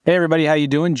Hey everybody, how you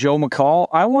doing? Joe McCall.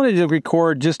 I wanted to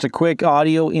record just a quick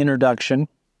audio introduction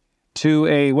to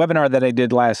a webinar that I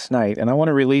did last night, and I want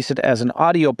to release it as an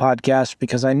audio podcast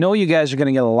because I know you guys are going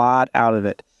to get a lot out of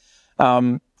it.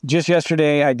 Just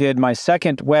yesterday, I did my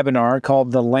second webinar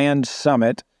called the Land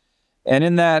Summit, and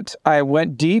in that, I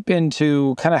went deep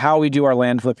into kind of how we do our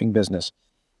land flipping business,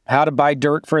 how to buy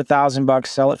dirt for $1,000,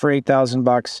 sell it for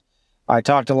 $8,000. I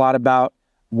talked a lot about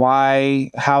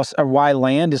why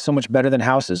land is so much better than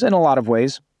houses in a lot of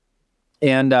ways,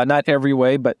 and not every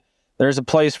way, but there's a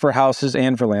place for houses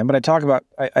and for land. But I talk about,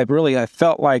 I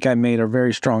felt like I made a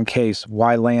very strong case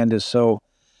why land is so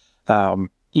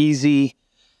easy,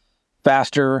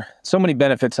 faster, so many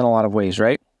benefits in a lot of ways,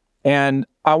 right? And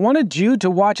I wanted you to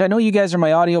watch. I know you guys are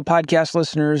my audio podcast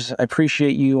listeners. I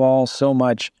appreciate you all so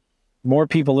much. More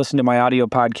people listen to my audio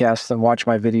podcasts than watch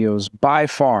my videos by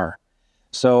far.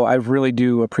 So I really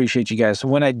do appreciate you guys. So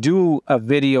when I do a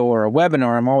video or a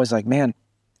webinar, I'm always like, man,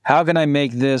 how can I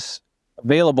make this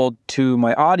available to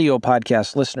my audio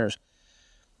podcast listeners?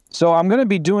 So I'm going to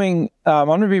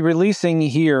be releasing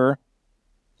here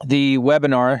the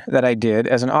webinar that I did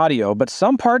as an audio, but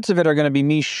some parts of it are going to be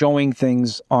me showing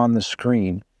things on the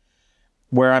screen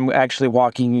where I'm actually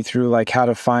walking you through like how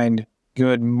to find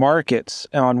good markets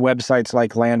on websites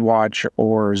like LandWatch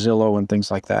or Zillow and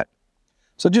things like that.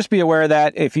 So just be aware of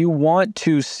that. If you want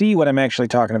to see what I'm actually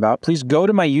talking about, please go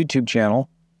to my YouTube channel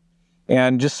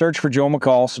and just search for Joe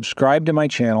McCall. Subscribe to my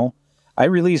channel. I'm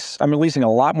releasing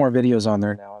a lot more videos on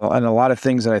there now and a lot of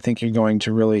things that I think you're going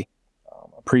to really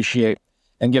appreciate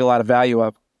and get a lot of value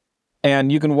of.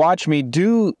 And you can watch me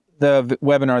do the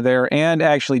webinar there and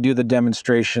actually do the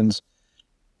demonstrations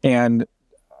and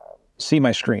see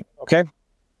my screen, okay?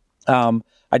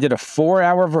 I did a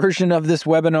 4-hour version of this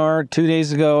webinar 2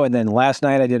 days ago, and then last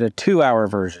night I did a 2-hour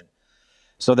version.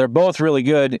 So they're both really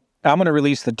good. I'm going to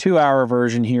release the 2-hour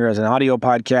version here as an audio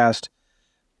podcast.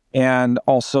 And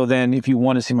also then if you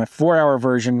want to see my 4-hour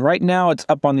version, right now it's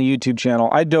up on the YouTube channel.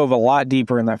 I dove a lot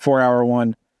deeper in that 4-hour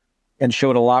one and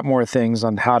showed a lot more things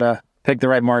on how to pick the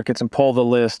right markets and pull the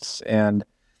lists and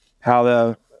how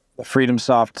the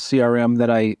FreedomSoft CRM that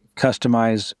I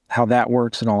customize, how that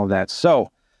works and all of that.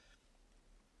 So,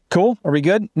 cool. Are we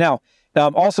good? Now,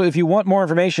 also, if you want more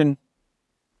information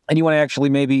and you want to actually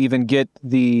maybe even get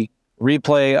the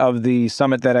replay of the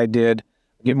summit that I did,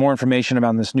 get more information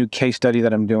about this new case study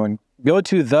that I'm doing, go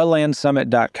to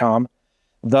thelandsummit.com,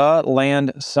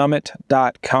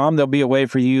 thelandsummit.com. There'll be a way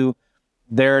for you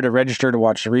there to register to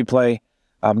watch the replay,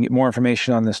 get more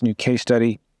information on this new case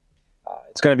study.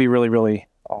 It's going to be really, really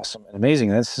awesome and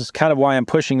amazing. This is kind of why I'm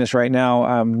pushing this right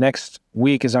now. Next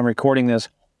week, as I'm recording this,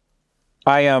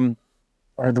 or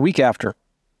the week after,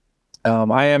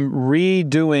 I am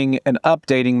redoing and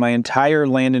updating my entire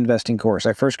land investing course.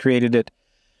 I first created it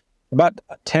about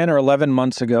 10 or 11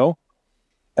 months ago,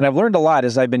 and I've learned a lot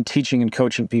as I've been teaching and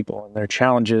coaching people and their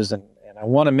challenges, and I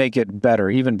want to make it better,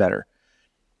 even better.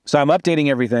 So I'm updating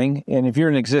everything, and if you're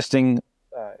an existing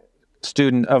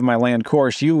student of my land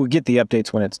course, you will get the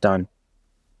updates when it's done.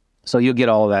 So you'll get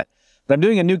all of that. But I'm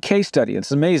doing a new case study.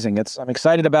 It's amazing. I'm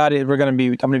excited about it. I'm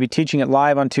going to be teaching it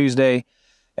live on Tuesday,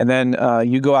 and then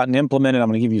you go out and implement it. I'm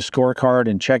going to give you a scorecard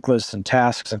and checklists and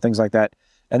tasks and things like that.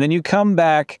 And then you come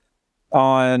back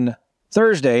on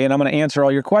Thursday, and I'm going to answer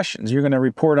all your questions. You're going to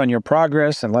report on your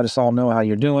progress and let us all know how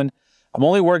you're doing. I'm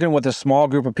only working with a small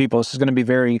group of people. This is going to be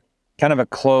very kind of a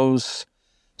close,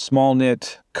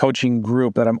 small-knit coaching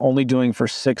group that I'm only doing for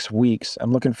 6 weeks.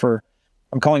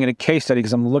 I'm calling it a case study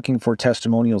because I'm looking for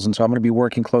testimonials, and so I'm going to be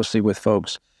working closely with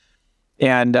folks.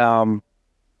 And I'm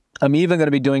even going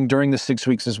to be doing, during the 6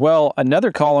 weeks as well,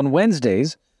 another call on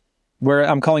Wednesdays where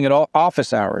I'm calling it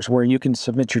office hours, where you can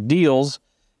submit your deals,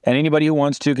 and anybody who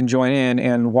wants to can join in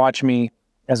and watch me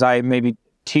as I maybe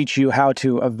teach you how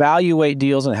to evaluate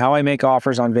deals and how I make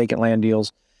offers on vacant land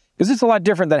deals, because it's a lot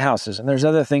different than houses, and there's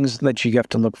other things that you have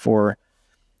to look for.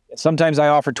 Sometimes I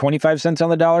offer 25 cents on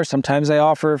the dollar. Sometimes I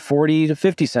offer 40 to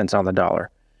 50 cents on the dollar,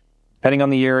 depending on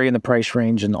the area and the price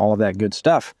range and all of that good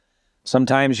stuff.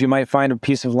 Sometimes you might find a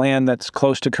piece of land that's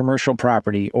close to commercial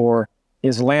property or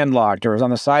is landlocked or is on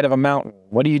the side of a mountain.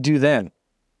 What do you do then?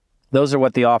 Those are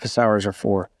what the office hours are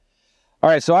for. All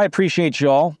right, so I appreciate you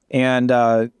all. And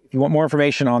if you want more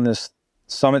information on this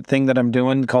summit thing that I'm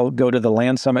doing, go to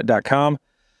thelandsummit.com.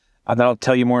 That'll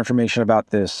tell you more information about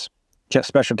this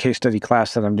special case study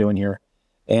class that I'm doing here.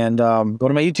 And go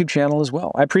to my YouTube channel as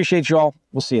well. I appreciate you all.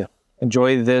 We'll see you.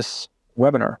 Enjoy this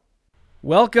webinar.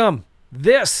 Welcome.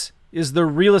 This is the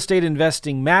Real Estate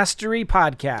Investing Mastery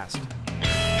Podcast.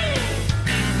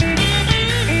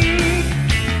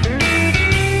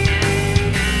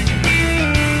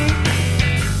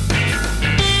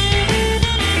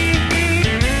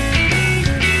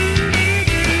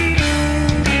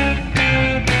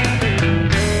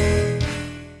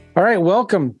 right,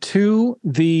 welcome to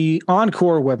the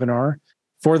Encore webinar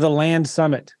for the Land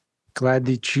Summit. Glad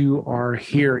that you are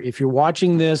here. If you're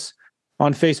watching this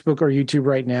on Facebook or YouTube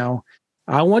right now,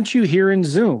 I want you here in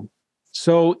Zoom.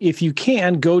 So if you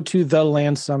can, go to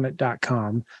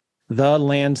thelandsummit.com,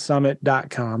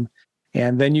 thelandsummit.com,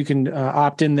 and then you can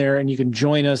opt in there and you can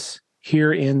join us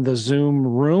here in the Zoom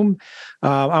room.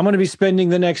 I'm going to be spending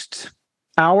the next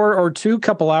hour or two,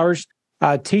 couple hours,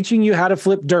 teaching you how to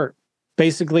flip dirt.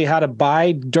 Basically, how to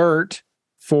buy dirt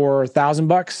for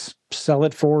 $1,000, sell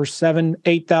it for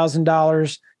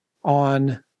 $8,000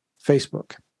 on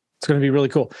Facebook. It's going to be really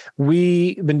cool.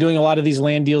 We've been doing a lot of these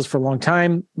land deals for a long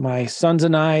time. My sons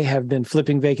and I have been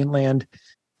flipping vacant land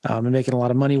and making a lot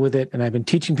of money with it. And I've been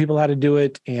teaching people how to do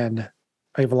it. And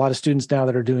I have a lot of students now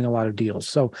that are doing a lot of deals.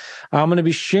 So I'm going to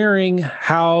be sharing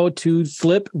how to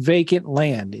flip vacant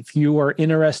land. If you are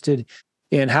interested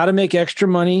in how to make extra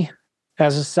money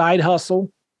as a side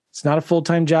hustle, it's not a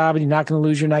full-time job and you're not going to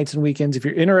lose your nights and weekends. If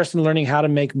you're interested in learning how to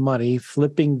make money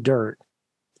flipping dirt,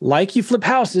 like you flip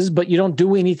houses, but you don't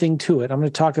do anything to it, I'm going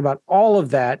to talk about all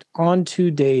of that on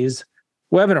today's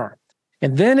webinar.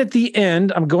 And then at the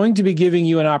end, I'm going to be giving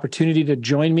you an opportunity to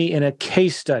join me in a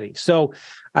case study. So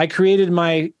I created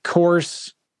my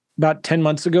course about 10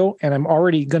 months ago, and I'm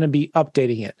already going to be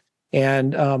updating it.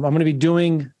 And I'm going to be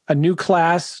doing a new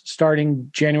class starting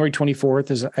January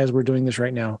 24th as we're doing this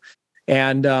right now.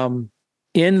 And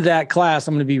in that class,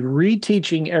 I'm going to be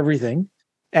reteaching everything,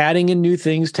 adding in new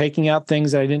things, taking out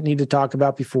things that I didn't need to talk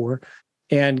about before,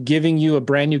 and giving you a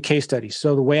brand new case study.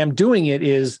 So the way I'm doing it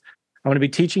is I'm going to be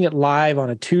teaching it live on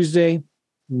a Tuesday,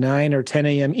 9 or 10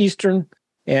 a.m. Eastern,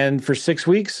 and for 6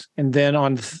 weeks. And then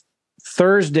on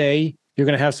Thursday, you're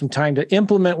going to have some time to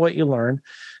implement what you learn.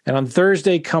 And on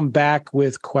Thursday, come back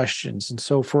with questions. And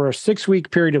so for a 6-week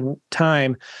period of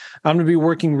time, I'm going to be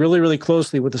working really, really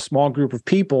closely with a small group of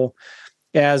people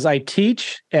as I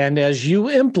teach and as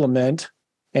you implement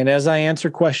and as I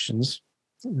answer questions,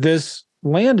 this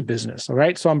land business. All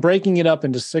right. So I'm breaking it up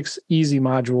into 6 easy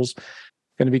modules.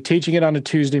 Going to be teaching it on a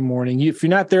Tuesday morning. If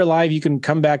you're not there live, you can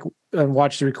come back and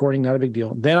watch the recording. Not a big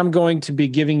deal. Then I'm going to be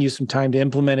giving you some time to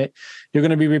implement it. You're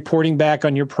going to be reporting back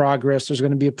on your progress. There's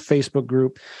going to be a Facebook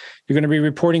group. You're going to be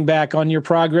reporting back on your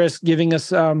progress, giving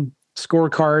us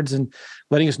scorecards and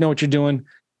letting us know what you're doing.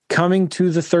 Coming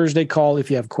to the Thursday call if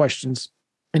you have questions.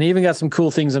 And I even got some cool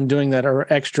things I'm doing that are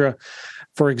extra.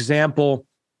 For example,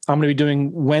 I'm going to be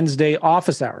doing Wednesday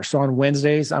office hours. So on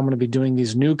Wednesdays, I'm going to be doing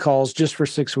these new calls just for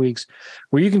 6 weeks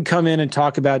where you can come in and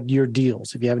talk about your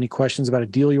deals. If you have any questions about a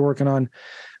deal you're working on,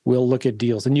 we'll look at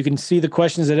deals. And you can see the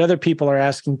questions that other people are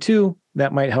asking too.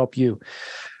 That might help you.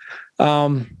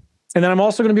 And then I'm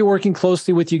also going to be working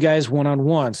closely with you guys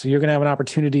one-on-one. So you're going to have an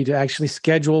opportunity to actually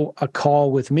schedule a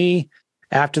call with me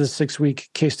after the 6-week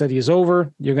case study is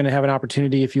over. You're going to have an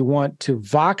opportunity, if you want, to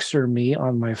Voxer me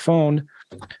on my phone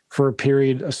for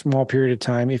a small period of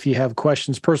time, if you have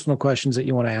questions, personal questions that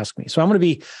you want to ask me. So I'm going to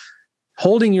be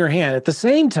holding your hand. At the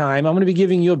same time, I'm going to be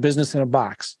giving you a business in a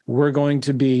box. I'm going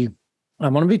to be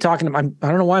talking, I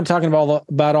don't know why I'm talking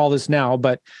about all this now,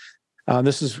 but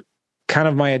this is kind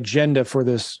of my agenda for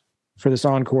this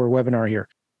Encore webinar here.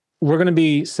 We're going to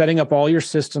be setting up all your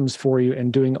systems for you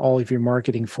and doing all of your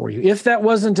marketing for you. If that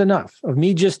wasn't enough of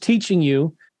me just teaching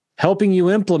you, helping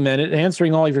you implement it,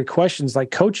 answering all of your questions,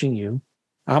 like coaching you,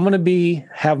 I'm going to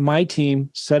have my team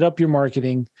set up your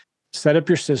marketing, set up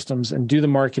your systems, and do the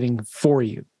marketing for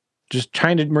you. Just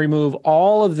trying to remove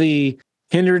all of the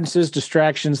hindrances,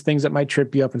 distractions, things that might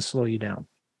trip you up and slow you down.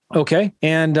 Okay.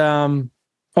 And,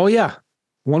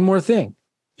 one more thing.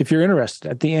 If you're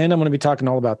interested, at the end, I'm going to be talking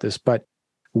all about this, but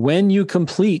when you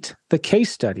complete the case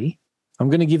study, I'm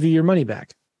going to give you your money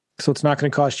back. So it's not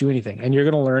going to cost you anything. And you're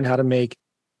going to learn how to make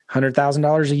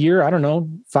 $100,000 a year, I don't know,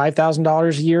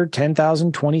 $5,000 a year,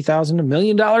 $10,000, $20,000, $1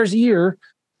 million a year,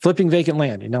 flipping vacant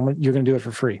land. And you're going to do it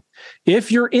for free.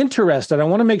 If you're interested, I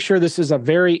want to make sure this is a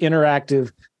very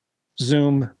interactive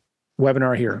Zoom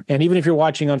webinar here. And even if you're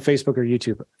watching on Facebook or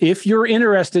YouTube, if you're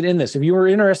interested in this, if you are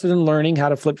interested in learning how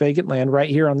to flip vacant land right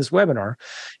here on this webinar,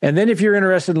 and then if you're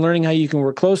interested in learning how you can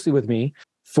work closely with me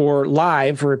for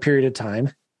a period of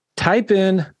time, type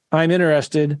in "I'm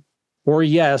interested" or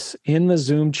 "yes" in the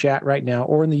Zoom chat right now,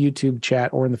 or in the YouTube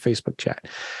chat, or in the Facebook chat.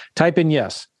 Type in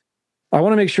 "yes." I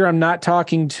want to make sure I'm not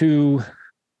talking to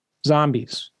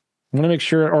zombies. I want to make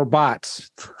sure, or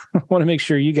bots. I want to make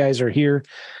sure you guys are here.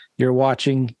 You're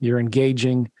watching, you're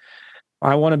engaging.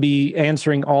 I want to be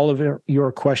answering all of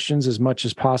your questions as much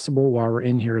as possible while we're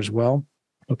in here as well.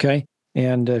 Okay.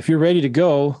 And if you're ready to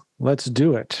go, let's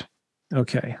do it.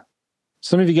 Okay.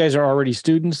 Some of you guys are already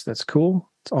students. That's cool.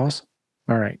 It's awesome.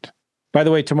 All right. By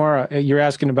the way, Tamara, you're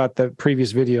asking about the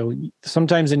previous video.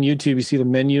 Sometimes in YouTube, you see the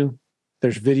menu,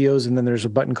 there's videos, and then there's a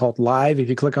button called live. If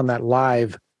you click on that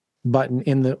live button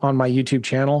on my YouTube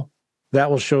channel, that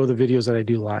will show the videos that I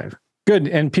do live. Good.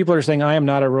 And people are saying, I am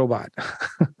not a robot.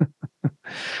 All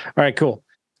right, cool.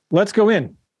 Let's go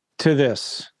in to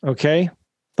this. Okay.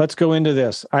 Let's go into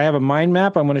this. I have a mind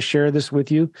map. I'm going to share this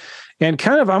with you. And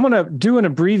I'm going to do an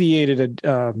abbreviated,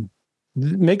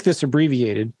 make this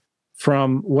abbreviated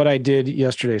from what I did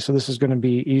yesterday. So this is going to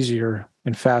be easier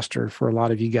and faster for a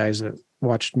lot of you guys that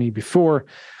watched me before.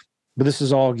 But this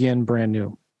is all, again, brand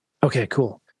new. Okay,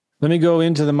 cool. Let me go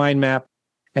into the mind map.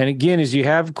 And again, as you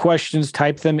have questions,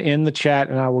 type them in the chat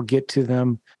and I will get to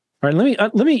them. All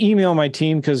right, let me email my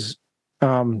team because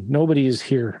nobody is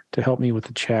here to help me with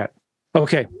the chat.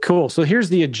 Okay, cool. So here's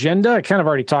the agenda. I kind of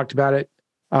already talked about it.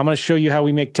 I'm going to show you how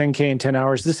we make 10K in 10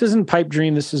 hours. This isn't pipe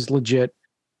dream. This is legit.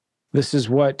 This is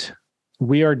what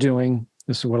we are doing.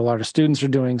 This is what a lot of students are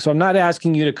doing. So I'm not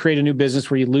asking you to create a new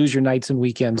business where you lose your nights and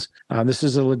weekends. This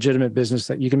is a legitimate business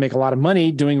that you can make a lot of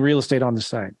money doing real estate on the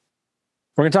side.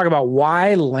 We're going to talk about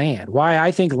why land, why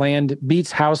I think land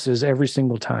beats houses every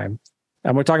single time.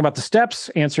 And we're talking about the steps,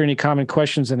 answer any common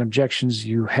questions and objections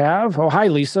you have. Oh, hi,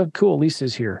 Lisa. Cool.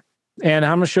 Lisa's here. And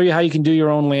I'm going to show you how you can do your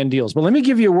own land deals. But let me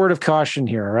give you a word of caution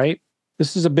here, all right?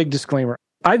 This is a big disclaimer.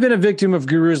 I've been a victim of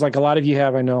gurus like a lot of you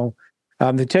have, I know.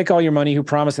 They take all your money, who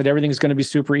promise that everything's going to be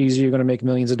super easy, you're going to make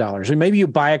millions of dollars. Or maybe you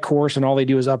buy a course and all they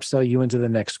do is upsell you into the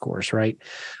next course, right?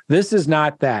 This is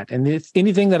not that. And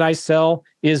anything that I sell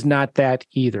is not that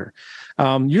either.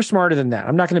 You're smarter than that.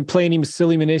 I'm not going to play any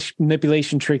silly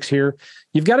manipulation tricks here.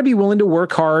 You've got to be willing to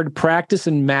work hard, practice,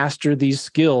 and master these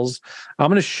skills. I'm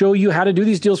going to show you how to do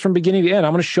these deals from beginning to end.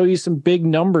 I'm going to show you some big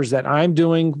numbers that I'm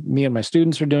doing, me and my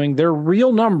students are doing. They're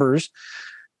real numbers.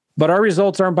 But our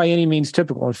results aren't by any means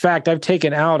typical. In fact, I've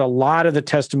taken out a lot of the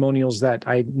testimonials that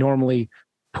I normally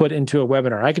put into a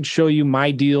webinar. I could show you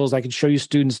my deals. I could show you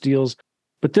students' deals.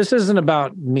 But this isn't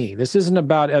about me. This isn't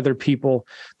about other people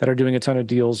that are doing a ton of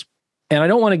deals. And I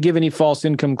don't want to give any false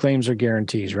income claims or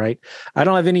guarantees, right? I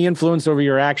don't have any influence over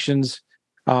your actions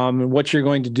and what you're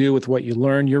going to do with what you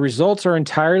learn. Your results are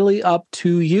entirely up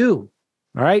to you,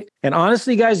 all right? And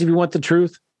honestly, guys, if you want the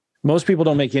truth, most people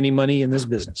don't make any money in this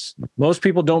business. Most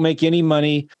people don't make any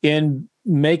money in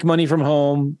make money from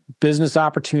home, business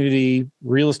opportunity,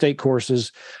 real estate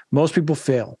courses. Most people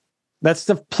fail. That's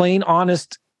the plain,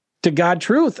 honest to God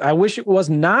truth. I wish it was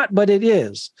not, but it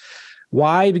is.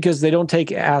 Why? Because they don't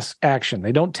take action.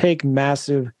 They don't take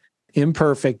massive,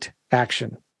 imperfect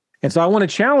action. And so I want to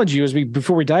challenge you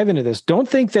before we dive into this, don't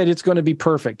think that it's going to be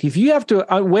perfect. If you have to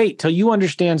wait till you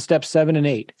understand steps 7 and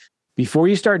 8, before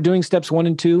you start doing steps 1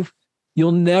 and 2,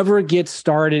 you'll never get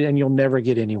started and you'll never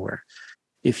get anywhere.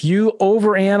 If you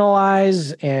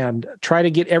overanalyze and try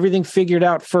to get everything figured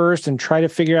out first and try to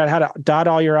figure out how to dot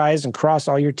all your I's and cross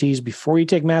all your T's before you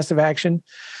take massive action,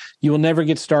 you will never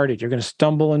get started. You're going to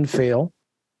stumble and fail.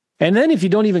 And then if you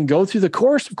don't even go through the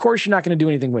course, of course, you're not going to do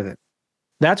anything with it.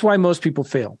 That's why most people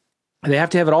fail. They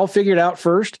have to have it all figured out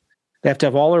first. They have to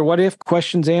have all their what if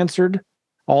questions answered,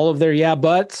 all of their yeah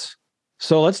buts.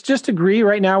 So let's just agree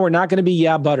right now, we're not going to be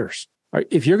yeah butters. Right,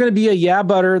 if you're going to be a yeah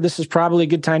butter, this is probably a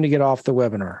good time to get off the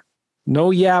webinar.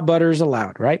 No yeah butters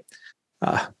allowed, right?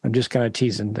 I'm just kind of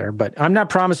teasing there, but I'm not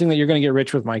promising that you're going to get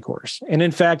rich with my course. And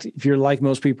in fact, if you're like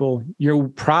most people, you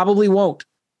probably won't,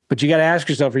 but you got to ask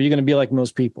yourself, are you going to be like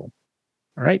most people?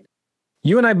 All right.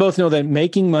 You and I both know that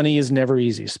making money is never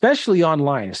easy, especially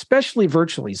online, especially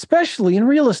virtually, especially in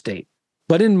real estate.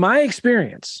 But in my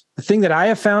experience, the thing that I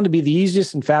have found to be the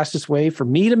easiest and fastest way for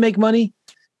me to make money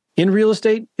in real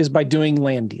estate is by doing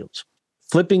land deals,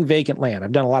 flipping vacant land.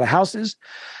 I've done a lot of houses.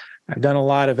 I've done a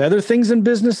lot of other things in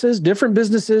businesses, different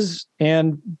businesses,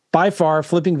 and by far,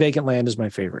 flipping vacant land is my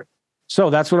favorite. So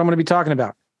that's what I'm going to be talking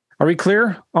about. Are we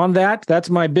clear on that? That's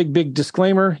my big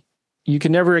disclaimer. You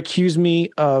can never accuse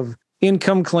me of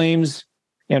income claims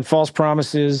and false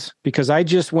promises because I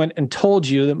just went and told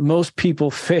you that most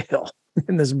people fail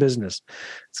in this business.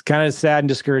 It's kind of sad and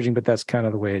discouraging, but that's kind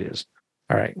of the way it is.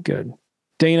 All right, good.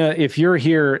 Dana, if you're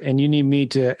here and you need me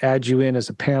to add you in as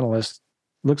a panelist,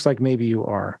 looks like maybe you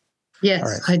are. Yes,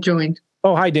 right. I joined.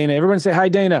 Oh, hi, Dana. Everyone say hi,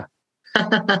 Dana.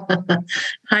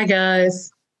 Hi,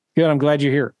 guys. Good. I'm glad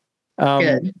you're here.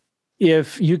 Good.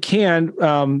 If you can,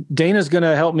 Dana's going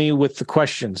to help me with the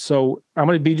questions. So I'm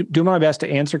going to do my best to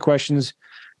answer questions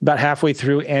about halfway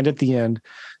through and at the end.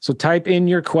 So type in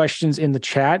your questions in the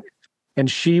chat and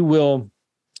she will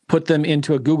put them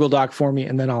into a Google Doc for me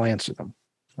and then I'll answer them.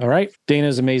 All right.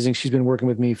 Dana's amazing. She's been working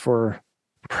with me for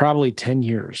probably 10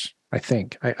 years, I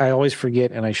think. I always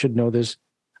forget and I should know this.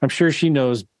 I'm sure she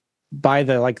knows by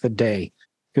the day,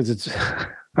 because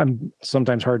I'm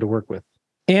sometimes hard to work with.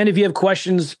 And if you have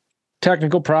questions,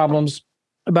 technical problems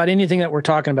about anything that we're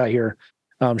talking about here,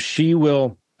 she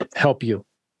will help you.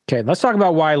 Okay, let's talk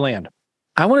about why land.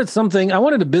 I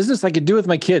wanted a business I could do with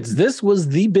my kids. This was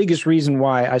the biggest reason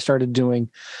why I started doing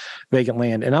vacant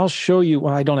land. And I'll show you,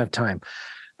 well, I don't have time,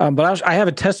 but I have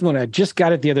a testimony. I just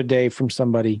got it the other day from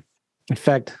somebody. In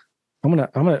fact, I'm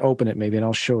gonna open it maybe and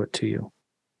I'll show it to you.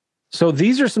 So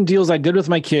these are some deals I did with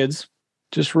my kids,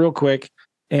 just real quick.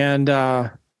 And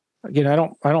again, I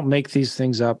don't make these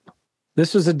things up.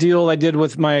 This was a deal I did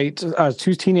with my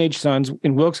two teenage sons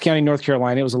in Wilkes County, North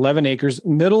Carolina. It was 11 acres,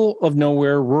 middle of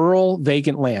nowhere, rural,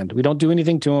 vacant land. We don't do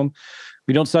anything to them.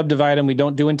 We don't subdivide them. We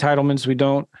don't do entitlements. We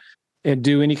don't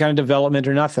do any kind of development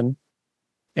or nothing.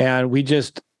 And we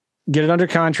just get it under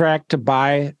contract to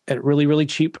buy at really, really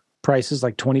cheap prices,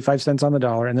 like 25 cents on the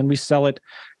dollar. And then we sell it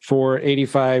for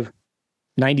 85,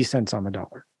 90 cents on the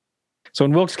dollar. So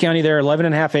in Wilkes County, there are 11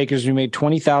 and a half acres. We made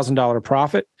 $20,000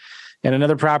 profit. And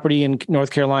another property in North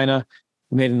Carolina,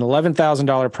 we made an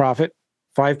 $11,000 profit,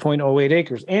 5.08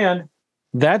 acres. And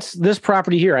that's this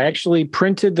property here. I actually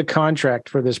printed the contract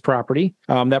for this property.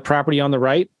 That property on the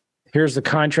right, here's the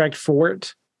contract for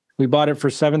it. We bought it for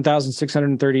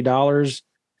 $7,630,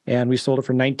 and we sold it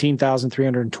for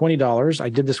 $19,320. I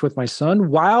did this with my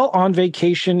son while on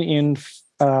vacation in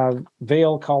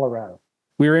Vail, Colorado.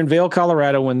 We were in Vail,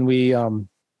 Colorado when we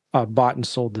bought and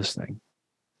sold this thing.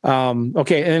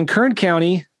 Okay, and in Kern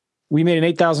County, we made an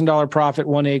 $8,000 profit,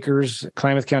 1 acres.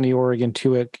 Klamath County, Oregon,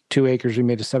 2 acres. We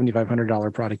made a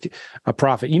 $7,500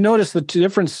 profit. You notice the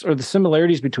difference or the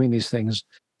similarities between these things.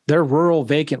 They're rural,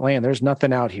 vacant land. There's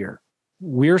nothing out here.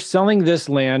 We're selling this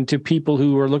land to people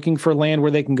who are looking for land where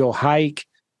they can go hike,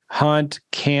 hunt,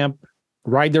 camp,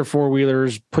 ride their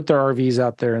four-wheelers, put their RVs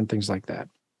out there, and things like that.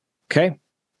 Okay.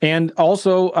 And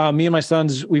also, me and my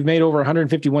sons, we've made over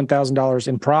 $151,000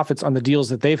 in profits on the deals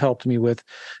that they've helped me with,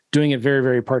 doing it very,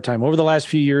 very part-time. Over the last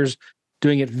few years,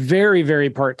 doing it very, very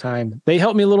part-time. They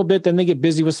help me a little bit, then they get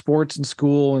busy with sports and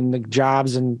school and the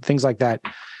jobs and things like that.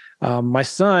 My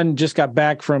son just got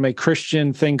back from a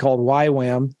Christian thing called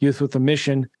YWAM, Youth with a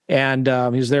Mission, and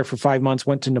he was there for 5 months,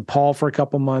 went to Nepal for a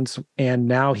couple months, and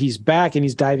now he's back and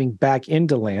he's diving back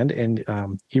into land, and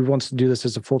he wants to do this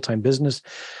as a full-time business.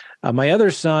 My other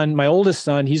son, my oldest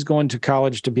son, he's going to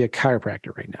college to be a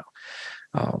chiropractor right now.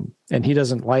 And he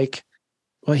doesn't he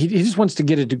just wants to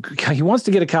get a degree. He wants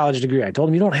to get a college degree. I told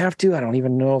him, you don't have to. I don't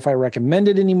even know if I recommend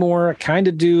it anymore. I kind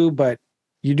of do, but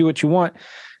you do what you want.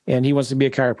 And he wants to be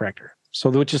a chiropractor. So,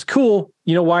 which is cool.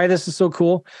 You know why this is so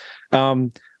cool?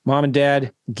 Mom and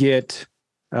dad get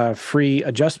free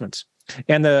adjustments.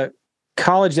 And the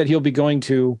college that he'll be going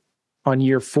to on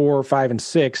year 4, 5, and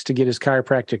 6 to get his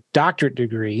chiropractic doctorate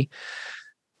degree,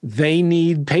 they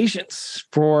need patience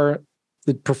for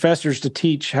the professors to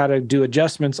teach how to do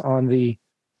adjustments on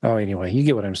anyway, you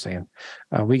get what I'm saying.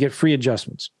 We get free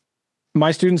adjustments.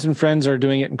 My students and friends are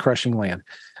doing it in Crushing Land.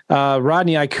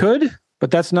 Rodney, I could,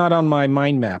 but that's not on my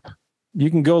mind map.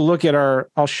 You can go look at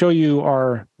I'll show you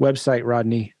our website,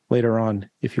 Rodney, later on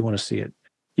if you want to see it.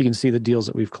 You can see the deals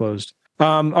that we've closed.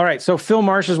 All right. So Phil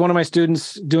Marsh is one of my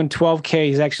students doing $12K.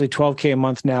 He's actually $12K a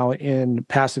month now in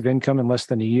passive income in less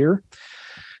than a year.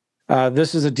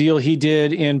 This is a deal he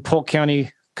did in Polk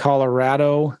County,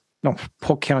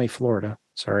 Polk County, Florida.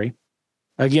 Sorry.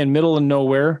 Again, middle of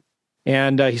nowhere.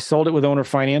 And he sold it with owner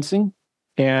financing.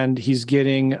 And he's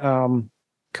getting,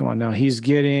 he's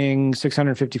getting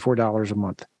 $654 a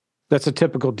month. That's a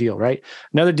typical deal, right?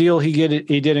 Another deal he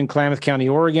did in Klamath County,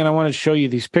 Oregon. I want to show you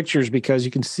these pictures because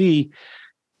you can see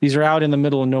these are out in the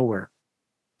middle of nowhere.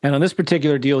 And on this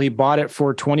particular deal, he bought it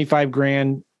for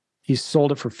 $25,000. He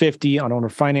sold it for $50,000 on owner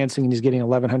financing, and he's getting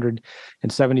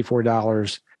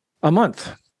 $1,174 a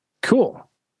month. Cool.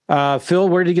 Phil,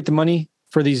 where did he get the money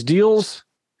for these deals?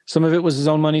 Some of it was his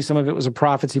own money. Some of it was the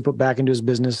profits he put back into his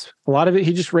business. A lot of it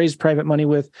he just raised private money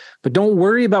with. But don't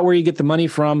worry about where you get the money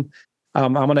from.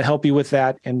 I'm going to help you with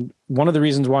that. And one of the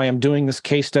reasons why I'm doing this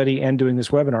case study and doing this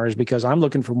webinar is because I'm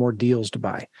looking for more deals to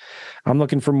buy. I'm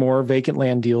looking for more vacant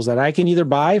land deals that I can either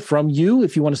buy from you.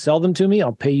 If you want to sell them to me,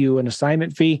 I'll pay you an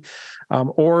assignment fee,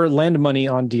 or lend money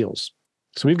on deals.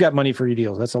 So we've got money for your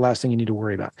deals. That's the last thing you need to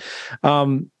worry about.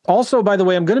 Also, by the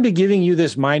way, I'm going to be giving you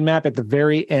this mind map at the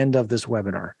very end of this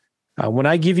webinar. When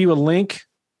I give you a link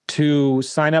to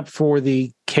sign up for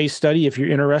the case study, if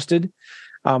you're interested,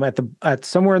 at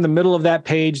somewhere in the middle of that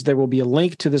page, there will be a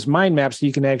link to this mind map so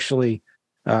you can actually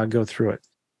go through it.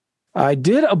 I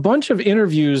did a bunch of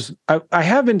interviews.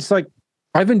 I've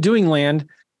been doing land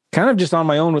kind of just on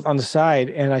my own on the side,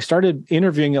 and I started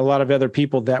interviewing a lot of other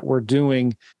people that were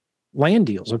doing land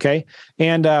deals. Okay.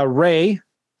 And Ray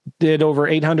did over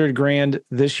 800 grand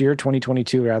this year,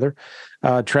 2022 rather.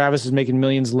 Travis is making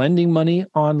millions lending money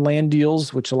on land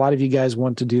deals, which a lot of you guys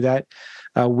want to do that.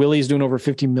 Willie's doing over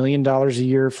 $50 million a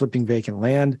year flipping vacant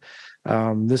land.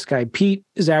 This guy, Pete,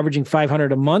 is averaging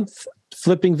 500 a month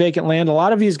flipping vacant land. A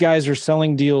lot of these guys are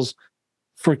selling deals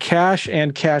for cash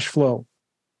and cash flow.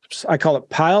 I call it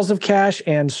piles of cash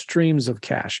and streams of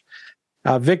cash.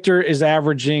 Victor is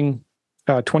averaging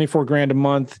 24 grand a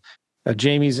month.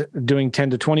 Jamie's doing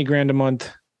 10 to 20 grand a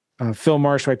month. Phil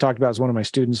Marsh, who I talked about, is one of my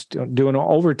students, doing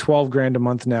over 12 grand a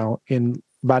month now in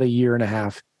about a year and a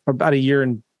half, or about a year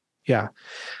and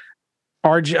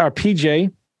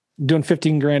PJ doing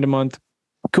 15 grand a month.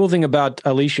 Cool thing about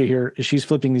Alicia here is she's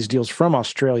flipping these deals from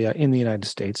Australia in the United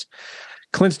States.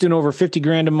 Clint's doing over 50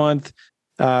 grand a month.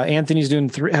 Anthony's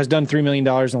has done $3 million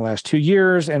in the last 2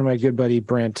 years. And my good buddy,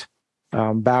 Brent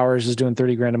Bowers, is doing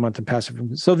 30 grand a month in passive.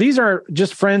 So these are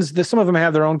just friends. Some of them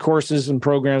have their own courses and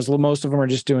programs. Most of them are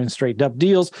just doing straight up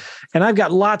deals. And I've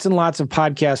got lots and lots of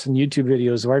podcasts and YouTube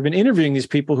videos where I've been interviewing these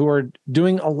people who are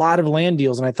doing a lot of land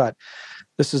deals. And I thought,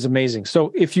 this is amazing.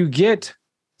 So if you get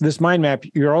this mind map,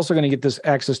 you're also going to get this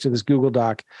access to this Google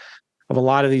Doc of a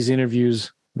lot of these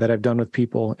interviews that I've done with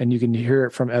people, and you can hear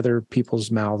it from other people's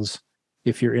mouths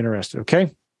if you're interested.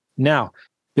 Okay. Now,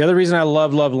 the other reason I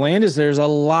love land is there's a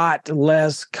lot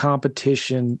less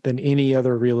competition than any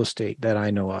other real estate that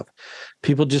I know of.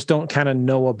 People just don't kind of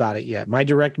know about it yet. My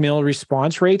direct mail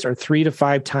response rates are 3 to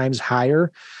 5 times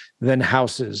higher than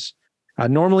houses.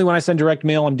 Normally, when I send direct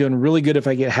mail, I'm doing really good if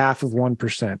I get half of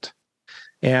 1%.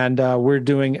 And we're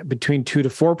doing between 2 to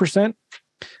 4%.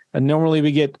 And normally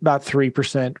we get about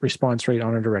 3% response rate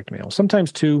on a direct mail,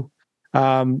 sometimes 2.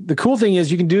 The cool thing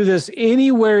is you can do this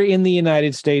anywhere in the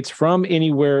United States from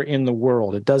anywhere in the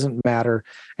world. It doesn't matter.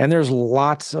 And there's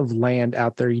lots of land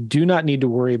out there. You do not need to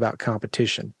worry about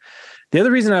competition. The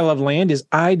other reason I love land is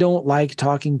I don't like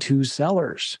talking to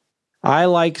sellers. I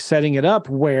like setting it up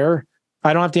where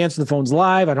I don't have to answer the phones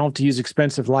live. I don't have to use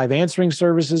expensive live answering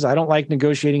services. I don't like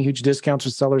negotiating huge discounts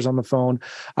with sellers on the phone.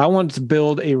 I want to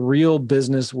build a real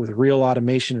business with real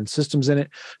automation and systems in it.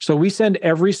 So we send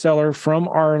every seller from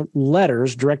our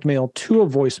letters, direct mail, to a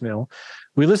voicemail.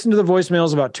 We listen to the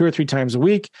voicemails about 2 or 3 times a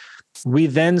week. We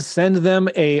then send them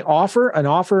an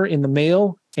offer in the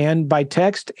mail and by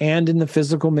text and in the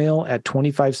physical mail at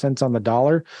 25 cents on the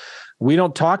dollar. We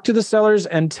don't talk to the sellers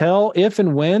until if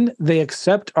and when they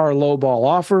accept our lowball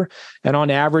offer. And on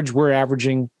average, we're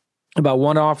averaging about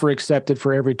 1 offer accepted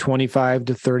for every 25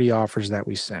 to 30 offers that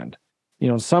we send. You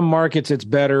know, some markets it's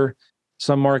better.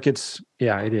 Some markets,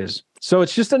 yeah, it is. So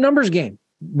it's just a numbers game.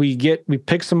 We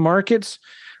pick some markets.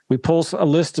 We pull a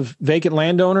list of vacant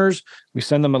landowners. We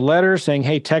send them a letter saying,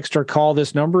 hey, text or call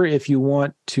this number if you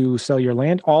want to sell your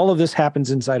land. All of this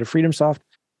happens inside of FreedomSoft,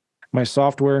 my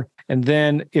software. And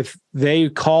then if they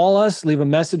call us, leave a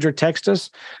message or text us,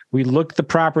 we look the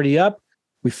property up.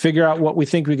 We figure out what we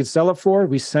think we could sell it for.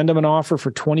 We send them an offer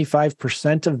for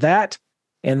 25% of that.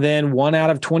 And then 1 out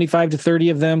of 25 to 30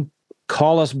 of them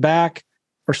call us back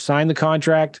or sign the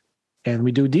contract, and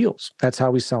we do deals. That's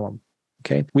how we sell them.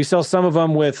 Okay. We sell some of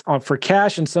them for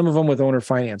cash and some of them with owner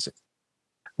financing.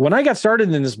 When I got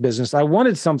started in this business, I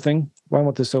wanted something. Why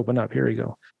won't this open up? Here we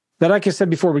go. That, like I said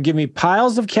before, would give me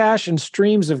piles of cash and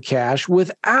streams of cash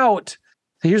without,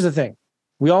 here's the thing.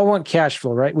 We all want cash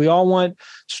flow, right? We all want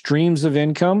streams of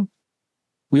income.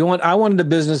 I wanted a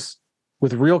business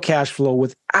with real cash flow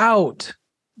without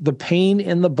the pain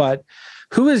in the butt.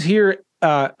 Who is here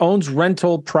owns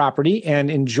rental property and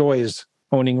enjoys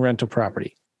owning rental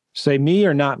property? Say me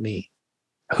or not me.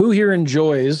 Who here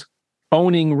enjoys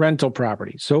owning rental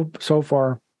property? So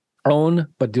far, own,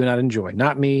 but do not enjoy.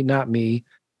 Not me, not me.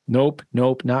 Nope,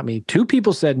 not me. 2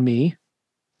 people said me.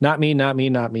 Not me.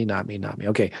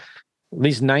 Okay, at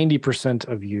least 90%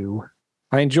 of you.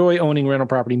 I enjoy owning rental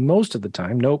property most of the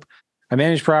time. Nope. I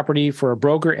managed property for a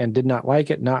broker and did not like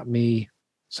it. Not me.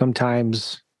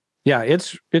 Sometimes, yeah,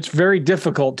 it's very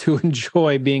difficult to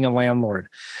enjoy being a landlord.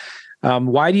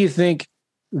 Why do you think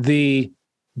the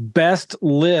best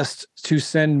list to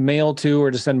send mail to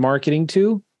or to send marketing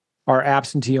to are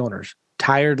absentee owners,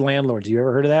 tired landlords? You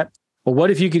ever heard of that? Well,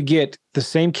 what if you could get the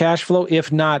same cash flow,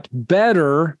 if not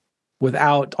better,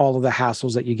 without all of the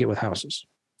hassles that you get with houses,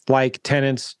 like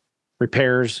tenants,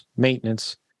 repairs,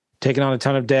 maintenance, taking on a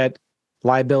ton of debt,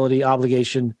 liability,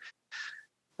 obligation,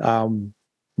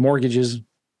 mortgages?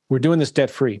 We're doing this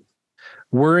debt-free.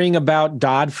 Worrying about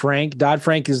Dodd-Frank.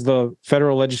 Dodd-Frank is the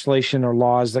federal legislation or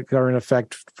laws that are in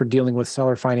effect for dealing with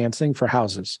seller financing for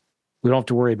houses. We don't have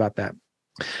to worry about that.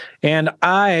 And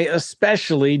I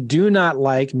especially do not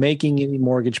like making any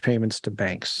mortgage payments to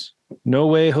banks. No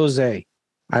way, Jose.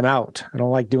 I'm out. I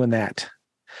don't like doing that.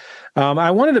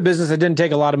 I wanted a business that didn't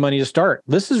take a lot of money to start.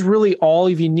 This is really all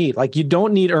you need. Like, you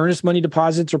don't need earnest money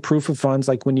deposits or proof of funds.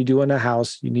 Like when you do in a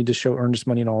house, you need to show earnest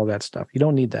money and all of that stuff. You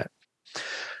don't need that.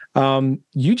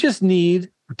 You just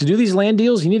need to do these land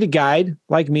deals. You need a guide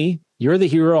like me. You're the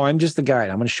hero. I'm just the guide.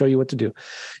 I'm going to show you what to do.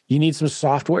 You need some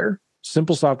software,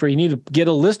 simple software. You need to get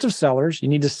a list of sellers. You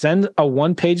need to send a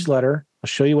one-page letter. I'll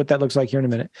show you what that looks like here in a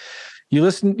minute. You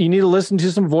need to listen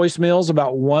to some voicemails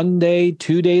about 1 day,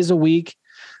 2 days a week.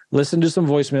 Listen to some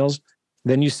voicemails,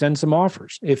 then you send some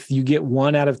offers. If you get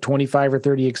 1 out of 25 or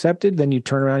 30 accepted, then you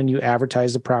turn around and you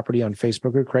advertise the property on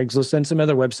Facebook or Craigslist and some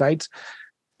other websites,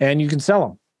 and you can sell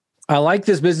them. I like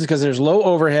this business because there's low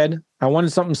overhead. I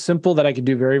wanted something simple that I could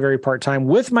do very, very part-time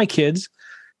with my kids.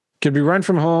 Could be run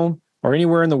from home or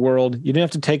anywhere in the world. You didn't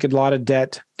have to take a lot of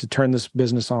debt to turn this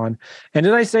business on. And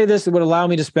did I say this? It would allow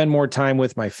me to spend more time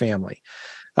with my family.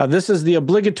 This is the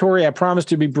obligatory, I promise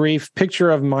to be brief,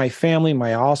 picture of my family,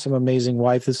 my awesome, amazing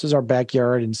wife. This is our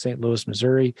backyard in St. Louis,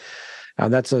 Missouri.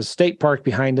 That's a state park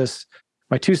behind us.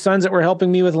 My 2 sons that were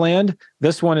helping me with land.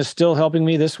 This one is still helping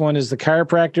me. This one is the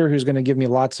chiropractor who's going to give me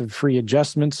lots of free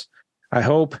adjustments, I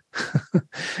hope.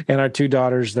 And our 2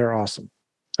 daughters, they're awesome.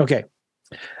 Okay.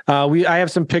 I have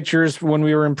some pictures when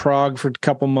we were in Prague for a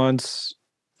couple months,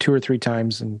 2 or 3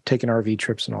 times, and taking RV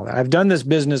trips and all that. I've done this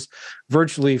business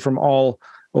virtually from all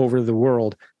over the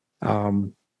world,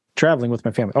 traveling with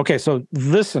my family. Okay, so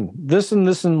listen. This is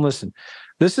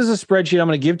a spreadsheet I'm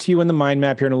going to give to you in the mind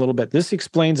map here in a little bit. This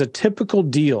explains a typical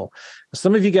deal.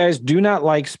 Some of you guys do not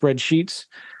like spreadsheets,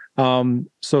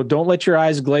 so don't let your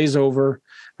eyes glaze over.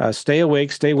 Stay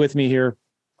awake, stay with me here,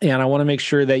 and I want to make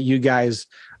sure that you guys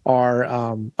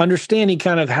are understanding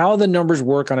kind of how the numbers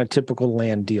work on a typical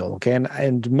land deal. Okay,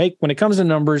 and when it comes to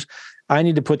numbers, I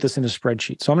need to put this in a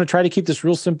spreadsheet. So I'm going to try to keep this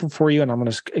real simple for you, and I'm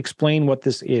going to explain what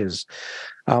this is.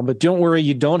 But don't worry,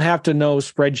 you don't have to know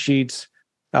spreadsheets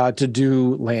to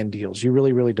do land deals. You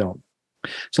really, really don't.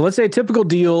 So let's say a typical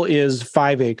deal is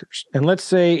 5 acres, and let's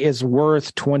say it's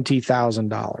worth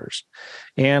 $20,000.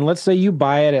 And let's say you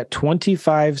buy it at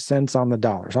 25 cents on the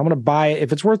dollar. So I'm going to buy it.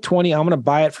 If it's worth 20, I'm going to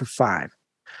buy it for 5.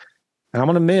 And I'm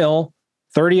going to mail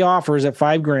 30 offers at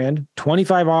 $5,000,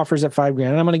 25 offers at $5,000,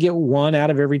 and I'm going to get 1 out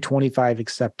of every 25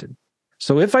 accepted.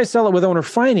 So if I sell it with owner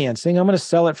financing, I'm going to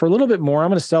sell it for a little bit more. I'm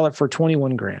going to sell it for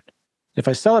 $21,000. If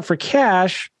I sell it for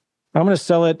cash, I'm going to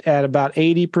sell it at about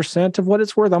 80% of what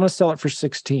it's worth. I'm going to sell it for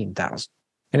 $16,000.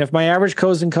 And if my average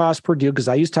closing cost per deal, because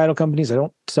I use title companies, I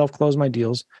don't self-close my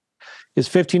deals, is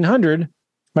 $1,500,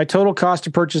 my total cost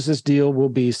to purchase this deal will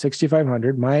be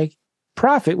 $6,500. My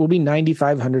profit will be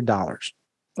 $9,500.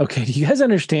 Okay, do you guys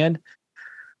understand?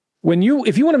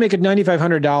 If you want to make a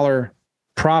 $9,500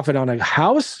 profit on a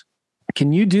house,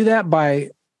 can you do that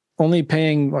by only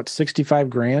paying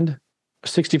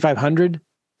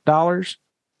 $6,500?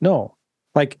 No.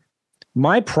 Like,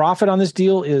 my profit on this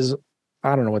deal is,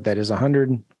 I don't know what that is,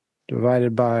 100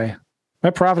 divided by,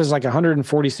 my profit is like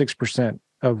 146%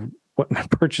 of what my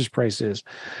purchase price is.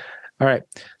 All right.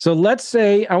 So let's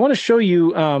say, I want to show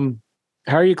you,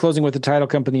 how are you closing with a title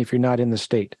company if you're not in the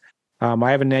state?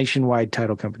 I have a nationwide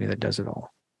title company that does it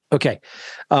all. Okay.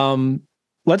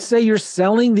 Let's say you're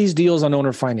selling these deals on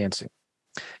owner financing.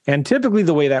 And typically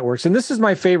the way that works, and this is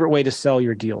my favorite way to sell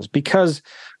your deals, because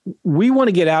we want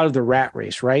to get out of the rat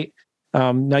race, right?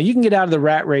 Now you can get out of the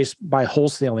rat race by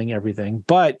wholesaling everything,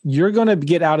 but you're going to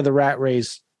get out of the rat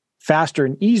race faster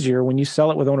and easier when you sell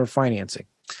it with owner financing.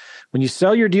 When you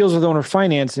sell your deals with owner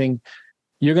financing,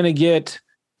 you're going to get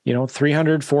 $300,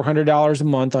 $400 a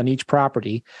month on each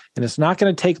property. And it's not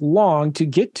going to take long to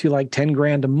get to like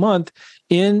 $10,000 a month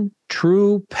in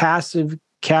true passive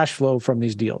cash flow from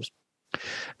these deals.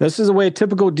 This is the way a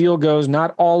typical deal goes.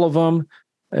 Not all of them.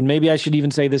 And maybe I should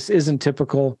even say this isn't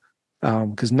typical,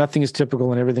 because nothing is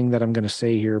typical in everything that I'm going to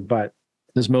say here, but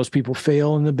as most people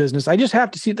fail in the business, I just have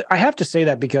to I have to say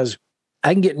that because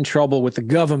I can get in trouble with the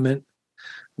government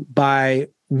by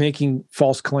making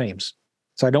false claims.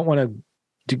 So I don't want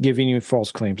to give any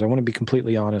false claims. I want to be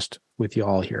completely honest with you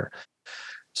all here.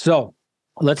 So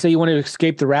let's say you want to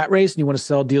escape the rat race and you want to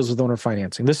sell deals with owner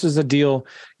financing. This is a deal,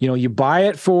 you buy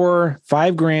it for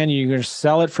 $5,000, you're going to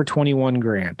sell it for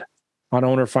 $21,000 on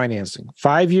owner financing.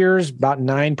 5 years, about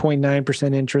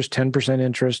 9.9% interest, 10%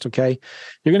 interest. Okay.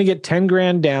 You're going to get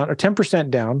 $10,000 down or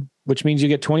 10% down, which means you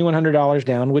get $2,100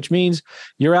 down, which means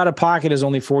your out of pocket is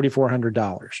only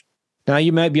 $4,400. Now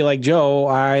you might be like, Joe,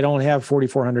 I don't have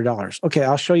 $4,400. Okay,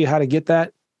 I'll show you how to get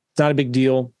that. It's not a big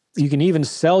deal. You can even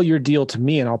sell your deal to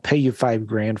me and I'll pay you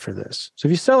 $5,000 for this. So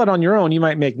if you sell it on your own, you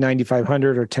might make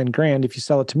 $9,500 or $10,000. If you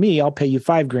sell it to me, I'll pay you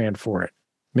 $5,000 for it.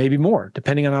 maybe more,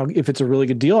 depending on if it's a really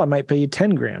good deal. I might pay you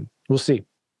 10 grand. We'll see.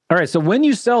 All right. So when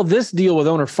you sell this deal with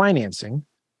owner financing,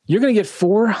 you're going to get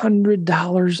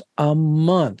 $400 a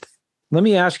month. Let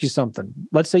me ask you something.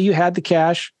 Let's say you had the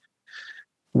cash.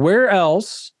 Where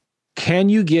else can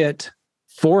you get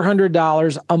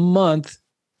 $400 a month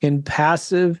in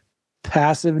passive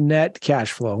net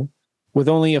cash flow with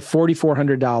only a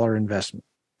 $4,400 investment?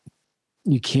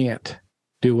 You can't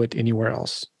do it anywhere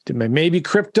else. Maybe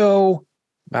crypto,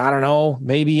 I don't know,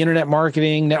 maybe internet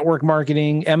marketing, network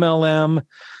marketing, MLM,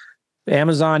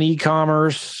 Amazon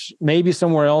e-commerce, maybe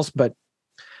somewhere else, but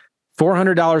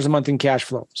 $400 a month in cash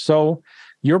flow. So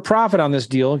your profit on this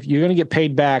deal, you're going to get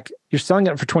paid back. You're selling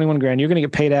it for 21 grand. You're going to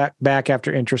get paid back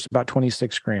after interest about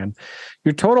 26 grand.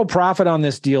 Your total profit on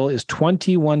this deal is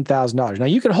 $21,000. Now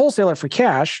you can wholesale it for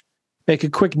cash, make a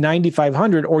quick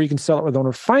 $9,500, or you can sell it with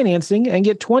owner financing and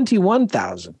get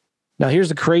 $21,000. Now here's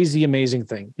the crazy, amazing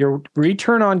thing. Your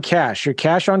return on cash, your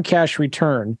cash on cash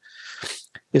return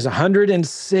is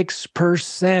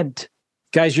 106%.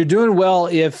 Guys, you're doing well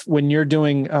if when you're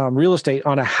doing real estate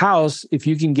on a house, if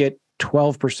you can get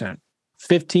 12%,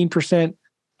 15%,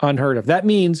 unheard of. That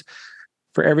means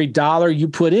for every dollar you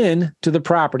put in to the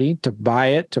property to buy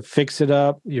it, to fix it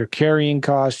up, your carrying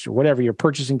costs, or whatever, your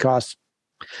purchasing costs,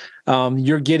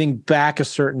 you're getting back a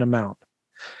certain amount.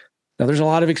 Now, there's a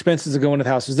lot of expenses that go into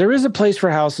houses. There is a place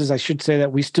for houses. I should say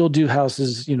that we still do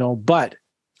houses, but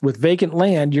with vacant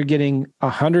land, you're getting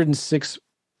 106%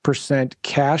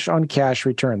 cash on cash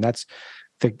return. That's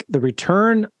the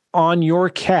return on your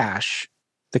cash.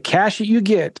 The cash that you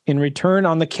get in return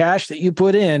on the cash that you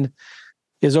put in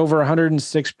is over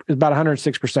 106, about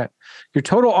 106%. Your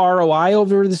total ROI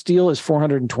over this deal is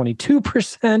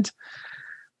 422%.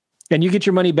 And you get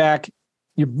your money back.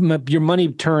 Your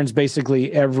money turns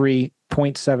basically every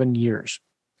 0.7 years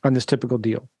on this typical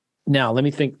deal. Now, let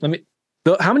me think.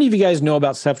 How many of you guys know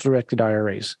about self-directed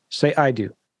IRAs? Say, I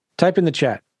do. Type in the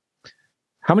chat.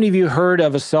 How many of you heard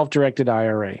of a self-directed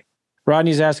IRA?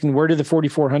 Rodney's asking, where did the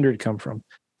 4,400 come from?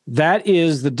 That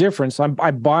is the difference. I'm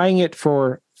buying it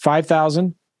for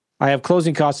 $5,000. I have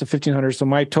closing costs of $1,500. So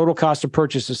my total cost of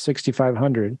purchase is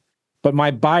 $6,500, but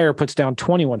my buyer puts down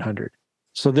 $2,100.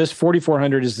 So this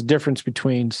 $4,400 is the difference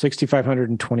between $6,500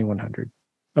 and $2,100.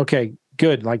 Okay,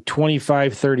 good. Like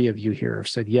 25, 30 of you here have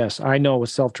said, yes, I know what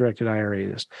self-directed IRA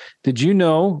is. Did you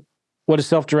know what a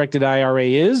self-directed IRA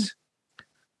is?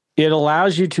 It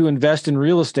allows you to invest in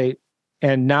real estate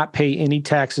and not pay any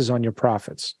taxes on your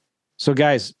profits. So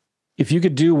guys, if you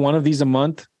could do one of these a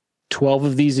month, 12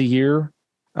 of these a year,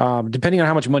 depending on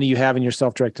how much money you have in your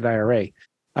self-directed IRA,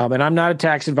 and I'm not a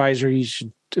tax advisor, you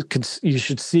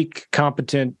should seek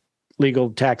competent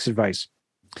legal tax advice.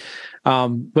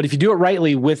 But if you do it right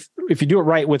with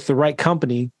the right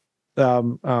company,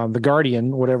 the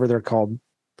Guardian, whatever they're called,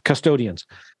 custodians,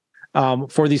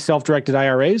 for these self-directed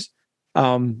IRAs,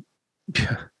 can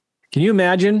you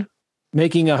imagine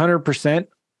making 100%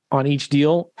 on each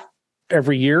deal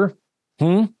every year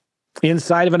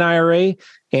inside of an IRA,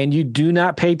 and you do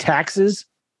not pay taxes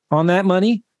on that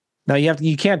money? Now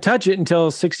you can't touch it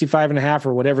until 65 and a half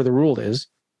or whatever the rule is,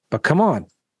 but come on,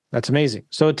 that's amazing.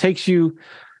 So it takes you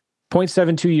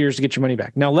 0.72 years to get your money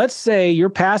back. Now, let's say your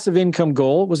passive income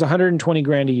goal was 120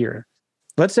 grand a year.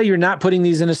 Let's say you're not putting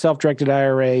these in a self-directed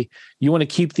IRA. You want to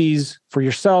keep these for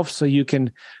yourself so you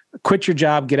can quit your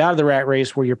job, get out of the rat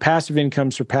race where your passive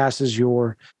income surpasses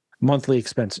your monthly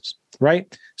expenses,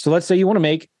 right? So let's say you want to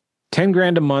make 10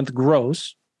 grand a month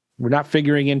gross. We're not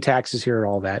figuring in taxes here or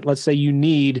all that. Let's say you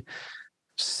need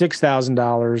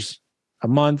 $6,000 a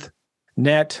month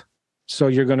net. So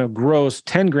you're going to gross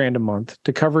 10 grand a month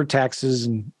to cover taxes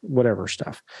and whatever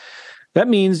stuff. That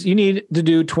means you need to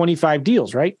do 25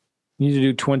 deals, right? You need to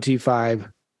do 25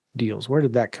 deals. Where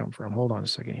did that come from? Hold on a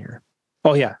second here.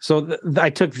 Oh yeah. So I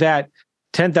took that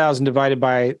 10,000 divided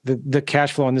by the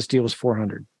cash flow on this deal was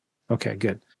 400. Okay,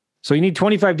 good. So you need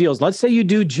 25 deals. Let's say you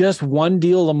do just one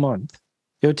deal a month.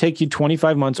 It would take you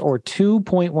 25 months or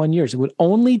 2.1 years. It would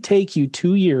only take you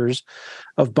 2 years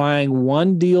of buying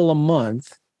one deal a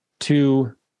month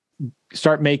to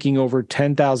start making over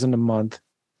 $10,000 a month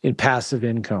in passive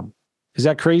income. Is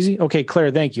that crazy? Okay,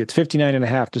 Claire, thank you. It's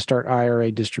 59.5 to start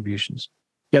IRA distributions.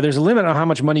 Yeah, there's a limit on how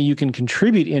much money you can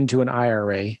contribute into an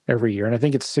IRA every year. And I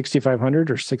think it's $6,500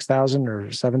 or $6,000 or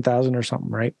 $7,000 or something,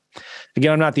 right?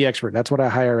 Again, I'm not the expert. That's what I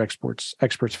hire experts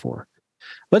for.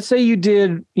 Let's say you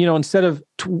did, instead of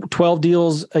 12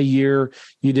 deals a year,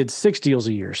 you did 6 deals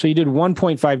a year. So you did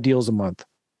 1.5 deals a month,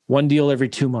 one deal every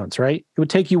 2 months, right? It would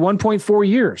take you 1.4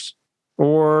 years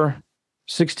or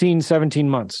 16, 17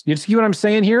 months. You see what I'm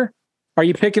saying here? Are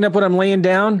you picking up what I'm laying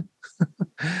down?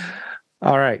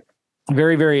 All right.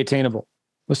 Very, very attainable.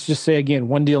 Let's just say again,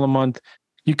 one deal a month.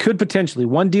 You could potentially,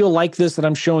 one deal like this that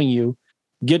I'm showing you,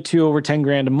 get to over 10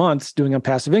 grand a month doing on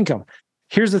passive income.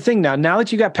 Here's the thing now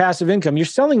that you got passive income, you're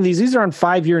selling these are on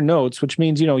 5-year notes, which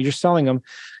means, you're selling them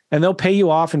and they'll pay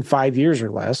you off in 5 years or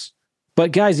less.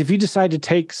 But guys, if you decide to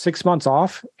take 6 months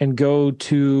off and go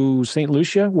to St.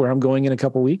 Lucia, where I'm going in a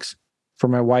couple of weeks for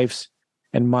my wife's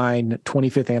and mine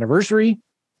 25th anniversary,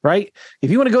 right?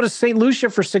 If you want to go to St. Lucia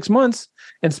for 6 months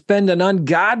and spend an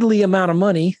ungodly amount of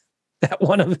money at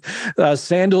one of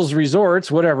Sandals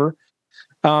resorts, whatever,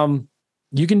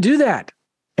 you can do that.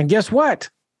 And guess what?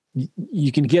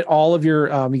 You can get all of your,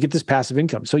 you get this passive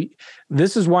income. So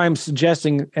this is why I'm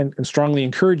suggesting and strongly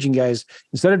encouraging guys,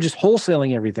 instead of just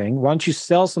wholesaling everything, why don't you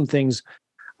sell some things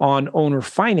on owner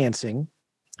financing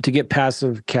to get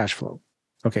passive cash flow?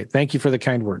 Okay. Thank you for the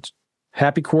kind words.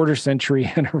 Happy quarter century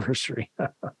anniversary.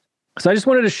 So I just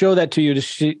wanted to show that to you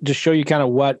to show you kind of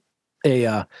what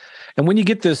and when you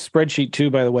get this spreadsheet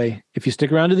too, by the way, if you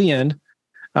stick around to the end,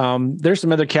 there's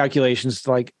some other calculations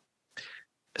like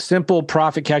simple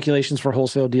profit calculations for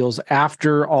wholesale deals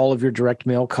after all of your direct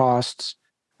mail costs,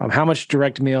 how much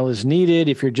direct mail is needed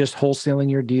if you're just wholesaling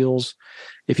your deals.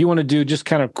 If you want to do just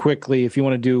kind of quickly, if you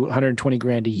want to do 120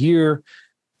 grand a year,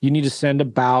 you need to send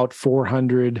about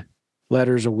 400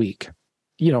 letters a week.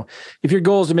 If your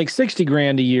goal is to make 60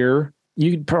 grand a year,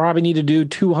 you probably need to do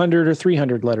 200 or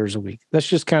 300 letters a week. That's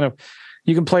just kind of,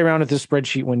 you can play around with this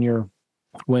spreadsheet when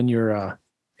you're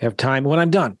have time, when I'm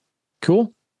done.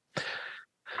 Cool.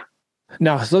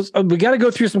 Now, so we got to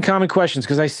go through some common questions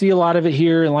because I see a lot of it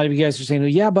here. And a lot of you guys are saying,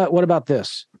 yeah, but what about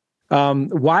this?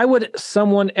 Why would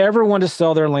someone ever want to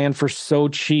sell their land for so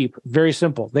cheap? Very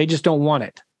simple. They just don't want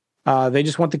it. They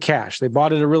just want the cash. They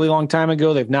bought it a really long time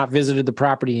ago. They've not visited the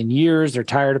property in years. They're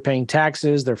tired of paying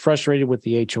taxes. They're frustrated with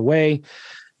the HOA.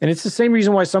 And it's the same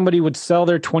reason why somebody would sell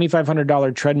their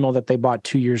 $2,500 treadmill that they bought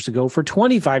 2 years ago for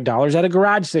 $25 at a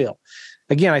garage sale.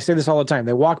 Again, I say this all the time.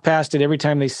 They walk past it every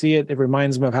time they see it. It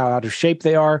reminds them of how out of shape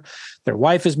they are. Their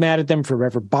wife is mad at them for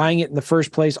ever buying it in the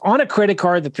first place on a credit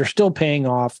card that they're still paying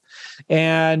off.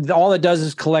 And all it does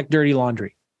is collect dirty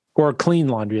laundry or clean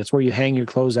laundry. That's where you hang your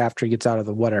clothes after it gets out of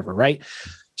the whatever, right?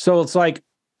 So it's like,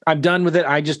 I'm done with it.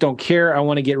 I just don't care. I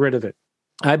want to get rid of it.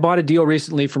 I bought a deal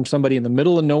recently from somebody in the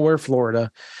middle of nowhere,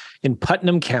 Florida, in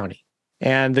Putnam County.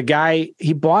 And the guy,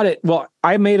 he bought it. Well,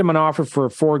 I made him an offer for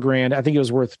 $4 grand. I think it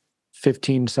was worth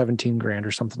 15, 17 grand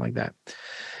or something like that.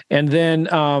 And then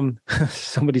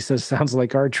somebody says, sounds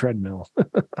like our treadmill.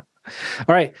 All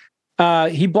right.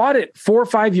 He bought it 4 or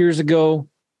 5 years ago.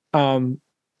 And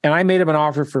I made him an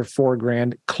offer for $4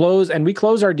 grand. We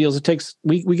close our deals. It takes,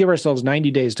 we give ourselves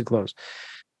 90 days to close.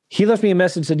 He left me a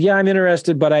message and said, yeah, I'm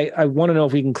interested, but I want to know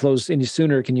if we can close any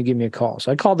sooner. Can you give me a call?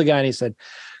 So I called the guy and he said,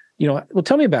 well,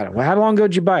 tell me about it. Well, how long ago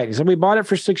did you buy it? He said, we bought it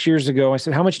for 6 years ago. I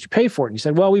said, how much did you pay for it? And he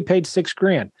said, well, we paid $6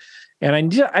 grand.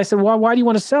 And I said, well, why do you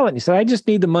want to sell it? And he said, I just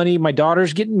need the money. My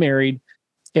daughter's getting married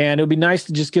and it would be nice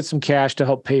to just get some cash to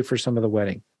help pay for some of the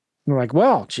wedding. And we're like,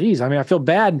 well, geez, I feel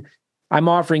bad. I'm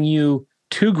offering you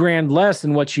 $2 grand less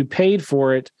than what you paid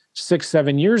for it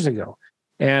 6-7 years ago.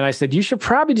 And I said, you should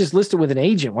probably just list it with an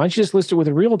agent. Why don't you just list it with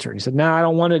a realtor? And he said, no, I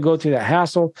don't want to go through that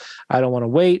hassle. I don't want to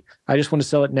wait. I just want to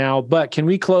sell it now. But can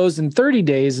we close in 30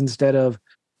 days instead of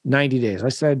 90 days? I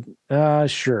said,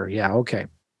 sure. Yeah. Okay.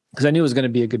 Because I knew it was going to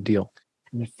be a good deal.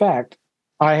 And in fact,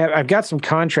 I've got some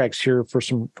contracts here for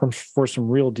some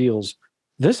real deals.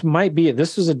 This might be it.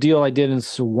 This is a deal I did in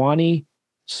Suwannee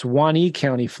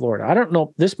County, Florida. I don't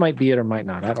know. This might be it or might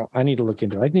not. I need to look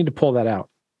into it. I need to pull that out.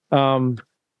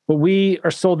 But we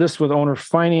are sold this with owner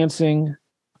financing.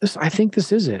 I think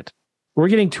this is it. We're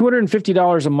getting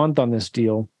 $250 a month on this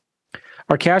deal.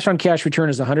 Our cash on cash return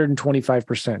is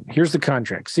 125%. Here's the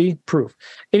contract. See, proof.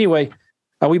 Anyway,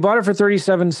 we bought it for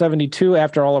 $37.72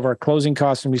 after all of our closing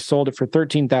costs, and we sold it for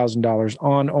 $13,000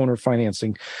 on owner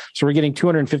financing. So we're getting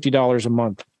 $250 a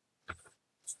month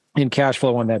in cash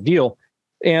flow on that deal.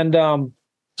 And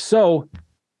sorry,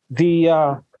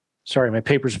 my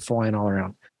papers are flying all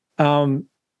around.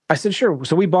 I said, sure.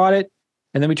 So we bought it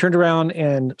and then we turned around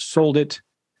and sold it.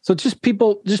 So just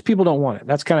people don't want it.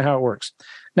 That's kind of how it works.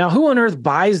 Now, who on earth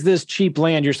buys this cheap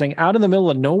land? You're saying out in the middle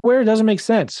of nowhere? It doesn't make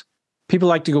sense. People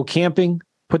like to go camping,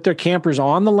 put their campers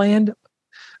on the land.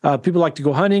 People like to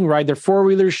go hunting, ride their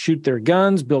four-wheelers, shoot their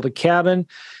guns, build a cabin.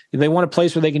 They want a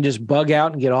place where they can just bug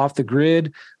out and get off the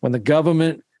grid when the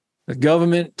government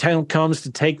comes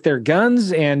to take their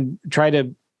guns and try to,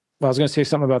 well, I was going to say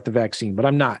something about the vaccine, but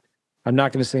I'm not. I'm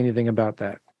not going to say anything about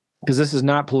that because this is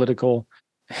not political.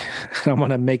 I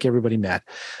want to make everybody mad.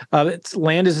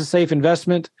 Land is a safe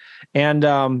investment.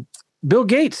 And Bill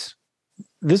Gates,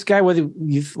 this guy, whether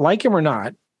you like him or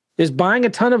not, is buying a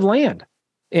ton of land.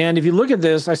 And if you look at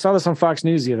this, I saw this on Fox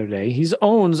News the other day. He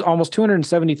owns almost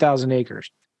 270,000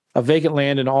 acres of vacant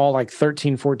land in all like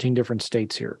 13, 14 different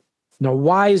states here. Now,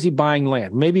 why is he buying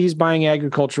land? Maybe he's buying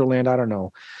agricultural land. I don't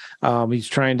know. He's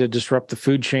trying to disrupt the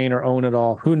food chain or own it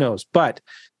all. Who knows? But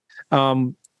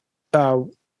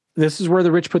this is where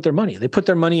the rich put their money. They put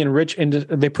their money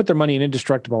in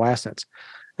indestructible assets.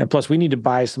 And plus, we need to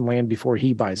buy some land before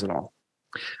he buys it all.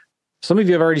 Some of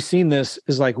you have already seen this.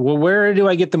 Is like, well, where do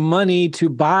I get the money to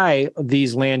buy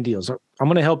these land deals? I'm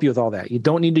going to help you with all that. You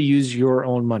don't need to use your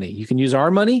own money. You can use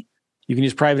our money. You can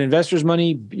use private investors'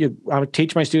 money. I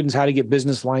teach my students how to get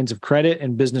business lines of credit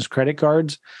and business credit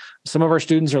cards. Some of our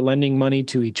students are lending money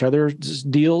to each other's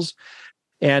deals.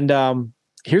 And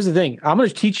here's the thing. I'm going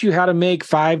to teach you how to make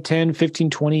 5, 10, 15,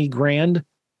 20 grand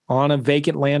on a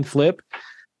vacant land flip.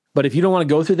 But if you don't want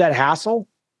to go through that hassle,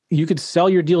 you could sell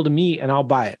your deal to me and I'll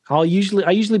buy it. I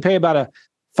usually pay about a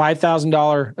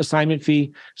 $5,000 assignment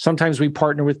fee. Sometimes we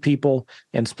partner with people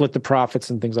and split the profits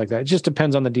and things like that. It just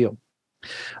depends on the deal.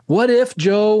 What if,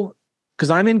 Joe, because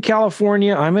I'm in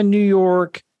California, I'm in New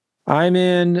York, I'm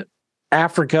in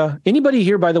Africa. Anybody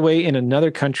here, by the way, in another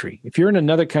country? If you're in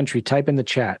another country, type in the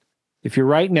chat. If you're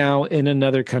right now in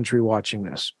another country watching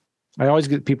this, I always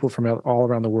get people from all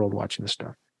around the world watching this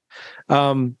stuff.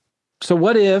 So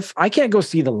what if I can't go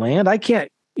see the land? I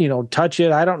can't, touch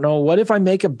it. I don't know. What if I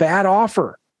make a bad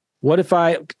offer? What if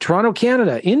Toronto,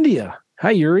 Canada, India?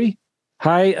 Hi, Yuri.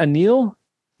 Hi, Anil.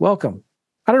 Welcome.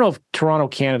 I don't know if Toronto,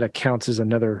 Canada counts as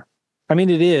another. I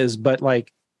mean, it is, but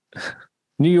like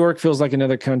New York feels like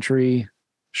another country.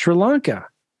 Sri Lanka.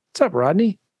 What's up,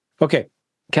 Rodney? Okay.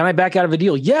 Can I back out of a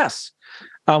deal? Yes.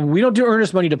 We don't do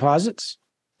earnest money deposits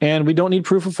and we don't need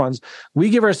proof of funds. We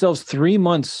give ourselves 3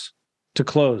 months to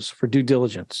close for due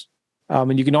diligence.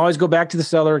 And you can always go back to the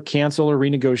seller, cancel or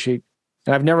renegotiate.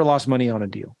 And I've never lost money on a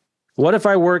deal. What if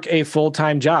I work a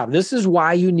full-time job? This is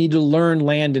why you need to learn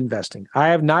land investing. I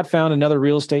have not found another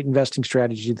real estate investing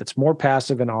strategy that's more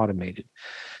passive and automated.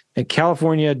 And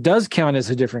California does count as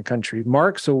a different country.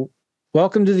 Mark, so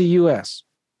welcome to the U.S.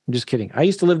 I'm just kidding. I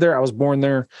used to live there. I was born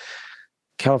there.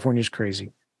 California's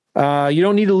crazy. You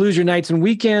don't need to lose your nights and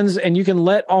weekends, and you can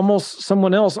let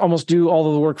someone else do all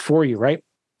of the work for you, right?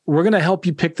 We're going to help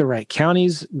you pick the right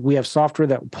counties. We have software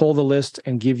that will pull the list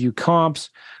and give you comps.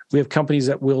 We have companies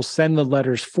that will send the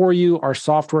letters for you. Our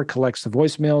software collects the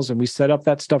voicemails, and we set up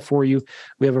that stuff for you.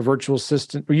 We have a virtual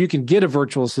assistant, or you can get a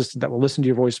virtual assistant that will listen to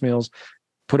your voicemails,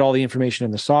 put all the information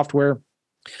in the software.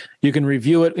 You can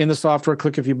review it in the software,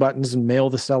 click a few buttons, and mail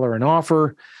the seller an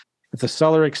offer. If the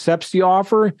seller accepts the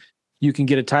offer, you can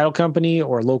get a title company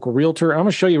or a local realtor. I'm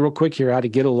going to show you real quick here how to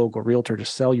get a local realtor to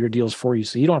sell your deals for you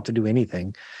so you don't have to do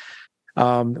anything.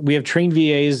 We have trained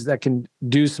VAs that can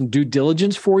do some due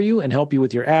diligence for you and help you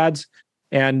with your ads.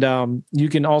 And you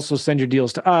can also send your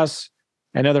deals to us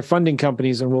and other funding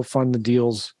companies, and we'll fund the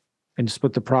deals and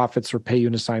split the profits or pay you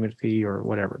an assignment fee or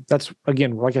whatever. That's,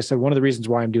 again, like I said, one of the reasons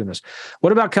why I'm doing this.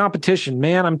 What about competition?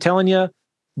 Man, I'm telling you,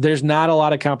 there's not a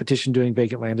lot of competition doing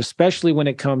vacant land, especially when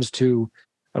it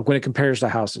compares to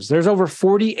houses. There's over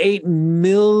 48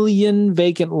 million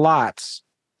vacant lots,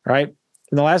 right?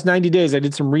 In the last 90 days, I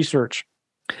did some research.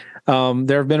 In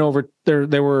the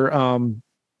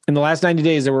last 90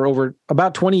 days, there were over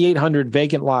about 2,800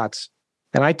 vacant lots.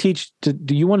 And I teach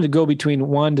do you want to go between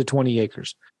 1 to 20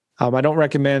 acres? I don't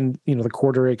recommend, the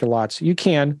quarter acre lots. You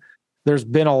can. There's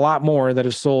been a lot more that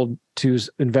have sold to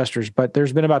investors, but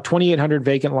there's been about 2,800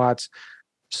 vacant lots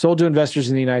sold to investors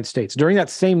in the United States. During that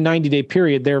same 90-day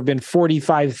period, there have been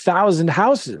 45,000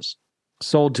 houses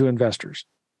sold to investors.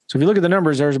 So if you look at the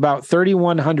numbers, there's about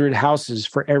 3,100 houses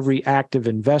for every active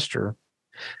investor,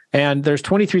 and there's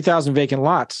 23,000 vacant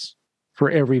lots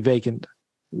for every vacant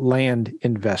land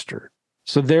investor.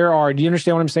 So do you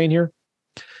understand what I'm saying here?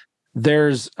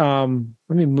 There's, let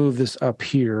me move this up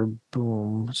here.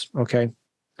 Boom. Okay.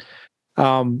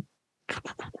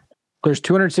 There's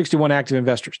 261 active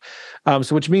investors.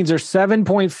 So which means there's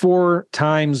 7.4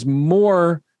 times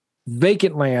more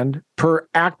vacant land per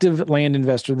active land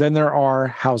investor than there are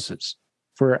houses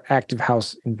for active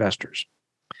house investors.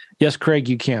 Yes, Craig,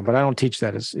 you can, but I don't teach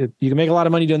that. You can make a lot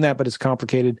of money doing that, but it's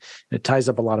complicated. And it ties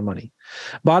up a lot of money.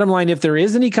 Bottom line, if there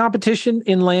is any competition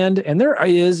in land, and there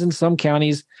is in some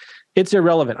counties, it's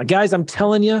irrelevant. Guys, I'm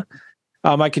telling you,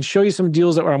 I could show you some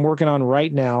deals that I'm working on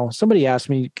right now. Somebody asked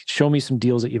me, show me some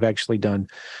deals that you've actually done.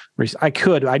 I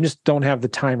could, I just don't have the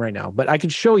time right now, but I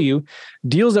could show you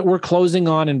deals that we're closing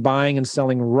on and buying and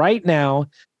selling right now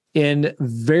in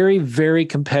very, very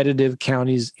competitive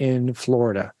counties in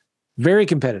Florida. Very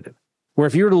competitive. Where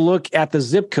if you were to look at the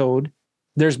zip code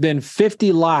there's been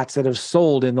 50 lots that have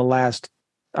sold in the last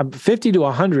 50 to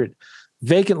 100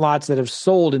 vacant lots that have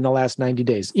sold in the last 90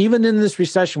 days. Even in this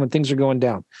recession when things are going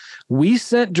down, we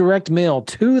sent direct mail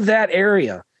to that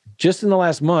area just in the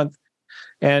last month.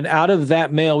 And out of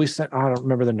that mail, we sent, I don't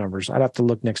remember the numbers. I'd have to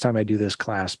look next time I do this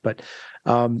class, but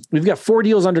we've got 4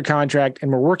 deals under contract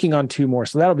and we're working on 2 more.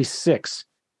 So that'll be 6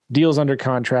 deals under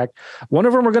contract. One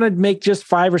of them, we're going to make just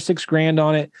 $5 or $6 grand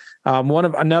on it.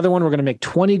 Another one, we're going to make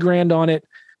 20 grand on it.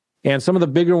 And some of the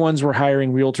bigger ones, we're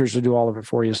hiring realtors to do all of it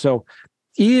for you. So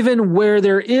even where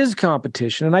there is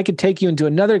competition, and I could take you into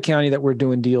another county that we're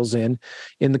doing deals in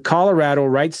the Colorado,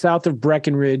 right south of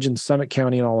Breckenridge and Summit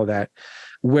County and all of that,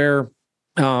 where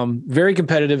very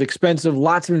competitive, expensive,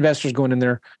 lots of investors going in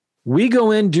there. We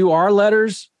go in, do our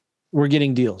letters, we're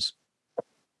getting deals.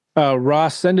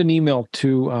 Ross, send an email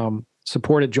to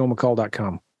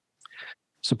support@joemccall.com.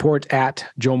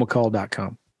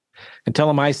 support@joemccall.com. And tell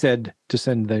them I said to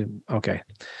send okay.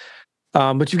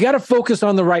 But you've got to focus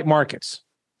on the right markets.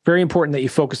 Very important that you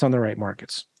focus on the right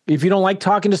markets. If you don't like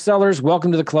talking to sellers,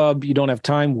 welcome to the club. You don't have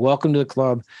time, welcome to the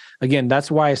club. Again,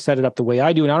 that's why I set it up the way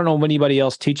I do. And I don't know of anybody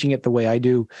else teaching it the way I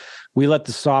do. We let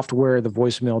the software, the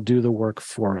voicemail, do the work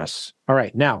for us. All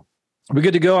right, now, we're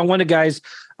good to go. I want to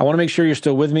make sure you're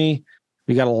still with me.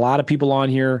 We got a lot of people on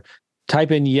here. Type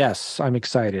in, yes, I'm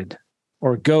excited.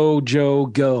 Or go, Joe,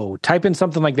 go. Type in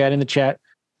something like that in the chat.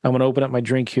 I'm going to open up my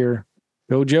drink here.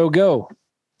 Go, Joe, go.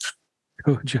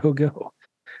 Go, Joe, go.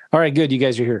 All right, good. You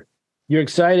guys are here. You're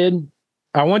excited.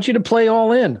 I want you to play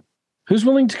all in. Who's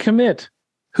willing to commit?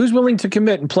 Who's willing to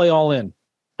commit and play all in?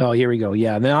 Oh, here we go.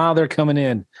 Yeah, now they're coming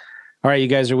in. All right, you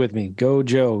guys are with me. Go,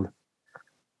 Joe.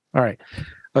 All right,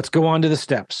 let's go on to the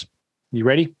steps. You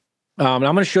ready? I'm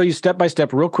going to show you step by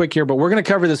step real quick here, but we're going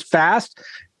to cover this fast.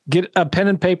 Get a pen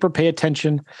and paper. Pay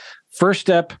attention. First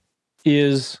step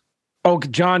is,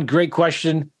 John, great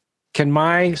question. Can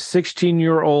my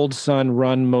 16-year-old son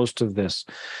run most of this?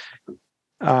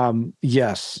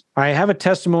 Yes. I have a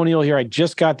testimonial here I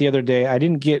just got the other day. I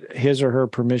didn't get his or her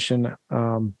permission.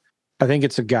 I think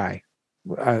it's a guy.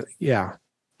 Yeah.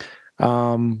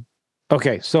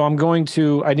 Okay. So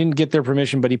I didn't get their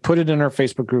permission, but he put it in our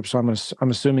Facebook group. So I'm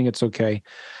assuming it's okay.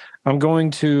 I'm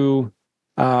going to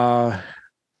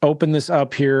open this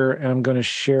up here and I'm going to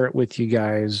share it with you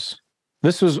guys.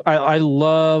 I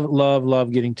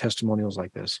love getting testimonials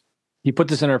like this. He put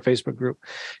this in our Facebook group.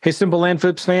 Hey, Simple Land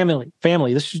Flips family.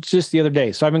 This was just the other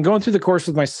day. So I've been going through the course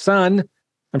with my son.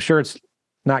 I'm sure it's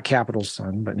not Capital's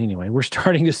son, but anyway, we're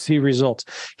starting to see results.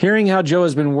 Hearing how Joe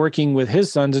has been working with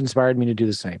his sons inspired me to do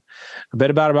the same. A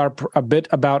bit about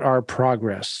our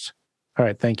progress. All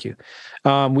right, thank you.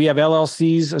 We have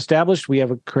LLCs established. We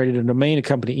have created a domain, a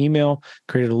company email,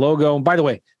 created a logo. By the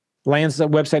way, Land's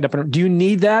website up. Do you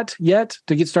need that yet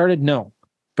to get started? No,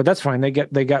 but that's fine.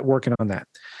 They got working on that.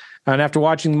 And after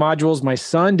watching the modules, my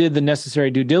son did the necessary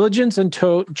due diligence and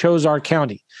chose our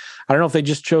county. I don't know if they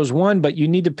just chose one, but you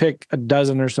need to pick a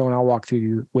dozen or so, and I'll walk through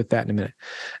you with that in a minute.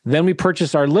 Then we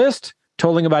purchased our list,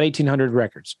 totaling about 1,800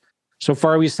 records. So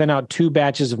far, we sent out 2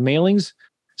 batches of mailings,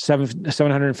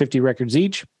 750 records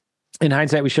each. In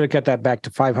hindsight, we should have cut that back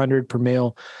to 500 per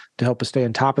mail to help us stay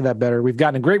on top of that better. We've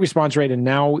gotten a great response rate, and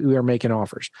now we are making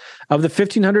offers. Of the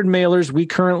 1,500 mailers, we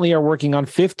currently are working on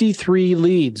 53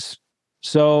 leads.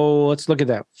 So let's look at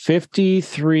that.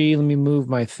 53, let me move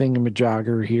my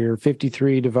thingamajogger here.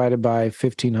 53 divided by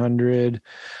 1,500,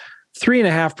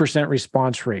 3.5%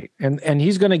 response rate. And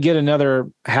he's going to get another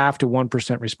 0.5 to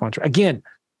 1% response rate. Again,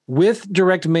 with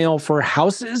direct mail for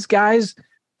houses, guys,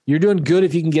 you're doing good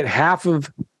if you can get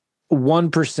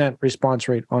 0.5% response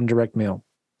rate on direct mail.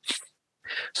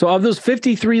 So of those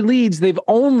 53 leads, they've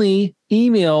only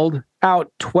emailed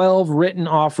out 12 written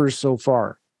offers so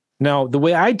far. Now, the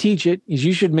way I teach it is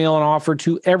you should mail an offer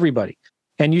to everybody,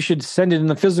 and you should send it in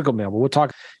the physical mail. But we'll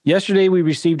talk. Yesterday, we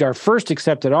received our first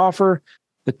accepted offer.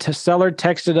 The seller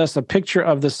texted us a picture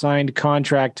of the signed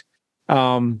contract,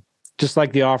 just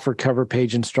like the offer cover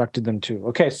page instructed them to.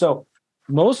 Okay, so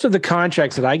most of the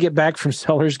contracts that I get back from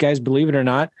sellers, guys, believe it or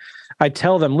not, I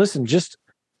tell them, listen, just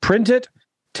print it,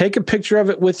 take a picture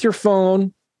of it with your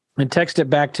phone, and text it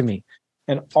back to me.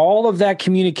 And all of that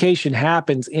communication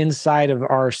happens inside of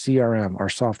our CRM, our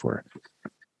software.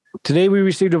 Today, we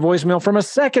received a voicemail from a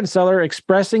second seller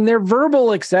expressing their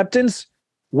verbal acceptance,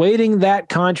 waiting that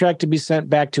contract to be sent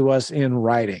back to us in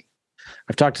writing.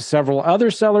 I've talked to several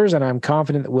other sellers, and I'm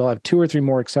confident that we'll have 2 or 3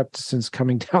 more acceptances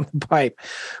coming down the pipe.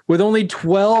 With only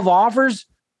 12 offers,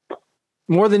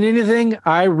 more than anything,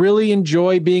 I really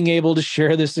enjoy being able to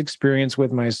share this experience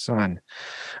with my son.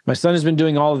 My son has been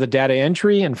doing all of the data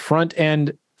entry and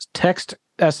front-end text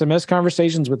SMS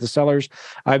conversations with the sellers.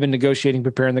 I've been negotiating,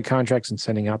 preparing the contracts, and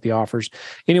sending out the offers.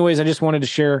 Anyways, I just wanted to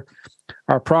share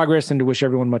our progress and to wish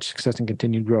everyone much success and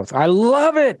continued growth. I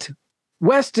love it.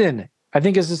 Weston, I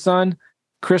think is his son,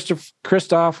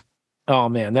 Christoph. Oh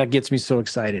man, that gets me so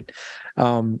excited.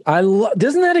 Isn't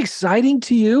that exciting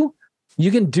to you? You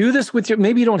can do this with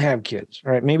maybe you don't have kids,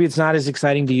 right? Maybe it's not as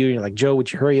exciting to you. You're like, Joe,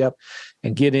 would you hurry up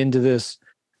and get into this?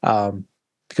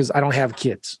 Because I don't have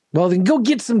kids. Well, then go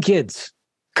get some kids.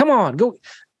 Come on, go.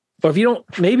 Or if you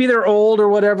don't, maybe they're old or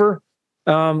whatever.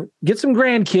 Get some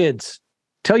grandkids.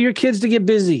 Tell your kids to get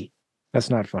busy. That's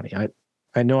not funny.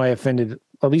 I know I offended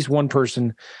at least one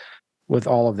person with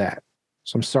all of that.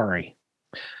 So I'm sorry.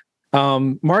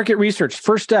 Market research,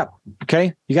 first step.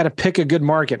 Okay. You got to pick a good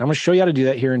market. I'm going to show you how to do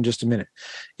that here in just a minute.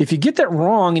 If you get that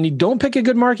wrong and you don't pick a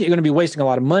good market, you're going to be wasting a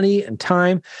lot of money and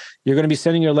time. You're going to be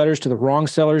sending your letters to the wrong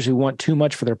sellers who want too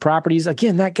much for their properties.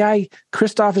 Again, that guy,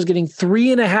 Christoph, is getting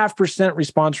 3.5%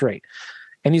 response rate.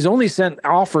 And he's only sent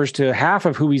offers to half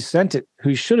of who he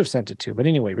should have sent it to. But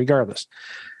anyway, regardless.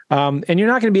 And you're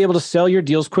not going to be able to sell your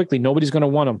deals quickly. Nobody's going to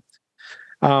want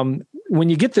them. When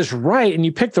you get this right and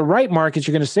you pick the right markets,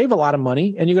 you're going to save a lot of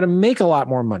money and you're going to make a lot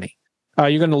more money.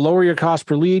 You're going to lower your cost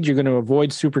per lead. You're going to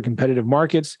avoid super competitive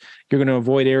markets. You're going to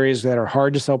avoid areas that are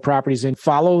hard to sell properties in.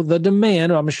 Follow the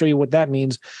demand. I'm going to show you what that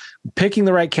means. Picking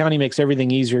the right county makes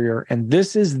everything easier. And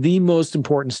this is the most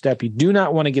important step. You do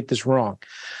not want to get this wrong.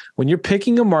 When you're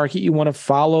picking a market, you want to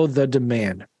follow the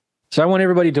demand. So I want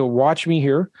everybody to watch me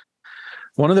here.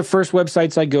 One of the first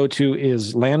websites I go to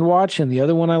is LandWatch, and the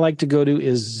other one I like to go to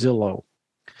is Zillow.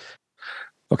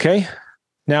 Okay,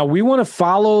 now we want to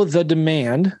follow the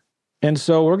demand, and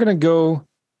so we're going to go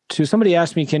to, somebody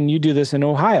asked me, can you do this in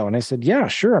Ohio? And I said, yeah,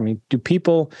 sure. I mean, do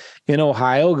people in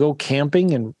Ohio go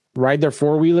camping and ride their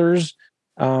four-wheelers?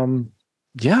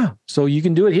 Yeah, so you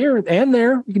can do it here and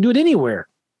there. You can do it anywhere.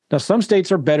 Now, some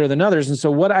states are better than others, and so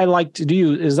what I like to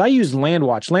do is I use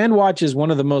LandWatch. LandWatch is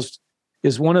one of the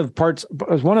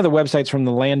websites from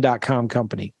the land.com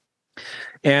company.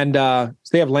 And so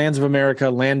they have Lands of America,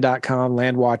 land.com,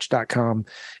 landwatch.com.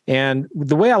 And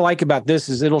the way I like about this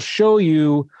is it'll show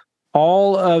you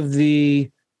all of the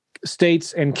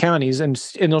states and counties, and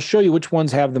it'll show you which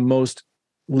ones have the most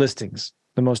listings,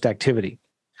 the most activity.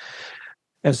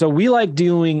 And so we like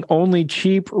doing only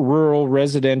cheap, rural,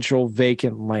 residential,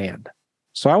 vacant land.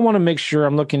 So I want to make sure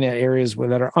I'm looking at areas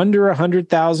that are under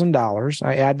 $100,000.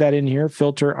 I add that in here,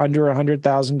 filter under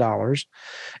 $100,000.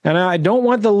 And I don't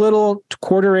want the little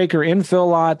quarter acre infill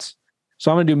lots.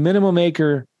 So I'm going to do minimum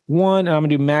acre 1, and I'm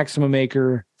going to do maximum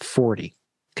acre 40.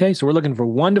 Okay, so we're looking for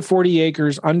 1 to 40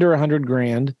 acres under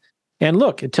 $100,000. And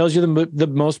look, it tells you the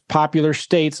most popular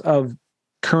states of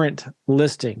current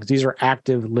listings. These are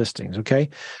active listings, okay?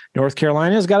 North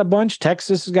Carolina's got a bunch,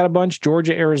 Texas has got a bunch,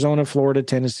 Georgia, Arizona, Florida,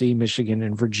 Tennessee, Michigan,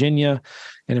 and Virginia.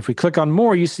 And if we click on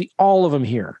more, you see all of them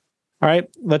here. All right,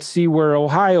 let's see where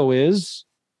Ohio is.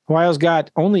 Ohio's got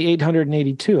only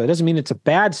 882. That doesn't mean it's a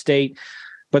bad state,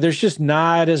 but there's just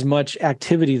not as much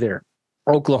activity there.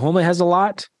 Oklahoma has a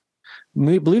lot.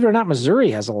 Believe it or not,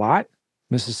 Missouri has a lot.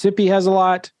 Mississippi has a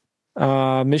lot.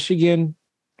 Michigan.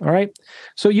 All right.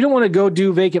 So you don't want to go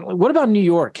do vacant. What about New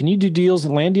York? Can you do deals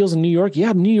and land deals in New York?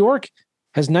 Yeah, New York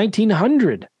has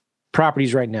 1,900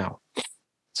 properties right now.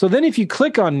 So then if you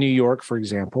click on New York, for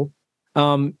example,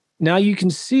 now you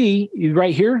can see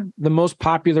right here, the most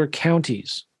popular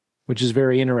counties, which is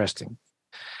very interesting.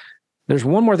 There's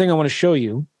one more thing I want to show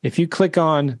you. If you click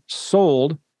on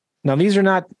sold, now these are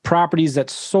not properties that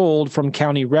sold from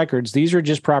county records. These are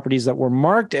just properties that were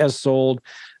marked as sold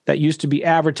that used to be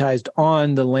advertised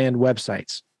on the land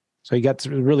websites. So you got to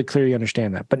really clearly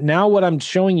understand that. But now what I'm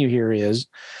showing you here is,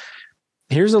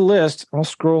 here's a list. I'll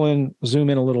scroll in, zoom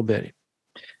in a little bit.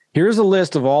 Here's a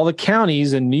list of all the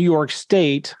counties in New York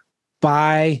State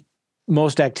by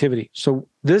most activity. So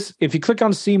this, if you click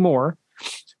on see more,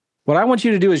 what I want you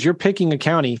to do is you're picking a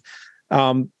county,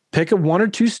 pick 1 or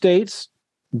 2 states,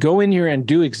 go in here and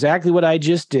do exactly what I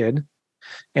just did,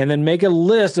 and then make a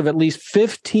list of at least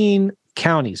 15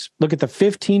 counties. Look at the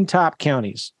 15 top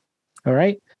counties. All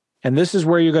right. And this is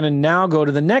where you're going to now go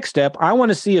to the next step. I want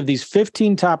to see of these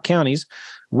 15 top counties,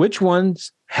 which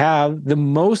ones have the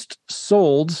most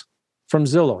solds from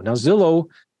Zillow. Now, Zillow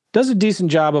does a decent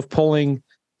job of pulling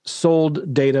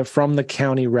sold data from the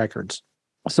county records.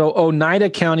 So Oneida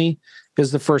County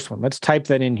is the first one. Let's type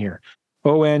that in here.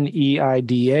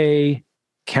 Oneida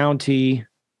County,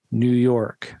 New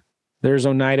York. There's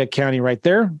Oneida County right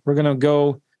there. We're going to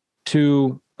go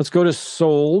let's go to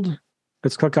sold.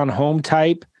 Let's click on home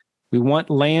type. We want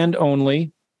land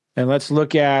only. And let's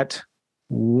look at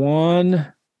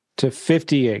 1 to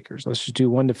 50 acres. Let's just do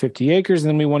 1 to 50 acres. And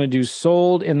then we want to do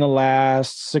sold in the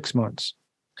last 6 months.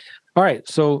 All right.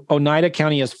 So Oneida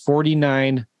County has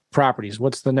 49 properties.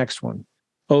 What's the next one?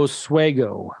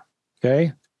 Oswego.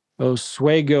 Okay.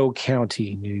 Oswego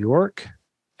County, New York,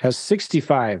 has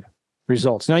 65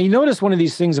 results. Now, you notice one of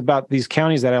these things about these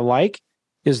counties that I like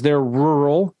is they're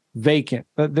rural, vacant.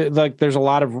 Like there's a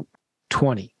lot of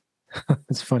 20.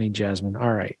 It's funny, Jasmine.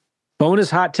 All right. Bonus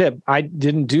hot tip. I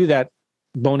didn't do that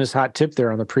bonus hot tip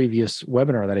there on the previous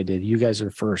webinar that I did. You guys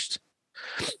are first.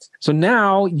 So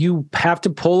now you have to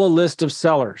pull a list of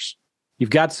sellers. You've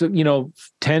got,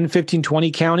 10, 15,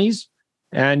 20 counties,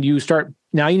 and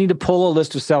now you need to pull a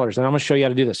list of sellers. And I'm going to show you how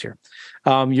to do this here.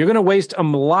 You're going to waste a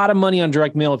lot of money on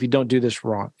direct mail if you don't do this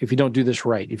wrong, if you don't do this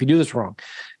right. If you do this wrong,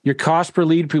 your cost per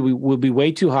lead will be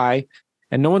way too high,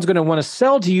 and no one's going to want to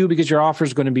sell to you because your offer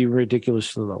is going to be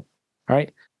ridiculously low. All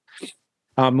right.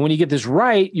 When you get this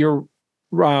right, you're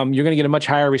going to get a much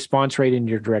higher response rate in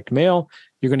your direct mail.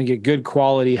 You're going to get good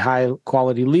quality, high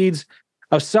quality leads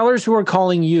of sellers who are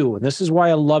calling you. And this is why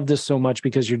I love this so much,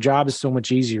 because your job is so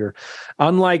much easier.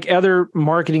 Unlike other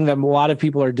marketing that a lot of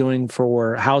people are doing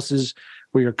for houses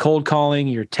where you're cold calling,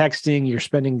 you're texting, you're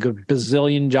spending a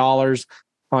bazillion dollars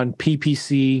on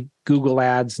PPC, Google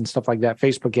ads and stuff like that,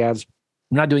 Facebook ads.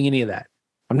 I'm not doing any of that.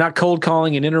 I'm not cold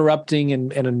calling and interrupting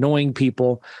and annoying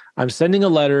people. I'm sending a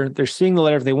letter. They're seeing the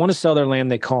letter. If they want to sell their land,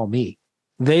 they call me.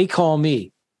 They call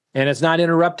me. And it's not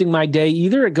interrupting my day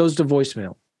either. It goes to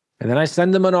voicemail. And then I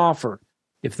send them an offer.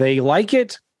 If they like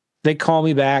it, they call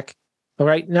me back. All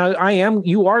right. Now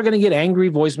you are going to get angry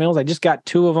voicemails. I just got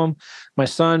 2 of them. My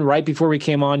son, right before we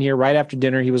came on here, right after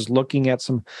dinner, he was looking at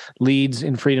some leads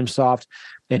in FreedomSoft,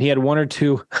 and he had 1 or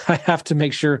 2. I have to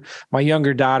make sure my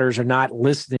younger daughters are not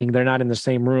listening. They're not in the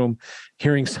same room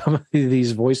hearing some of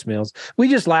these voicemails. We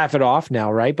just laugh it off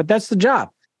now, right? But that's the job.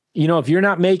 If you're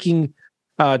not making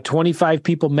 25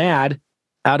 people mad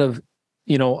out of,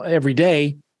 every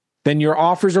day, then your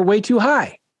offers are way too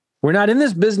high. We're not in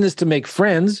this business to make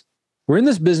friends. We're in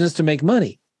this business to make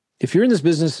money. If you're in this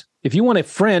business, if you want a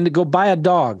friend, go buy a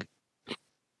dog.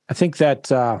 I think that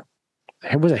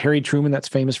was it Harry Truman that's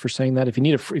famous for saying that. If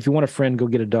you want a friend, go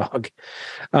get a dog.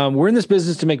 We're in this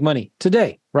business to make money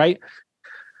today, right?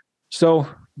 So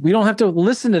we don't have to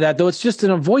listen to that, though. It's just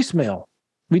in a voicemail.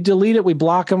 We delete it, we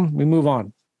block them, we move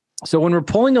on. So when we're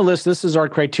pulling a list, this is our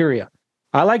criteria.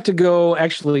 I like to go,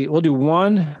 we'll do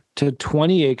 1 to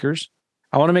 20 acres.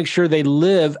 I want to make sure they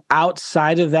live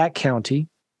outside of that county.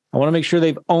 I want to make sure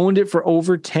they've owned it for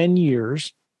over 10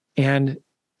 years. And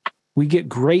we get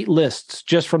great lists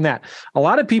just from that. A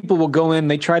lot of people will go in,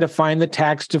 they try to find the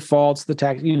tax defaults, the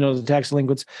tax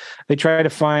delinquents. They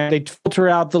filter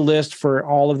out the list for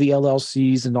all of the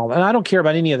LLCs and all that. And I don't care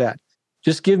about any of that.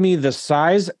 Just give me the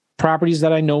size properties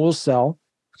that I know will sell.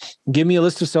 Give me a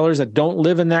list of sellers that don't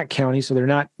live in that county, so they're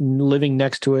not living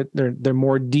next to it. They're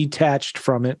more detached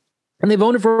from it, and they've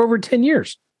owned it for over 10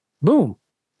 years. Boom.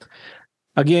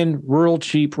 Again, rural,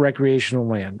 cheap, recreational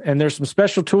land. And there's some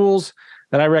special tools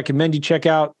that I recommend you check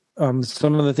out.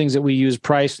 Some of the things that we use: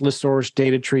 Price, ListSource,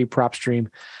 DataTree, PropStream,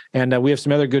 and we have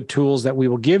some other good tools that we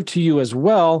will give to you as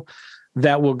well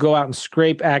that will go out and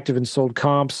scrape active and sold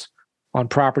comps on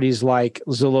properties like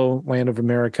Zillow, Land of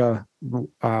America,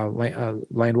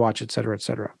 LandWatch, et cetera, et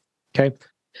cetera. Okay.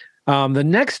 The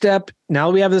next step, now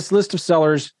that we have this list of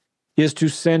sellers, is to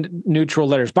send neutral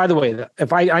letters. By the way,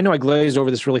 if I know I glazed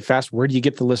over this really fast, where do you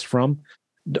get the list from?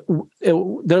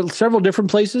 There are several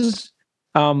different places.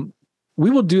 We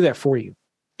will do that for you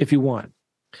if you want.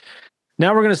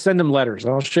 Now we're going to send them letters.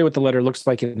 I'll show you what the letter looks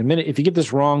like in a minute. If you get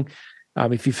this wrong,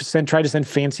 if you try to send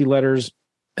fancy letters,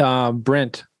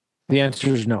 Brent, the answer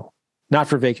is no. Not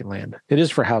for vacant land. It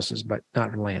is for houses, but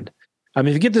not for land. If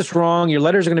you get this wrong, your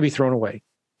letters are going to be thrown away.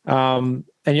 And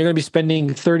you're going to be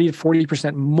spending 30 to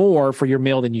 40% more for your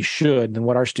mail than you should, than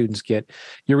what our students get.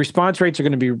 Your response rates are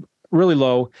going to be really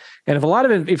low. And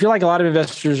if you're like a lot of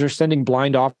investors are sending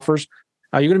blind offers,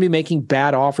 you're going to be making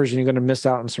bad offers and you're going to miss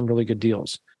out on some really good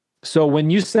deals. So when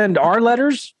you send our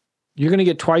letters, you're going to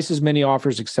get twice as many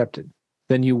offers accepted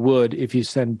than you would if you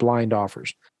send blind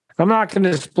offers. I'm not going to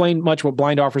explain much what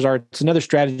blind offers are. It's another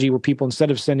strategy where people,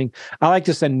 instead of I like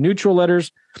to send neutral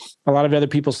letters. A lot of other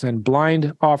people send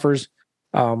blind offers.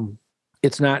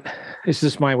 It's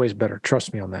just my way is better.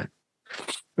 Trust me on that.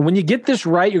 And when you get this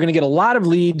right, you're going to get a lot of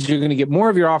leads. You're going to get more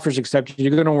of your offers accepted.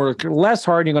 You're going to work less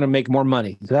hard. You're going to make more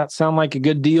money. Does that sound like a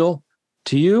good deal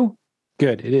to you?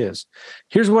 Good, it is.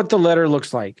 Here's what the letter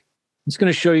looks like. I'm just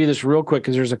going to show you this real quick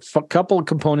because there's a couple of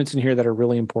components in here that are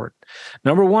really important.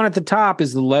 Number one at the top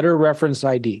is the letter reference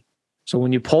ID. So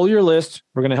when you pull your list,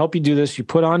 we're going to help you do this. You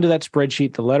put onto that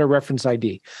spreadsheet the letter reference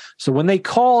ID. So when they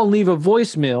call and leave a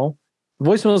voicemail, the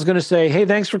voicemail is going to say, hey,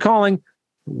 thanks for calling.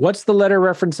 What's the letter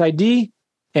reference ID?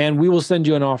 And we will send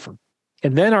you an offer.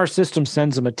 And then our system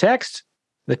sends them a text.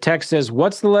 The text says,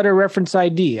 what's the letter reference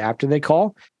ID after they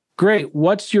call? Great.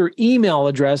 What's your email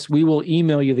address? We will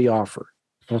email you the offer.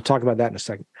 We'll talk about that in a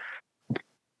second.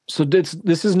 So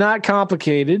this is not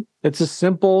complicated. It's a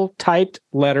simple typed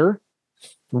letter,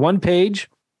 one page,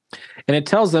 and it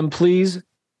tells them, please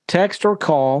text or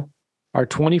call our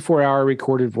 24-hour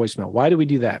recorded voicemail. Why do we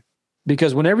do that?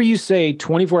 Because whenever you say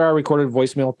 24-hour recorded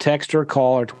voicemail, text or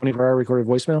call our 24-hour recorded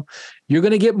voicemail, you're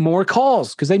going to get more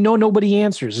calls because they know nobody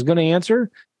is going to answer,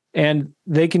 and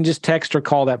they can just text or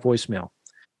call that voicemail.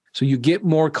 So you get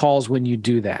more calls when you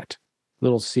do that.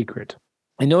 Little secret.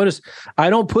 And notice, I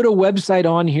don't put a website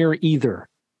on here either.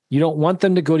 You don't want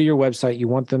them to go to your website. You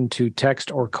want them to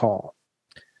text or call.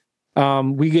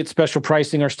 We get special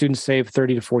pricing. Our students save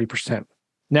 30 to 40%.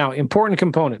 Now, important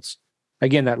components.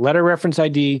 Again, that letter reference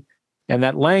ID and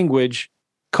that language,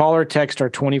 call or text our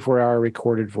 24-hour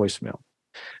recorded voicemail.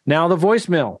 Now, the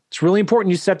voicemail, it's really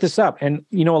important you set this up. And,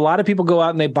 a lot of people go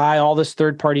out and they buy all this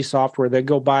third-party software. They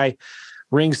go buy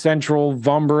RingCentral,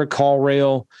 Vumber,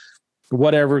 CallRail,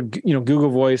 whatever, Google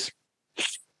Voice.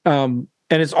 And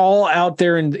it's all out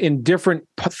there in different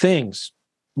things.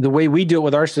 The way we do it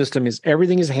with our system is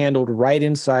everything is handled right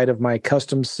inside of my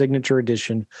custom signature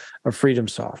edition of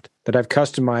FreedomSoft that I've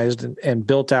customized and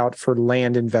built out for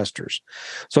land investors.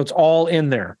 So it's all in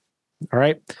there. All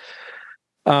right.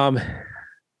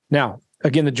 Now,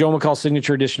 again, the Joe McCall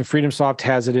signature edition of FreedomSoft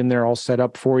has it in there all set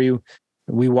up for you.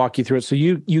 We walk you through it. So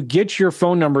you get your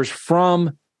phone numbers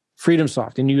from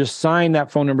FreedomSoft and you assign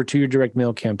that phone number to your direct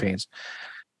mail campaigns.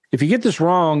 If you get this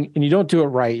wrong and you don't do it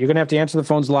right, you're going to have to answer the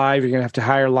phones live. You're going to have to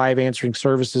hire live answering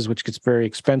services, which gets very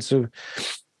expensive.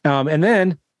 And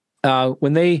then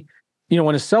when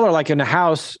a seller, like in a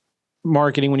house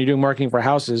marketing, when you're doing marketing for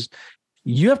houses,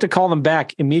 you have to call them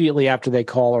back immediately after they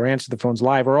call or answer the phones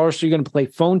live, or else you're going to play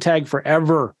phone tag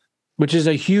forever, which is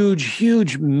a huge,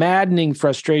 huge, maddening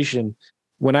frustration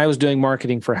when I was doing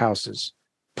marketing for houses.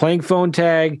 Playing phone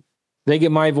tag, they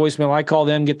get my voicemail. I call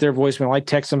them, get their voicemail. I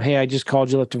text them, hey, I just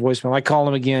called you, left a voicemail. I call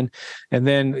them again, and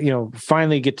then,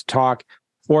 finally get to talk.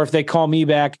 Or if they call me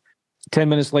back 10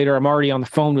 minutes later, I'm already on the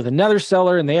phone with another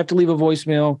seller and they have to leave a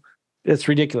voicemail. It's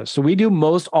ridiculous. So we do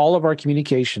all of our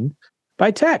communication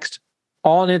by text.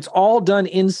 And it's all done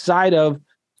inside of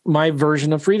my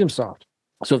version of FreedomSoft.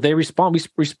 So if they respond,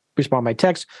 we respond by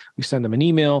text, we send them an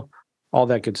email, all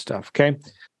that good stuff, okay?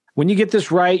 When you get this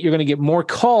right, you're going to get more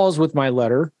calls with my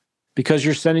letter because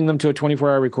you're sending them to a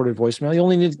 24-hour recorded voicemail. You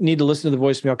only need to listen to the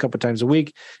voicemail a couple of times a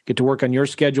week, get to work on your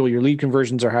schedule, your lead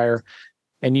conversions are higher,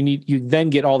 and you then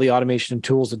get all the automation and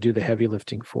tools that do the heavy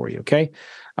lifting for you, okay?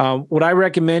 What I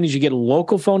recommend is you get a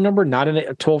local phone number, not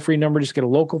a toll-free number, just get a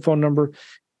local phone number.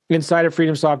 Inside of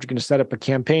FreedomSoft, you're going to set up a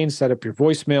campaign, set up your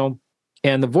voicemail,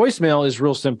 and the voicemail is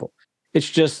real simple. It's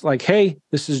just like, hey,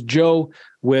 this is Joe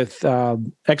with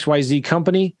XYZ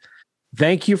company.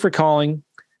 Thank you for calling.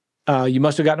 You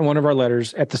must have gotten one of our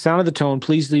letters. At the sound of the tone,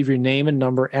 please leave your name and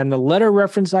number and the letter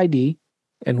reference ID,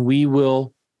 and we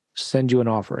will send you an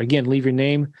offer. Again, leave your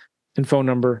name and phone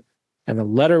number and the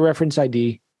letter reference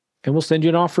ID, and we'll send you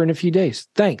an offer in a few days.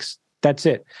 Thanks. That's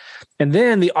it. And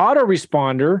then the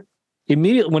autoresponder,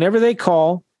 immediately, whenever they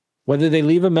call, whether they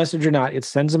leave a message or not, it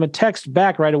sends them a text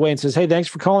back right away and says, hey, thanks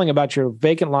for calling about your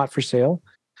vacant lot for sale.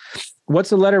 What's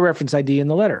the letter reference ID in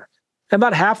the letter? And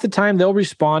about half the time, they'll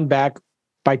respond back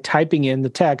by typing in the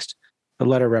text, the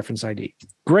letter reference ID.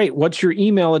 Great. What's your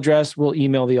email address? We'll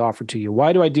email the offer to you.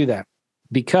 Why do I do that?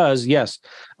 Because, yes,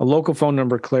 a local phone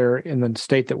number, Claire, in the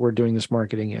state that we're doing this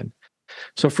marketing in.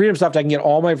 So FreedomSoft, I can get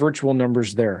all my virtual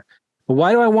numbers there. But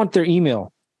why do I want their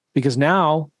email? Because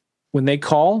now, when they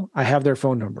call, I have their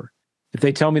phone number. If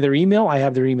they tell me their email, I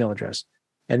have their email address.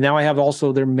 And now I have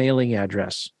also their mailing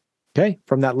address, okay,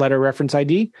 from that letter reference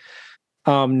ID.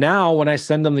 Now, when I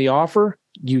send them the offer,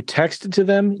 you text it to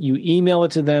them, you email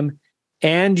it to them,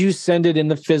 and you send it in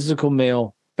the physical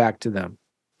mail back to them.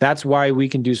 That's why we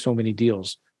can do so many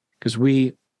deals, because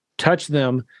we touch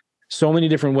them so many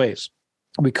different ways.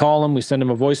 We call them, we send them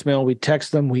a voicemail, we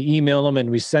text them, we email them, and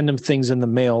we send them things in the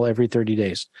mail every 30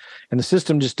 days. And the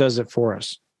system just does it for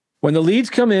us. When the leads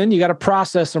come in, you got to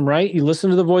process them, right? You listen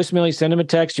to the voicemail, you send them a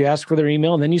text, you ask for their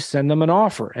email, and then you send them an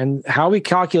offer. And how we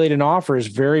calculate an offer is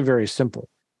very, very simple.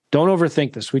 Don't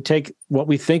overthink this. We take what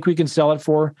we think we can sell it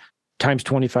for times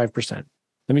 25%. Let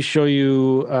me show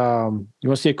you. You want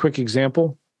to see a quick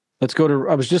example? Let's go to,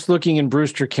 I was just looking in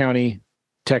Brewster County,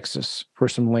 Texas for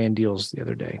some land deals the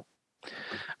other day.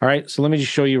 All right. So let me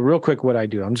just show you real quick what I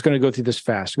do. I'm just going to go through this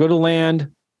fast. Go to land.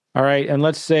 All right. And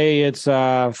let's say it's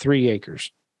 3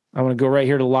 acres. I'm going to go right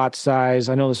here to lot size.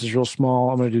 I know this is real small.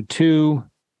 I'm going to do 2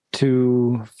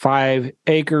 to 5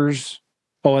 acres.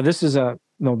 Oh, and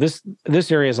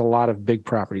this area has a lot of big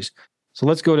properties. So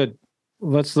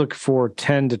let's look for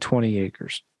 10 to 20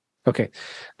 acres. Okay.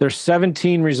 There's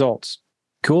 17 results.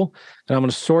 Cool. And I'm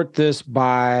going to sort this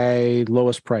by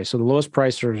lowest price. So the lowest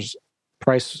prices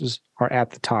are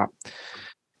at the top.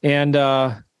 And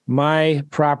my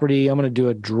property, I'm going to do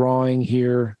a drawing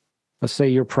here. Let's say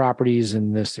your property is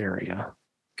in this area.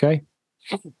 Okay.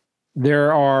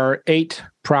 There are 8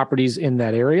 properties in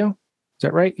that area. Is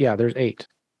that right? Yeah, there's 8.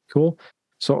 Cool.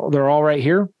 So they're all right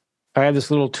here. I have this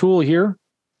little tool here.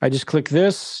 I just click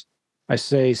this. I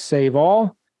say save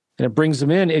all, and it brings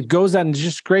them in. It goes out and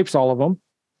just scrapes all of them.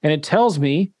 And it tells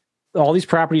me all these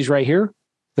properties right here.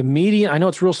 The median, I know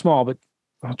it's real small, but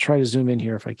I'll try to zoom in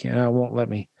here if I can. It won't let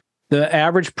me. The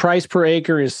average price per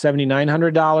acre is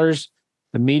 $7,900.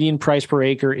 The median price per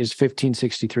acre is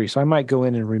 $1,563. So I might go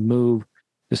in and remove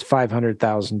this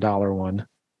 $500,000 one.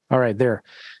 All right, there.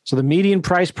 So the median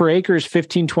price per acre is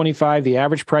 $1,525. The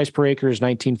average price per acre is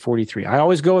 $1,943. I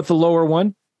always go with the lower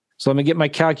one. So let me get my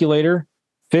calculator.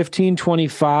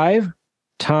 $1,525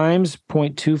 times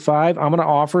 0.25. I'm going to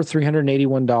offer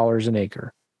 $381 an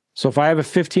acre. So if I have a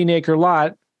 15-acre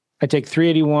lot, I take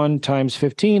 381 times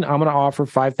 15. I'm going to offer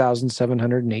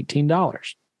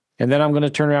 $5,718. And then I'm going to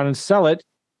turn around and sell it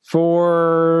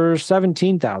for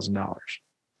 $17,000. Does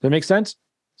that make sense?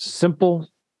 Simple,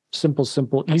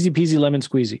 easy peasy lemon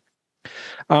squeezy.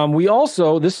 We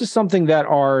also, this is something that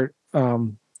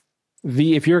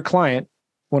if you're a client,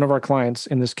 one of our clients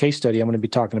in this case study I'm going to be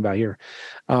talking about here,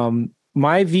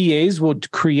 my VAs will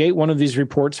create one of these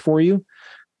reports for you,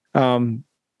 10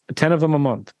 of them a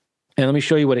month. And let me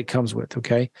show you what it comes with,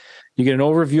 okay? You get an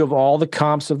overview of all the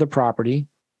comps of the property.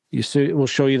 It will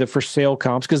show you the for sale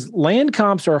comps, because land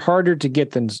comps are harder to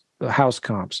get than house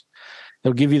comps.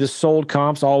 They'll give you the sold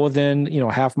comps all within,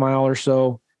 a half mile or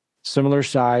so, similar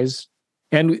size.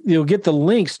 And you'll get the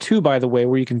links too, by the way,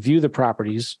 where you can view the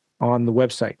properties on the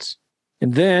websites.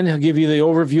 And then he'll give you the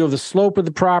overview of the slope of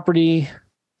the property.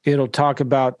 It'll talk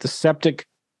about the septic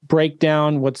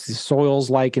breakdown, what's the soils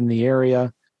like in the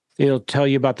area. It'll tell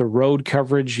you about the road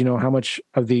coverage, how much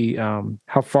of the,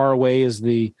 how far away is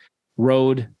the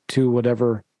road to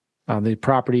whatever the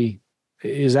property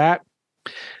is at,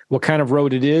 what kind of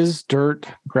road it is, dirt,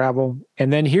 gravel.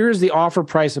 And then here's the offer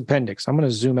price appendix. I'm going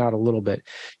to zoom out a little bit.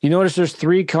 You notice there's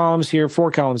 4 columns,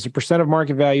 the percent of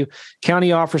market value,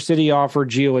 county offer, city offer,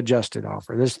 geo-adjusted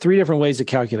offer. There's 3 different ways it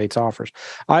calculates offers.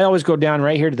 I always go down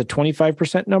right here to the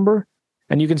 25% number.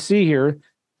 And you can see here,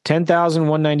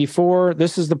 $10,194.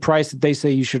 This is the price that they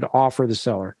say you should offer the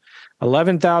seller.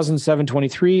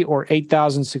 $11,723 or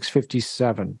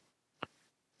 $8,657.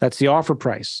 That's the offer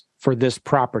price for this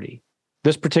property.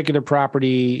 This particular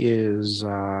property is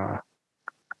half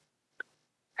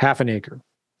an acre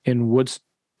in Woodstock.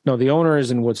 No, the owner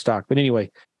is in Woodstock. But anyway,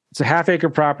 it's a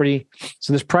half-acre property.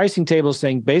 So this pricing table is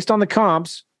saying, based on the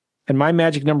comps, and my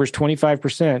magic number is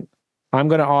 25%, I'm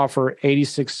going to offer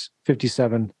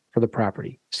 $8,657 for the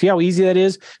property. See how easy that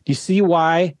is? Do you see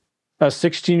why a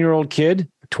 16-year-old kid,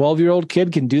 a 12-year-old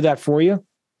kid can do that for you?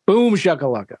 Boom,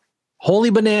 shakalaka. Holy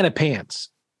banana pants,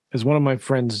 as one of my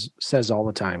friends says all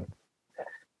the time.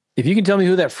 If you can tell me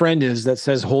who that friend is that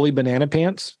says holy banana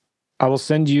pants, I will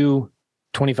send you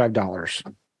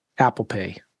 $25 Apple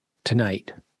Pay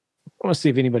tonight. I want to see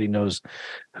if anybody knows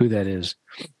who that is.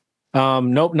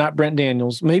 Nope, not Brent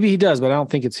Daniels. Maybe he does, but I don't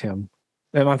think it's him.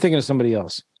 I'm thinking of somebody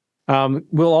else.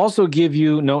 We'll also give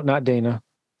you, no, not Dana.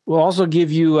 We'll also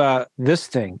give you this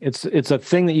thing. It's a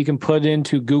thing that you can put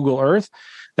into Google Earth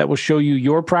that will show you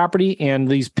your property and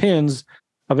these pins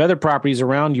of other properties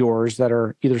around yours that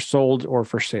are either sold or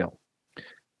for sale.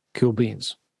 Cool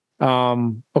beans.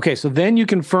 Okay, so then you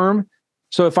confirm.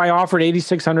 So if I offered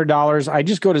 $8,600, I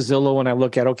just go to Zillow and I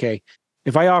look at, okay,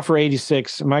 if I offer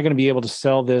 86, am I going to be able to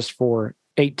sell this for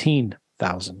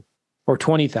 18,000 or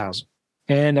 20,000?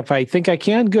 And if I think I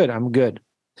can, good, I'm good.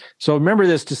 So remember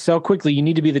this, to sell quickly, you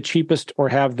need to be the cheapest or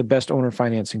have the best owner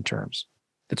financing terms.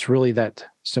 It's really that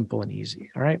simple and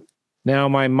easy. All right. Now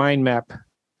my mind map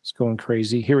is going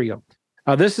crazy. Here we go.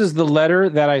 This is the letter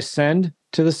that I send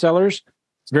to the sellers.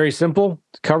 It's very simple.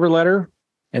 It's a cover letter,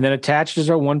 and then attached is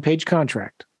our one-page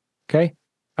contract. Okay.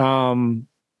 The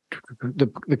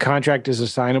contract is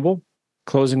assignable.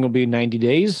 Closing will be 90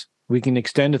 days. We can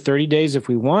extend to 30 days if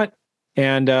we want.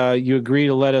 And you agree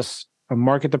to let us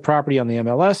market the property on the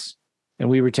MLS, and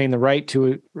we retain the right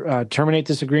to terminate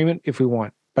this agreement if we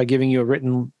want by giving you a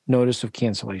written notice of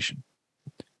cancellation.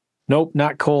 Nope,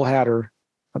 not Cole Hatter.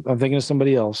 I'm thinking of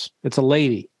somebody else. It's a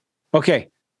lady. Okay.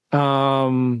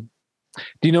 Do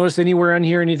you notice anywhere on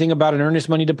here anything about an earnest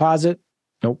money deposit?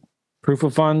 Nope. Proof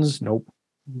of funds? Nope.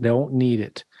 Don't need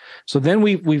it. So then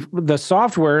we've the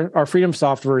software, our Freedom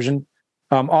Soft version,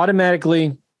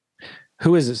 automatically.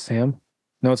 Who is it, Sam?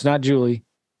 No, it's not Julie.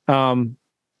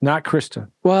 Not Krista.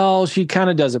 Well, she kind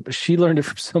of does it, but she learned it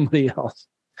from somebody else.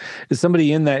 Is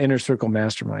somebody in that Inner Circle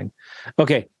mastermind?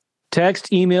 Okay.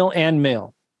 Text, email, and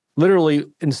mail. Literally,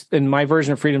 in my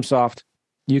version of Freedom Soft,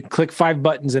 you click 5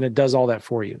 buttons and it does all that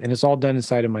for you. And it's all done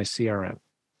inside of my CRM.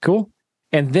 Cool.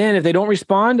 And then if they don't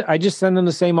respond, I just send them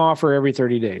the same offer every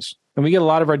 30 days. And we get a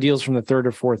lot of our deals from the 3rd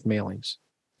or 4th mailings.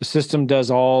 The system does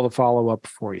all the follow-up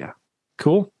for you.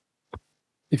 Cool.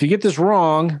 If you get this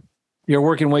wrong, you're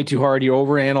working way too hard. You're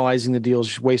overanalyzing the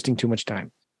deals, wasting too much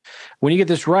time. When you get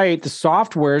this right, the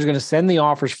software is going to send the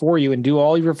offers for you and do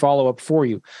all of your follow-up for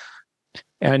you.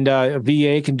 And a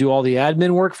VA can do all the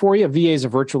admin work for you. A VA is a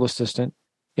virtual assistant.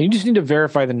 And you just need to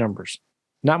verify the numbers.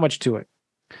 Not much to it.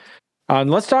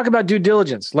 Let's talk about due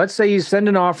diligence. Let's say you send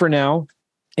an offer now,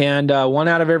 and 1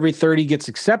 out of every 30 gets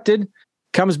accepted,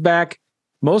 comes back.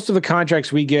 Most of the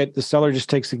contracts we get, the seller just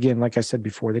takes, again, like I said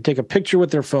before, they take a picture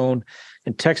with their phone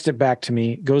and text it back to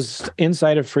me. It goes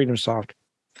inside of Freedom Soft.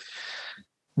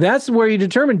 That's where you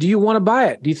determine, do you want to buy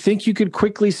it? Do you think you could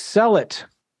quickly sell it?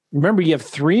 Remember, you have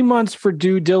 3 months for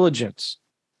due diligence,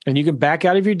 and you can back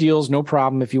out of your deals, no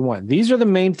problem if you want. These are the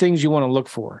main things you want to look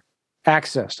for.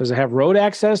 Access. Does it have road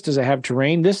access? Does it have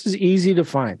terrain? This is easy to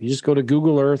find. You just go to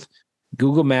Google Earth,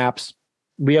 Google Maps.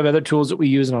 We have other tools that we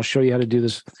use, and I'll show you how to do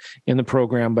this in the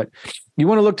program. But you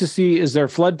want to look to see, is there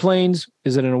floodplains?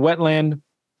 Is it in a wetland?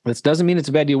 This doesn't mean it's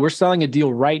a bad deal. We're selling a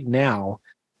deal right now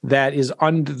that is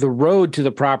under the road to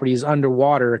the property is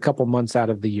underwater a couple months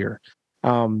out of the year.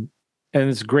 And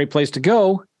it's a great place to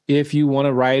go if you want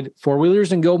to ride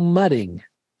 4-wheelers and go mudding.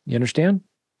 You understand?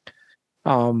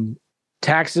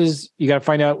 Taxes, you got to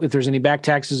find out if there's any back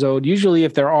taxes owed. Usually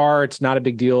if there are, it's not a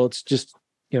big deal. It's just,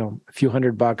 a few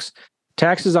 $100.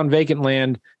 Taxes on vacant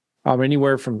land are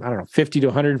anywhere from, $50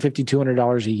 to $150,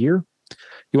 $200 a year.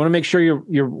 You want to make sure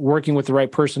you're working with the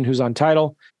right person who's on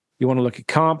title. You want to look at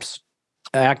comps,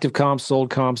 active comps, sold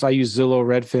comps. I use Zillow,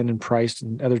 Redfin, and Price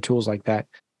and other tools like that.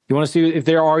 You want to see if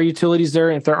there are utilities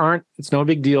there. If there aren't, it's no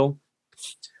big deal.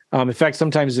 In fact,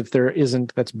 sometimes if there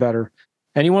isn't, that's better.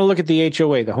 And you want to look at the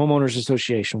HOA, the Homeowners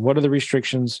Association. What are the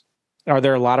restrictions? Are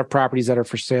there a lot of properties that are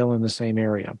for sale in the same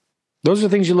area? Those are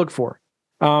things you look for.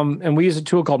 And we use a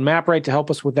tool called MapRight to help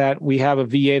us with that. We have a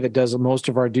VA that does most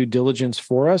of our due diligence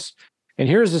for us. And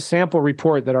here's a sample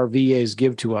report that our VAs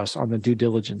give to us on the due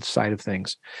diligence side of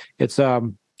things. It's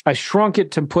I shrunk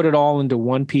it to put it all into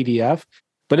one PDF,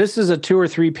 but this is a 2 or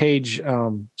 3 page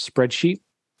spreadsheet.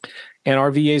 And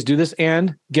our VAs do this.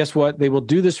 And guess what? They will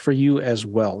do this for you as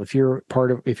well if you're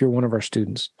one of our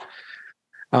students.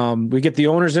 We get the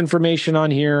owner's information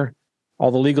on here, all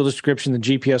the legal description, the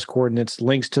GPS coordinates,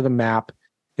 links to the map.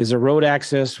 Is there road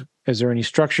access? Is there any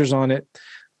structures on it?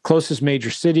 Closest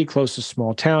major city, closest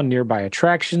small town, nearby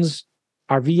attractions.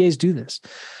 Our VAs do this.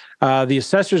 The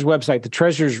assessor's website, the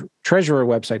treasurer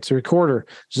websites, the recorder,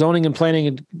 zoning and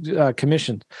planning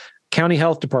commission, county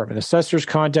health department, assessor's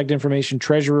contact information,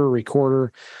 treasurer,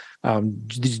 recorder,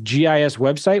 GIS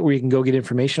website where you can go get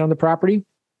information on the property.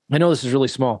 I know this is really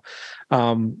small,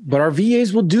 but our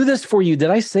VAs will do this for you. Did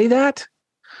I say that?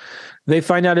 They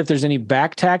find out if there's any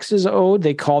back taxes owed.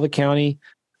 They call the county.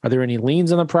 Are there any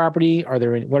liens on the property?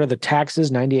 What are the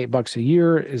taxes? $98 a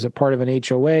year. Is it part of an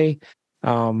HOA?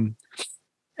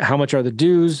 How much are the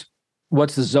dues?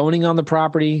 What's the zoning on the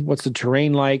property? What's the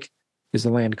terrain like? Is the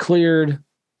land cleared?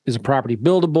 Is the property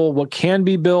buildable? What can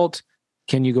be built?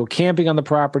 Can you go camping on the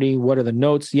property? What are the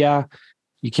notes? Yeah,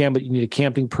 you can, but you need a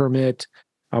camping permit.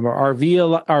 Are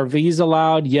RVs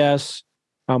allowed? Yes,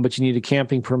 but you need a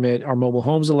camping permit. Are mobile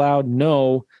homes allowed?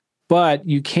 No, but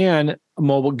you can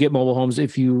get mobile homes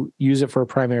if you use it for a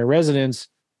primary residence.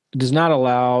 It does not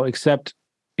allow except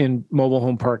in mobile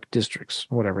home park districts,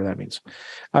 whatever that means.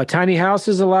 Tiny house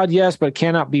is allowed, yes, but it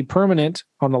cannot be permanent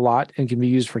on the lot and can be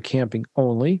used for camping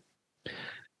only.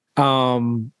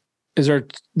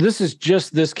 This is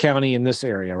just this county in this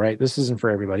area, right? This isn't for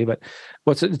everybody, but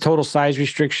what's the total size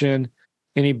restriction?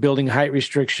 Any building height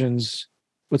restrictions?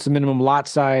 What's the minimum lot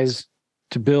size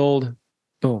to build?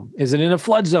 Boom. Is it in a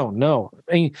flood zone? No.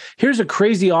 I mean, here's a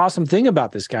crazy awesome thing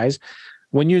about this, guys.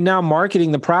 When you're now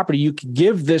marketing the property, you can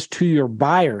give this to your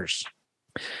buyers.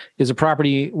 Is a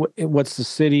property, what's the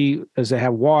city? Does it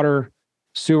have water,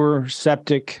 sewer,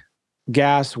 septic,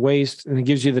 gas, waste? And it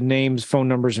gives you the names, phone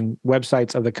numbers, and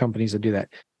websites of the companies that do that.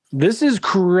 This is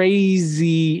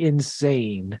crazy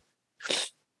insane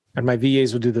And my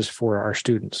VAs will do this for our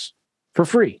students for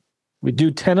free. We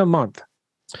do 10 a month.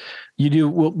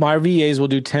 My VAs will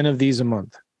do 10 of these a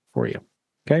month for you.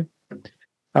 Okay.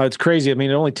 It's crazy. I mean,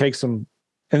 it only takes them,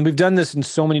 and we've done this in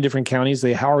so many different counties.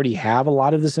 They already have a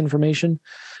lot of this information.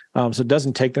 So it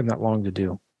doesn't take them that long to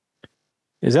do.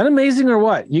 Is that amazing or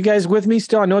what? You guys with me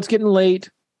still? I know it's getting late.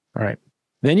 All right.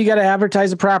 Then you got to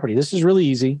advertise the property. This is really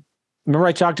easy. Remember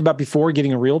I talked about before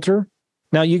getting a realtor?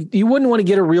 Now, you wouldn't want to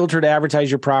get a realtor to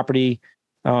advertise your property,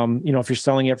 if you're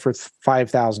selling it for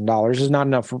 $5,000. There's not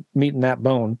enough for meeting that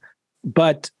bone.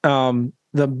 But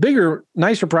the bigger,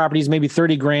 nicer properties, maybe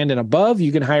 30 grand and above,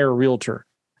 you can hire a realtor.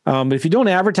 But if you don't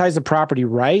advertise the property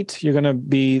right, they're going to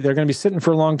be sitting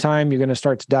for a long time. You're going to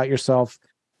start to doubt yourself,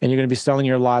 and you're going to be selling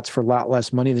your lots for a lot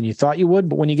less money than you thought you would.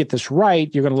 But when you get this right,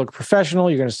 you're going to look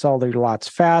professional. You're going to sell their lots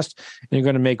fast, and you're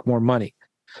going to make more money.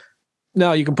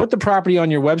 Now, you can put the property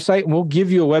on your website, and we'll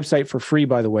give you a website for free,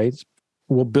 by the way.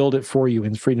 We'll build it for you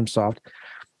in FreedomSoft.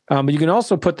 But you can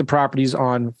also put the properties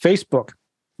on Facebook.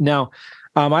 Now,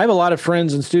 I have a lot of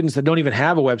friends and students that don't even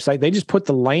have a website. They just put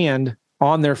the land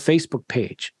on their Facebook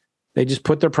page. They just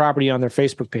put their property on their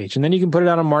Facebook page. And then you can put it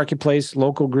out on Marketplace,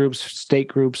 local groups, state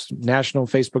groups, national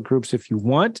Facebook groups if you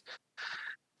want.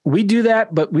 We do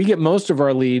that, but we get most of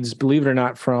our leads, believe it or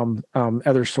not, from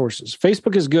other sources.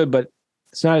 Facebook is good, but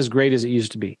it's not as great as it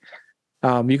used to be.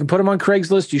 You can put them on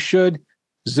Craigslist. You should.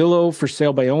 Zillow for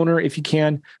sale by owner if you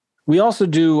can. We also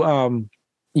do,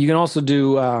 you can also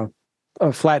do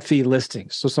flat fee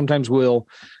listings. So sometimes we'll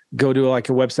go to like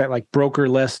a website like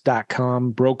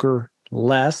brokerless.com,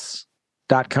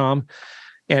 brokerless.com.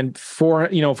 And for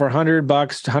 $100, $150,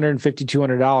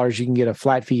 $200, you can get a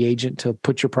flat fee agent to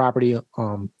put your property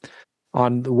on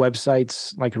the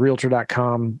websites like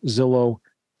realtor.com, Zillow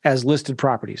as listed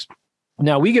properties.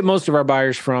 Now, we get most of our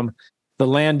buyers from the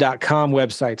land.com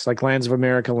websites like Lands of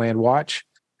America, Land Watch.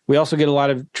 We also get a lot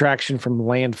of traction from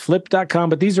landflip.com,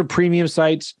 but these are premium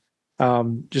sites.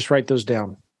 Just write those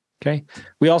down. Okay.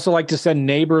 We also like to send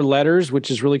neighbor letters, which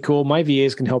is really cool. My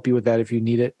VAs can help you with that if you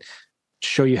need it,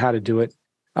 show you how to do it.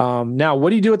 Now,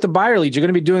 what do you do with the buyer leads? You're going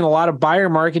to be doing a lot of buyer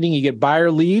marketing. You get buyer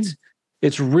leads.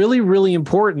 It's really, really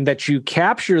important that you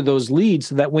capture those leads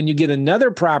so that when you get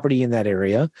another property in that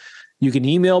area, you can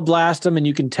email blast them and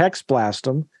you can text blast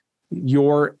them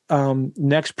your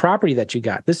next property that you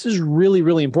got. This is really,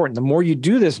 really important. The more you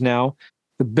do this now,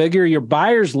 the bigger your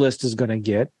buyers list is going to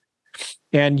get,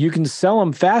 and you can sell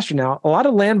them faster now. A lot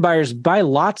of land buyers buy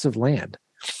lots of land.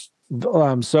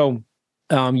 So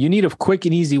you need a quick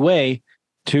and easy way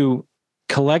to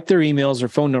collect their emails or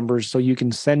phone numbers so you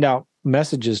can send out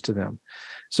messages to them.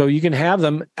 So you can have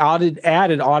them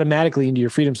added automatically into your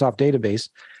FreedomSoft database.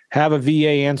 Have a VA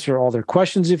answer all their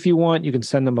questions if you want. You can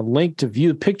send them a link to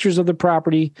view pictures of the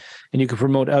property, and you can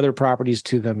promote other properties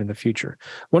to them in the future.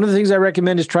 One of the things I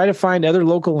recommend is try to find other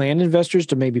local land investors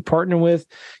to maybe partner with.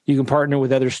 You can partner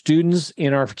with other students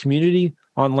in our community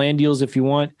on land deals if you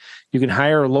want. You can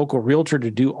hire a local realtor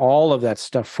to do all of that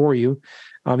stuff for you.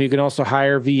 You can also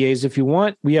hire VAs if you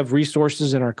want. We have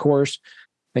resources in our course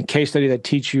and case study that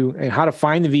teach you how to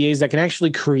find the VAs that can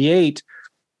actually create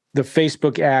the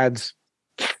Facebook ads.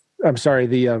 I'm sorry,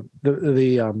 the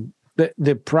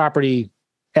property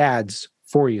ads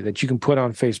for you that you can put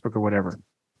on Facebook or whatever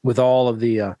with all of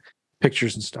the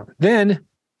pictures and stuff. Then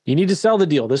you need to sell the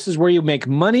deal. This is where you make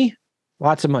money,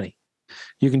 lots of money.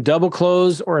 You can double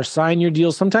close or assign your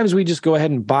deals. Sometimes we just go ahead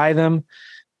and buy them,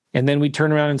 and then we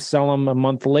turn around and sell them a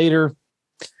month later.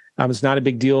 It's not a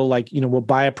big deal. Like, we'll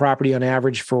buy a property on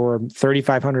average for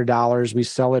 $3,500. We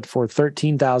sell it for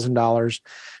 $13,000.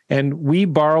 And we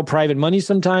borrow private money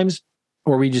sometimes,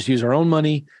 or we just use our own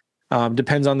money.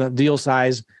 Depends on the deal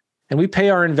size. And we pay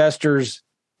our investors,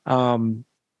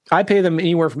 I pay them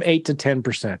anywhere from 8 to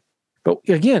 10%. But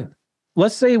again,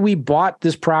 let's say we bought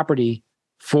this property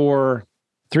for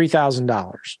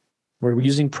 $3,000. We're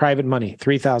using private money,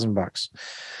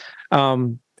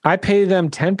 $3,000. I pay them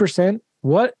 10%.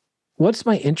 What's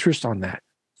my interest on that?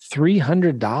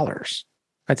 $300.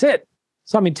 That's it.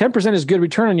 So, 10% is good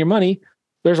return on your money.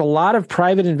 There's a lot of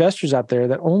private investors out there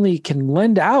that only can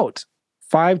lend out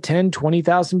 $5,000, $10,000,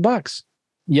 $20,000.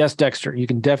 Yes, Dexter, you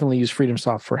can definitely use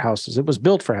FreedomSoft for houses. It was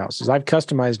built for houses. I've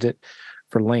customized it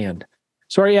for land.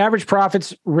 So our average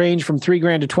profits range from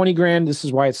 $3,000 to $20,000. This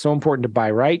is why it's so important to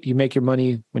buy right. You make your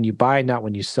money when you buy, not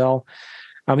when you sell.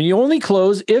 You only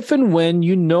close if and when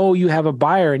you know you have a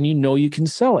buyer and you know you can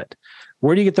sell it.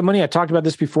 Where do you get the money? I talked about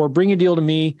this before. Bring a deal to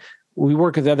me. We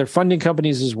work with other funding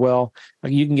companies as well.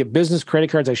 You can get business credit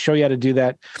cards. I show you how to do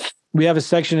that. We have a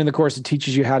section in the course that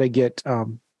teaches you how to get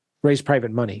raise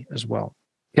private money as well.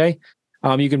 Okay.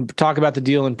 You can talk about the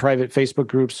deal in private Facebook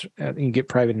groups and get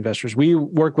private investors. We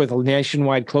work with a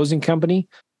nationwide closing company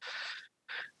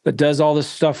that does all this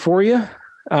stuff for you.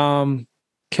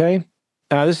 Okay.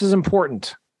 This is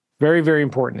important. Very, very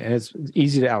important. And it's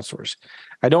easy to outsource.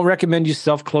 I don't recommend you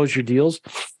self-close your deals.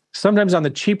 Sometimes on the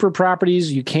cheaper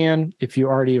properties, you can, if you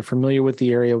already are familiar with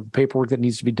the area, paperwork that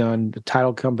needs to be done, the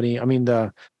title company,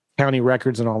 the county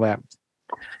records and all that.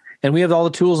 And we have all the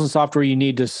tools and software you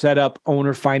need to set up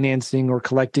owner financing or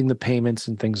collecting the payments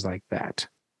and things like that.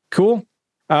 Cool.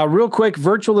 Real quick,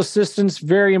 virtual assistants,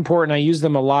 very important. I use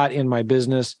them a lot in my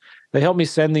business. They help me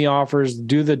send the offers,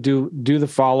 do the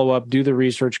follow-up, do the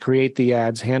research, create the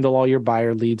ads, handle all your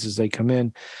buyer leads as they come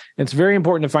in. It's very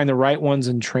important to find the right ones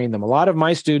and train them. A lot of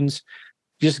my students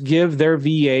just give their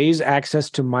VAs access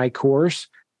to my course,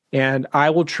 and I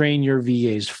will train your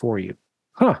VAs for you.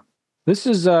 This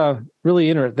is really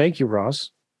interesting. Thank you,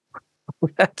 Ross.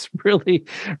 That's really,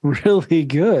 really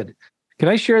good. Can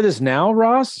I share this now,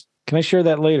 Ross? Can I share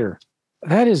that later?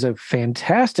 That is a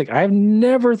fantastic. I've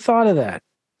never thought of that.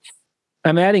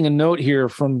 I'm adding a note here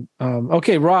from,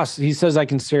 okay, Ross, he says I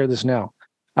can share this now.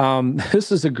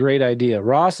 This is a great idea.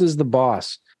 Ross is the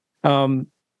boss.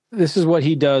 This is what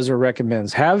he does or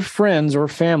recommends. Have friends or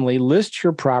family list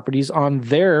your properties on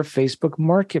their Facebook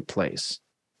marketplace.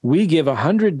 We give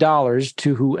 $100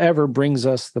 to whoever brings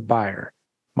us the buyer.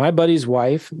 My buddy's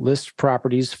wife lists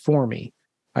properties for me.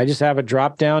 I just have a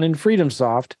drop down in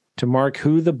FreedomSoft to mark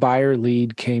who the buyer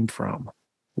lead came from.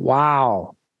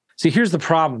 Wow. See, here's the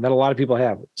problem that a lot of people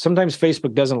have. Sometimes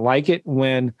Facebook doesn't like it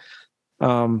when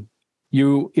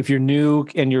if you're new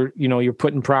and you're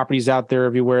putting properties out there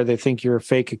everywhere, they think you're a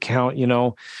fake account,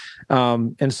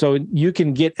 and so you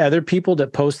can get other people to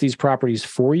post these properties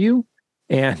for you.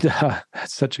 And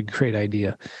that's such a great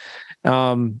idea.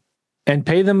 And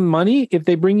pay them money if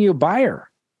they bring you a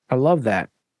buyer. I love that.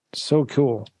 So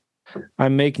cool.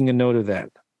 I'm making a note of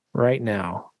that right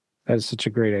now. That is such a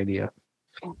great idea.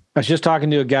 I was just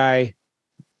talking to a guy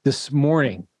this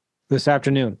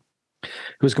afternoon, who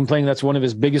was complaining that's one of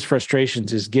his biggest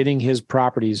frustrations is getting his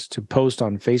properties to post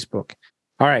on Facebook.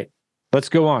 All right, let's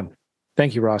go on.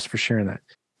 Thank you, Ross, for sharing that.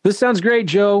 This sounds great,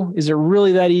 Joe. Is it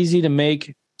really that easy to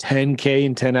make $10K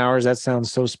in 10 hours? That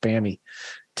sounds so spammy.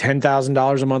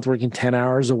 $10,000 a month working 10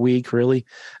 hours a week, really?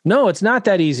 No, it's not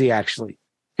that easy, actually.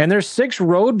 And there's 6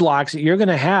 roadblocks that you're going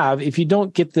to have if you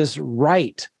don't get this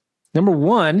right. Number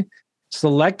one,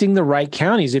 selecting the right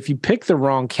counties. If you pick the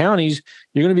wrong counties,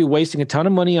 you're going to be wasting a ton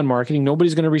of money on marketing.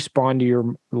 Nobody's going to respond to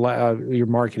your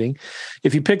marketing.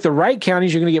 If you pick the right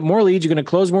counties, you're going to get more leads, you're going to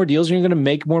close more deals, and you're going to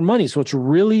make more money. So it's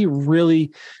really,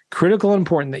 really critical and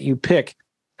important that you pick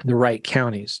the right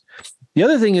counties. The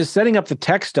other thing is setting up the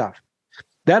tech stuff.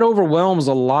 That overwhelms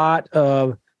a lot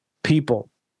of people,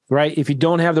 right? If you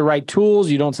don't have the right tools,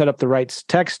 you don't set up the right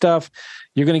tech stuff,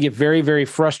 you're going to get very, very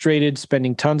frustrated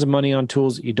spending tons of money on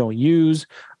tools that you don't use,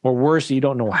 or worse, you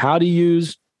don't know how to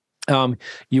use.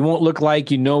 You won't look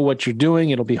like you know what you're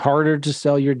doing. It'll be harder to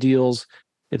sell your deals,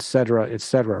 et cetera,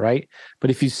 right? But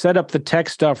if you set up the tech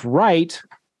stuff right,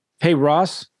 hey,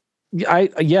 Ross,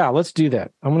 let's do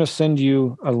that. I'm going to send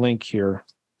you a link here.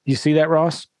 You see that,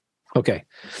 Ross? Okay.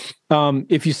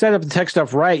 If you set up the tech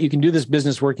stuff right, you can do this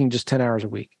business working just 10 hours a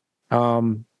week.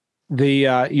 You'll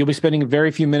be spending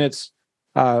a few minutes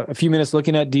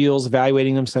looking at deals,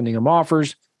 evaluating them, sending them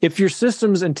offers. If your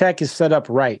systems and tech is set up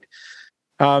right,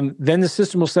 then the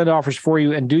system will send offers for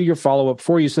you and do your follow-up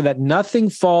for you so that nothing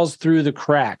falls through the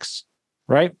cracks,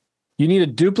 right? You need a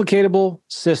duplicatable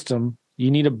system. You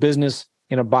need a business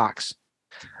in a box.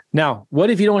 Now, what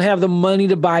if you don't have the money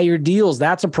to buy your deals?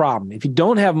 That's a problem. If you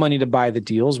don't have money to buy the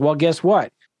deals, well, guess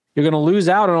what? You're going to lose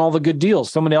out on all the good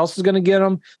deals. Someone else is going to get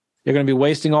them. You're going to be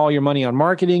wasting all your money on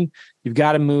marketing. You've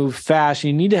got to move fast.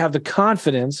 You need to have the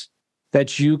confidence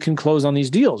that you can close on these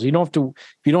deals. You don't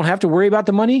have to worry about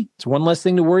the money. It's one less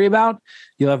thing to worry about.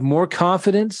 You'll have more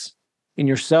confidence in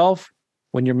yourself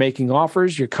when you're making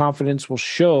offers. Your confidence will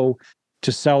show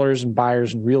to sellers and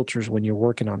buyers and realtors when you're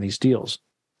working on these deals.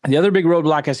 And the other big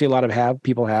roadblock I see a lot of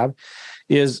people have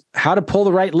is how to pull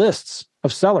the right lists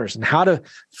of sellers and how to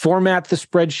format the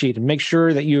spreadsheet and make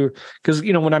sure that because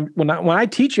when I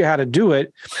teach you how to do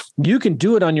it, you can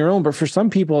do it on your own. But for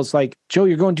some people, it's like, Joe,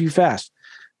 you're going too fast.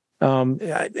 And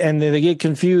they get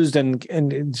confused and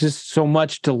it's just so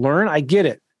much to learn. I get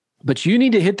it, but you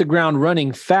need to hit the ground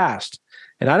running fast.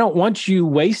 And I don't want you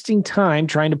wasting time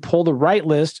trying to pull the right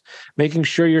list, making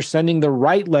sure you're sending the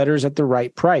right letters at the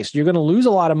right price. You're going to lose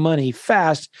a lot of money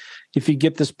fast if you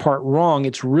get this part wrong.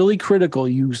 It's really critical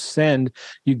you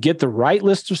get the right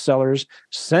list of sellers,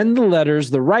 send the letters,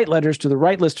 the right letters to the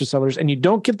right list of sellers, and you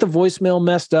don't get the voicemail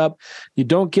messed up. You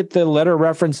don't get the letter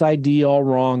reference ID all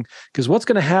wrong. Because what's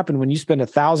going to happen when you spend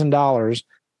 $1,000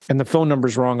 and the phone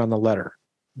number's wrong on the letter?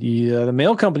 The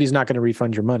mail company's not going to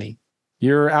refund your money.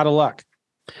 You're out of luck.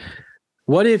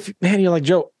 What if, man, you're like,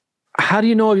 Joe, how do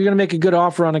you know if you're going to make a good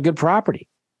offer on a good property?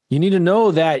 You need to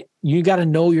know that you got to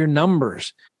know your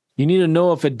numbers. You need to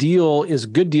know if a deal is a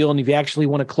good deal and if you actually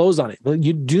want to close on it.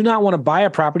 You do not want to buy a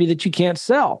property that you can't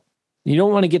sell. You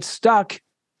don't want to get stuck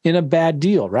in a bad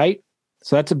deal, right?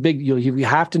 So that's a big deal. You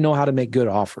have to know how to make good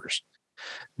offers.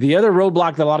 The other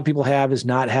roadblock that a lot of people have is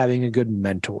not having a good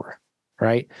mentor,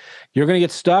 right? You're going to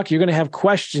get stuck. You're going to have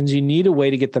questions. You need a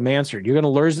way to get them answered. You're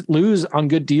going to lose on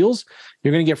good deals.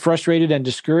 You're going to get frustrated and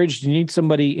discouraged. You need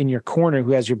somebody in your corner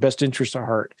who has your best interest at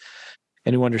heart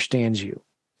and who understands you.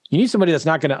 You need somebody that's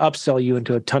not going to upsell you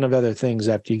into a ton of other things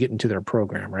after you get into their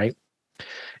program, right?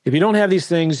 If you don't have these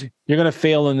things, you're going to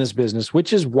fail in this business,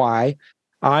 which is why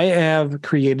I have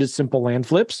created Simple Land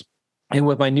Flips. And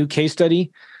with my new case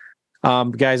study,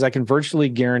 guys, I can virtually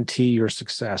guarantee your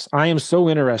success. I am so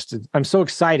interested. I'm so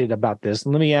excited about this.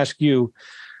 And let me ask you,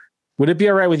 would it be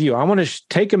all right with you? I want to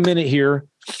take a minute here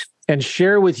and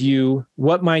share with you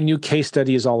what my new case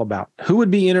study is all about. Who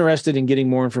would be interested in getting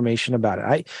more information about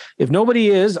it? If nobody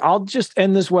is, I'll just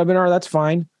end this webinar. That's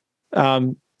fine.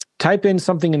 Type in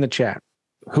something in the chat.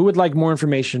 Who would like more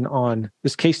information on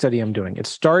this case study I'm doing? It's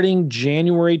starting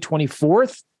January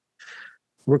 24th.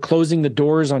 We're closing the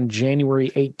doors on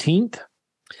January 18th.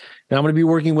 Now I'm going to be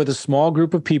working with a small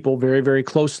group of people very, very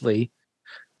closely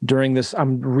during this.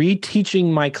 I'm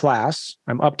reteaching my class.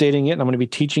 I'm updating it, and I'm going to be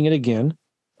teaching it again.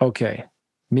 Okay.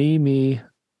 Me.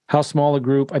 How small a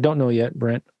group? I don't know yet,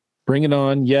 Brent. Bring it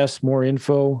on. Yes. More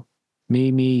info. Me.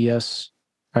 Yes.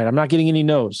 All right. I'm not getting any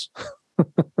no's. All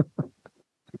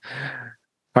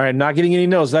right. Not getting any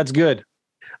no's. That's good.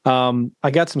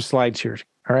 I got some slides here.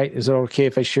 All right. Is it okay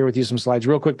if I share with you some slides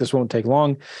real quick? This won't take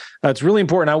long. It's really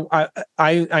important.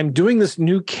 I'm doing this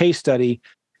new case study,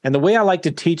 and the way I like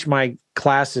to teach my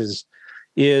classes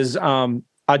is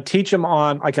I teach them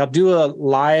on, like I'll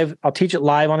teach it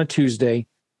live on a Tuesday,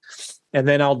 and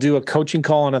then I'll do a coaching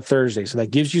call on a Thursday. So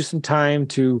that gives you some time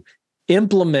to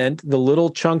implement the little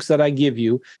chunks that I give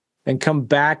you and come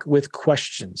back with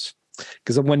questions.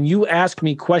 Because when you ask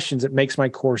me questions, it makes my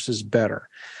courses better.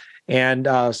 And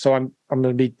so I'm going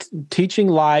to be teaching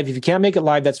live. If you can't make it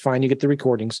live, that's fine. You get the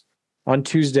recordings on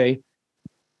Tuesday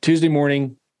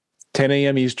morning, 10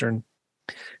 a.m. Eastern.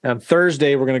 And on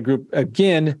Thursday, we're going to group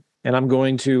again, and I'm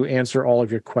going to answer all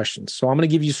of your questions. So I'm going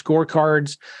to give you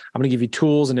scorecards. I'm going to give you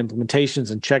tools and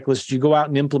implementations and checklists. You go out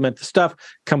and implement the stuff,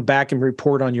 come back and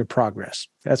report on your progress.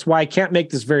 That's why I can't make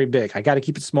this very big. I got to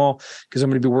keep it small because I'm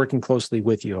going to be working closely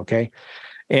with you, okay?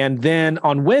 And then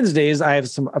on Wednesdays, I have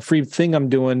a free thing I'm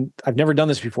doing. I've never done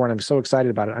this before, and I'm so excited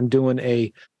about it. I'm doing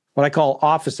what I call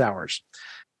office hours.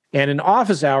 And in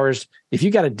office hours, if you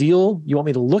got a deal you want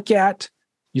me to look at,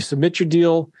 you submit your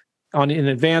deal in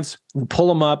advance, we'll pull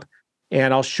them up,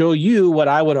 and I'll show you what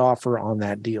I would offer on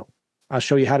that deal. I'll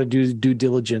show you how to do due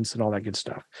diligence and all that good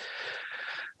stuff.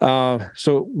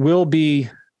 So we'll be,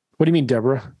 what do you mean,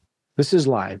 Deborah? This is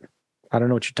live. I don't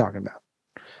know what you're talking about.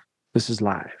 This is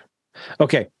live.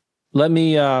 Okay. Let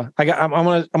me, I'm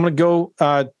going to go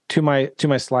to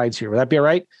my slides here. Would that be all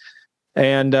right?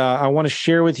 And I want to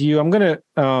share with you, I'm going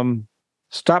to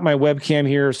stop my webcam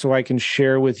here so I can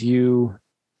share with you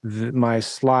my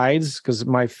slides, because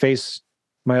my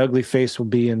ugly face will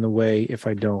be in the way if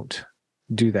I don't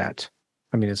do that.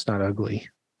 I mean, it's not ugly,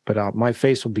 but my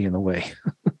face will be in the way.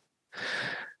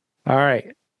 All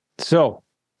right. So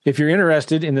if you're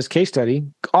interested in this case study,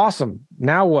 awesome.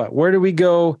 Now what? Where do we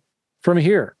go from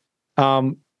here?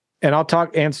 And I'll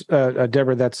answer,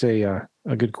 Deborah, that's a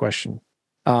good question.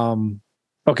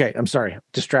 Okay, I'm sorry,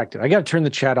 distracted. I got to turn the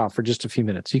chat off for just a few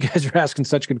minutes. You guys are asking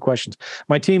such good questions.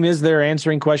 My team is there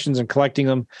answering questions and collecting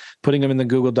them, putting them in the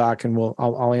Google Doc, and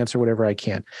I'll answer whatever I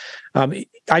can.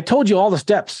 I told you all the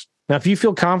steps. Now, if you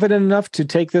feel confident enough to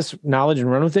take this knowledge and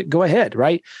run with it, go ahead,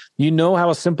 right? You know how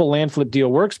a simple land flip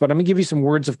deal works, but I'm going to give you some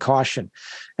words of caution.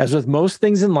 As with most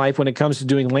things in life, when it comes to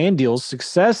doing land deals,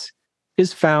 success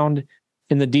is found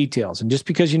in the details. And just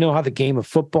because you know how the game of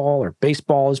football or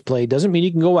baseball is played doesn't mean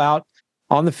you can go out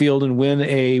on the field and win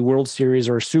a World Series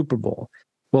or a Super Bowl.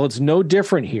 Well, it's no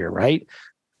different here, right?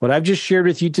 What I've just shared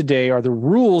with you today are the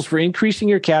rules for increasing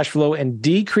your cash flow and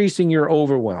decreasing your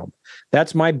overwhelm.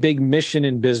 That's my big mission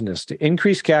in business, to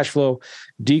increase cash flow,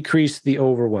 decrease the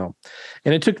overwhelm.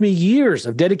 And it took me years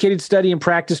of dedicated study and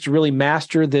practice to really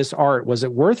master this art. Was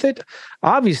it worth it?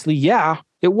 Obviously, yeah,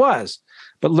 it was.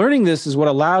 But learning this is what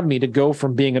allowed me to go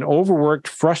from being an overworked,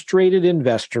 frustrated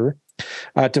investor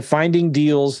to finding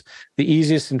deals the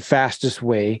easiest and fastest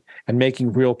way and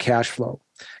making real cash flow.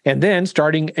 And then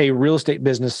starting a real estate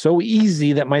business so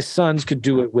easy that my sons could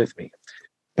do it with me.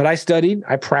 But I studied,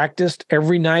 I practiced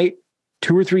every night,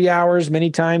 2 or 3 hours, many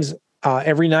times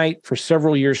every night for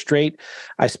several years straight.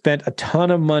 I spent a ton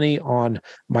of money on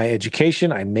my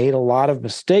education. I made a lot of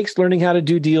mistakes learning how to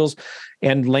do deals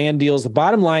and land deals. The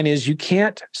bottom line is you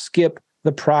can't skip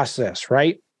the process,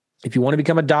 right? If you want to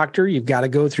become a doctor, you've got to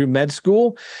go through med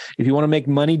school. If you want to make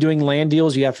money doing land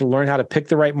deals, you have to learn how to pick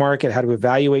the right market, how to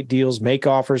evaluate deals, make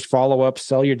offers, follow up,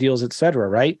 sell your deals, et cetera,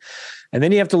 right? And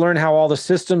then you have to learn how all the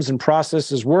systems and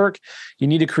processes work. You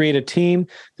need to create a team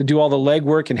to do all the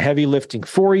legwork and heavy lifting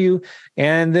for you.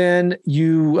 And then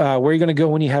where are you going to go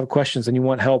when you have questions and you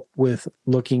want help with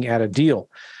looking at a deal?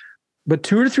 But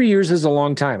 2 or 3 years is a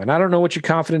long time. And I don't know what your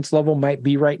confidence level might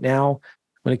be right now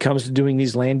when it comes to doing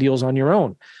these land deals on your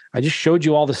own. I just showed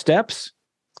you all the steps,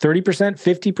 30%,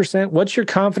 50%. What's your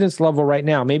confidence level right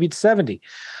now? Maybe it's 70.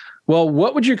 Well,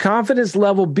 what would your confidence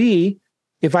level be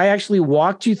if I actually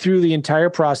walked you through the entire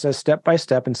process step by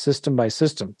step and system by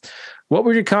system? What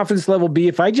would your confidence level be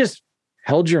if I just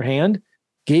held your hand,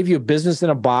 gave you a business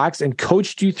in a box, and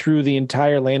coached you through the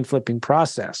entire land flipping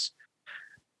process?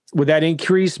 Would that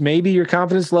increase maybe your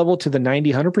confidence level to the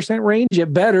 90, 100% range?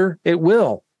 It better, it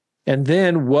will. And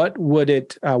then what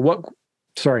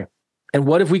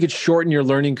if we could shorten your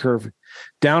learning curve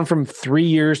down from 3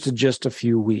 years to just a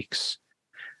few weeks?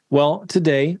 Well,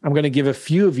 today I'm going to give a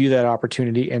few of you that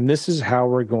opportunity, and this is how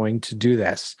we're going to do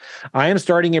this. I am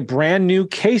starting a brand new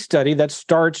case study that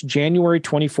starts January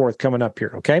 24th coming up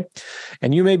here, okay?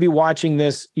 And you may be watching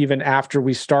this even after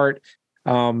we start,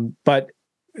 but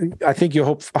I think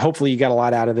hopefully you got a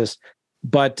lot out of this.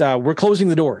 But we're closing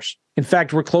the doors. In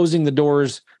fact, we're closing the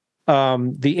doors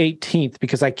the 18th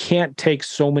because I can't take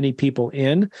so many people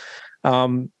in.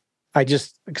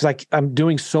 Because I'm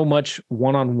doing so much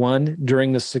one-on-one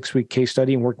during the 6-week case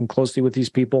study and working closely with these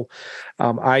people.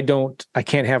 I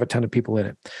can't have a ton of people in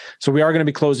it. So we are going to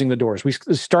be closing the doors. We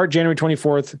start January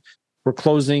 24th. We're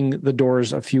closing the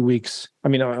doors a few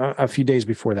days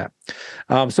before that.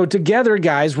 So together,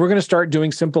 guys, we're going to start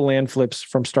doing simple land flips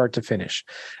from start to finish.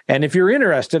 And if you're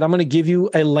interested, I'm going to give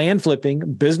you a land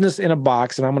flipping business in a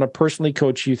box, and I'm going to personally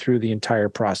coach you through the entire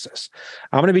process.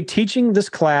 I'm going to be teaching this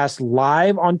class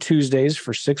live on Tuesdays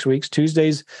for 6 weeks,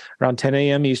 Tuesdays around 10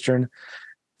 a.m. Eastern.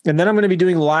 And then I'm going to be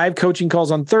doing live coaching calls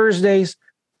on Thursdays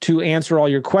to answer all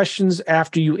your questions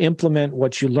after you implement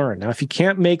what you learn. Now, if you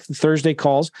can't make the Thursday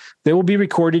calls, they will be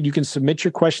recorded. You can submit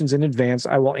your questions in advance.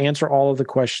 I will answer all of the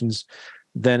questions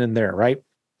then and there, right?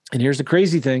 And here's the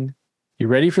crazy thing. You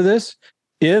ready for this?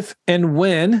 If and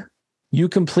when you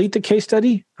complete the case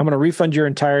study, I'm going to refund your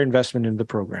entire investment into the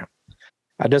program.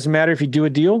 It doesn't matter if you do a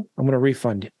deal. I'm going to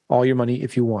refund all your money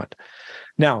if you want.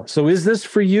 Now, so is this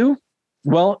for you?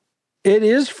 Well, it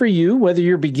is for you, whether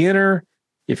you're a beginner,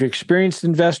 if you're an experienced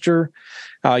investor,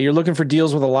 you're looking for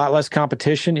deals with a lot less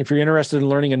competition. If you're interested in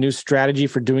learning a new strategy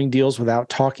for doing deals without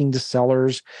talking to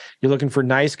sellers, you're looking for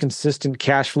nice, consistent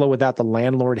cash flow without the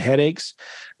landlord headaches.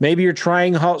 Maybe you're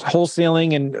trying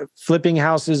wholesaling and flipping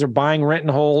houses or buying rent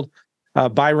and hold,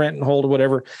 buy rent and hold or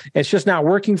whatever. It's just not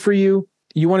working for you.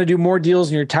 You want to do more deals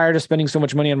and you're tired of spending so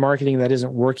much money on marketing that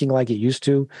isn't working like it used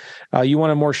to. You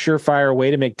want a more surefire way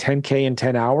to make 10K in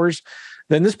 10 hours.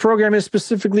 Then this program is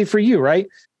specifically for you, right?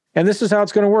 And this is how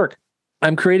it's going to work.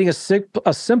 I'm creating a simple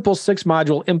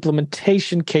 6-module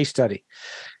implementation case study.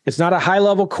 It's not a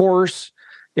high-level course.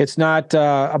 It's not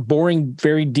a boring,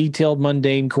 very detailed,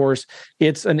 mundane course.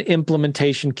 It's an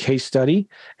implementation case study.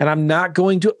 And I'm not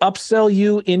going to upsell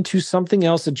you into something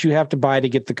else that you have to buy to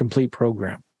get the complete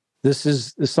program. This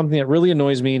is something that really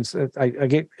annoys me. And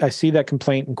I see that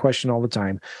complaint and question all the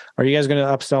time. Are you guys going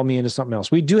to upsell me into something else?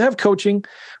 We do have coaching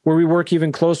where we work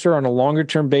even closer on a longer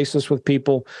term basis with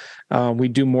people. We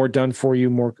do more done for you,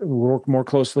 work more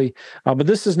closely. But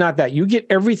this is not that. You get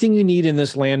everything you need in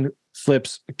this land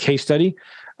flips case study,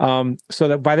 so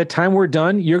that by the time we're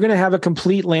done, you're going to have a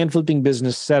complete land flipping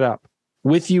business set up.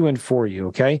 with you and for you,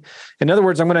 okay? In other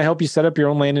words, I'm going to help you set up your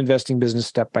own land investing business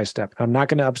step by step. I'm not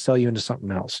going to upsell you into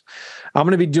something else. I'm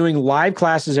going to be doing live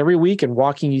classes every week and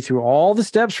walking you through all the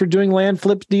steps for doing land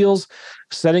flip deals,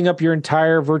 setting up your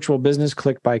entire virtual business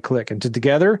click by click. And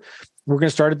together, we're going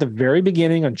to start at the very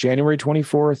beginning on January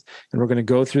 24th, and we're going to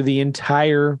go through the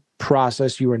entire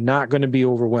process. You are not going to be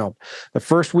overwhelmed. The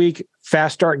first week,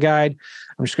 fast start guide.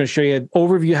 I'm just going to show you an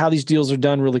overview of how these deals are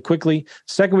done really quickly.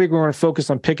 Second week, we're going to focus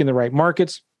on picking the right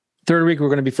markets. Third week, we're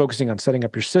going to be focusing on setting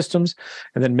up your systems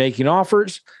and then making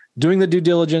offers, doing the due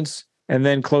diligence, and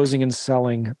then closing and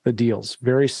selling the deals.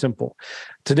 Very simple.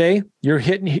 Today, you're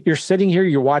sitting here,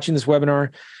 you're watching this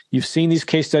webinar. You've seen these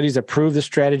case studies that prove the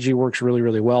strategy works really,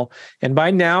 really well. And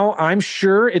by now, I'm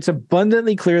sure it's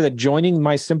abundantly clear that joining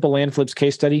my Simple Land Flips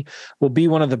case study will be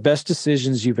one of the best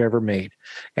decisions you've ever made.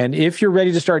 And if you're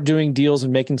ready to start doing deals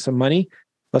and making some money,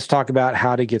 let's talk about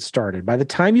how to get started. By the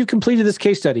time you've completed this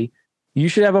case study, you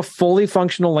should have a fully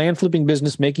functional land flipping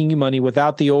business making you money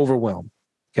without the overwhelm.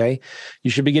 Okay.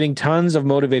 You should be getting tons of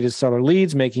motivated seller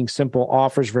leads, making simple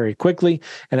offers very quickly,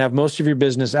 and have most of your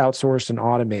business outsourced and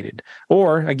automated.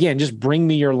 Or again, just bring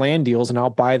me your land deals and I'll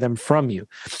buy them from you.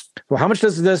 Well, how much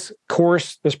does this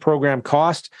program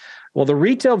cost? Well, the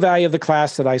retail value of the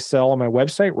class that I sell on my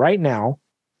website right now,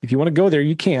 if you want to go there,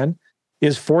 you can,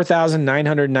 is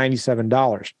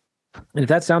 $4,997. And if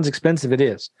that sounds expensive, it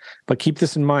is. But keep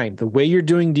this in mind. The way you're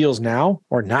doing deals now,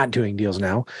 or not doing deals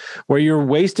now, where you're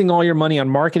wasting all your money on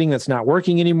marketing that's not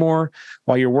working anymore,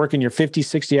 while you're working your 50,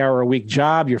 60-hour-a-week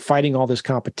job, you're fighting all this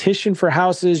competition for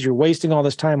houses, you're wasting all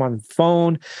this time on the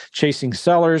phone, chasing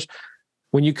sellers,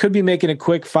 when you could be making a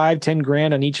quick 5, 10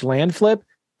 grand on each land flip,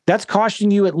 that's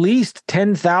costing you at least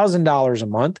 $10,000 a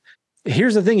month.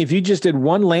 Here's the thing. If you just did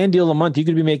one land deal a month, you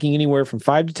could be making anywhere from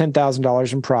 $5,000 to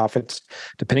 $10,000 in profits,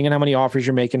 depending on how many offers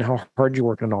you're making, how hard you're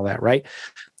working, and all that, right?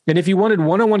 And if you wanted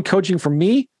one-on-one coaching from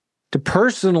me to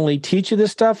personally teach you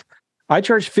this stuff, I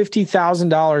charge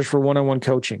 $50,000 for one-on-one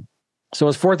coaching. So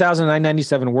is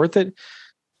 $4,997 worth it?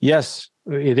 Yes,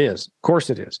 it is. Of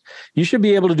course it is. You should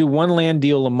be able to do one land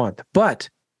deal a month. But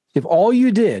if all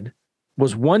you did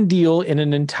was one deal in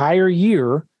an entire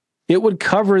year, it would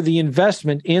cover the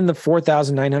investment in the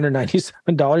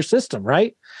 $4,997 system,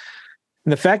 right?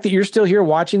 And the fact that you're still here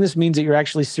watching this means that you're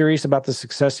actually serious about the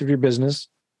success of your business.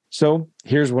 So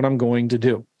here's what I'm going to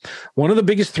do. One of the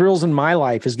biggest thrills in my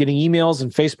life is getting emails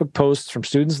and Facebook posts from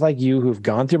students like you who have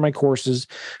gone through my courses,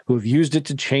 who have used it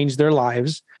to change their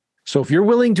lives. So if you're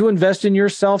willing to invest in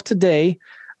yourself today,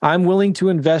 I'm willing to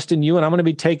invest in you, and I'm going to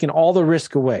be taking all the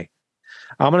risk away.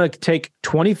 I'm going to take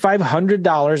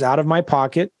 $2,500 out of my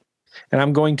pocket, and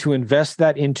I'm going to invest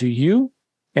that into you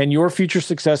and your future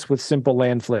success with Simple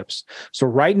Land Flips. So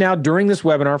right now, during this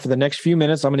webinar, for the next few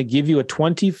minutes, I'm going to give you a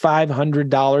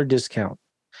 $2,500 discount.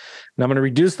 And I'm going to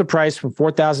reduce the price from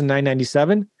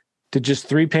 $4,997 to just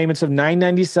 3 payments of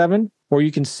 $997, or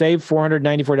you can save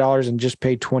 $494 and just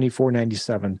pay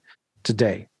 $24.97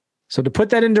 today. So to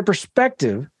put that into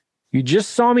perspective, you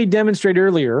just saw me demonstrate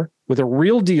earlier with a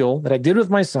real deal that I did with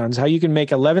my sons, how you can make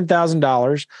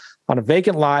 $11,000 on a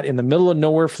vacant lot in the middle of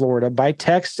nowhere, Florida, by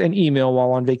text and email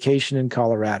while on vacation in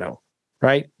Colorado,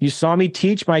 right? You saw me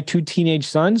teach my 2 teenage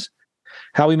sons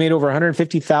how we made over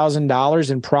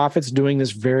 $150,000 in profits doing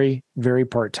this very, very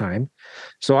part-time.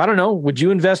 So I don't know, would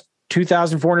you invest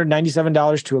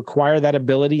 $2,497 to acquire that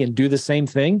ability and do the same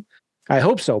thing? I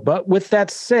hope so. But with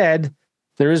that said,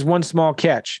 there is one small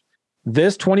catch.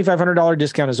 This $2,500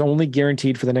 discount is only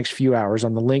guaranteed for the next few hours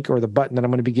on the link or the button that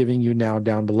I'm going to be giving you now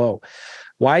down below.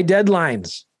 Why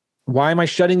deadlines? Why am I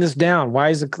shutting this down? Why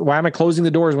am I closing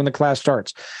the doors when the class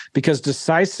starts? Because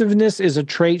decisiveness is a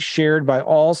trait shared by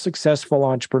all successful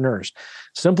entrepreneurs.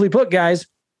 Simply put, guys,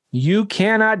 you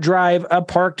cannot drive a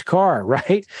parked car,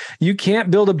 right? You can't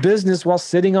build a business while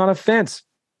sitting on a fence.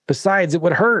 Besides, it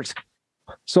would hurt.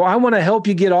 So I want to help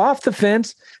you get off the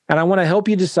fence, and I want to help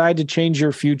you decide to change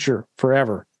your future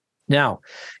forever. Now,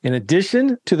 in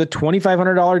addition to the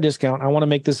 $2,500 discount, I want to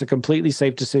make this a completely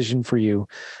safe decision for you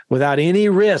without any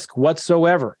risk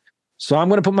whatsoever. So I'm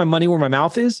going to put my money where my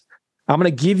mouth is. I'm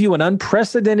going to give you an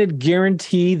unprecedented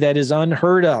guarantee that is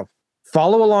unheard of.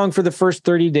 Follow along for the first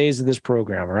 30 days of this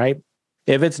program, all right?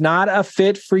 If it's not a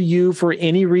fit for you for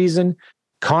any reason,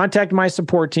 contact my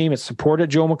support team at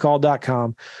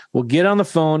support@joemccall.com. We'll get on the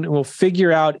phone and we'll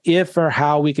figure out if or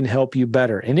how we can help you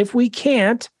better. And if we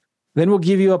can't, then we'll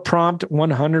give you a prompt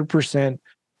 100%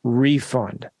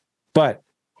 refund. But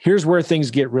here's where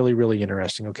things get really, really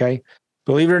interesting, okay?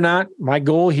 Believe it or not, my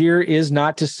goal here is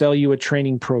not to sell you a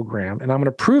training program, and I'm going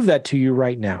to prove that to you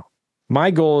right now.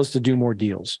 My goal is to do more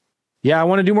deals. Yeah, I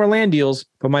want to do more land deals,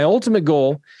 but my ultimate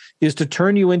goal is to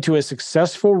turn you into a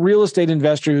successful real estate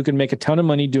investor who can make a ton of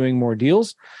money doing more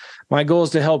deals. My goal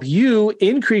is to help you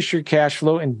increase your cash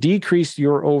flow and decrease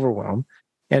your overwhelm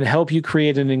and help you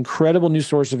create an incredible new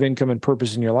source of income and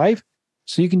purpose in your life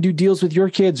so you can do deals with your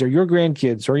kids or your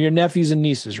grandkids or your nephews and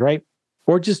nieces, right?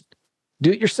 Or just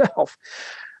do it yourself.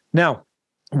 Now,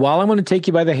 while I'm going to take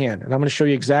you by the hand and I'm going to show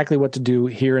you exactly what to do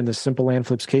here in the Simple Land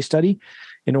Flips case study,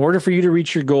 in order for you to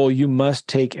reach your goal, you must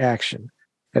take action.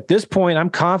 At this point, I'm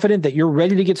confident that you're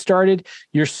ready to get started,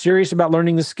 you're serious about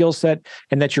learning the skill set,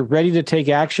 and that you're ready to take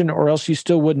action, or else you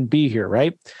still wouldn't be here,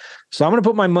 right? So I'm going to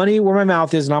put my money where my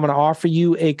mouth is, and I'm going to offer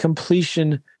you a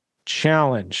completion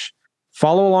challenge.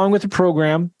 Follow along with the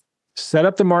program, set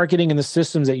up the marketing and the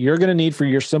systems that you're going to need for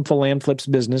your Simple Land Flips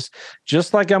business,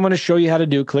 just like I'm going to show you how to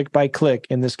do click by click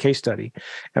in this case study.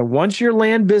 And once your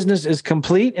land business is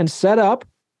complete and set up,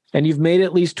 and you've made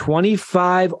at least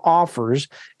 25 offers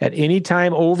at any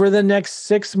time over the next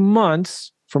 6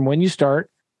 months from when you start,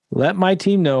 let my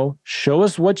team know, show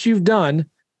us what you've done,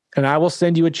 and I will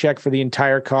send you a check for the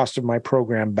entire cost of my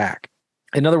program back.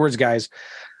 In other words, guys,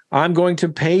 I'm going to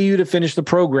pay you to finish the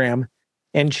program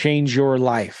and change your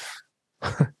life.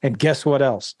 And guess what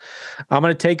else? I'm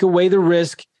going to take away the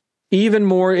risk even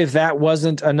more if that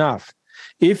wasn't enough.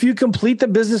 If you complete the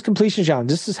business completion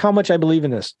challenge, this is how much I believe in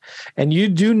this, and you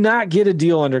do not get a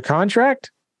deal under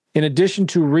contract, in addition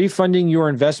to refunding your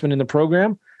investment in the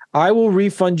program, I will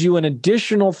refund you an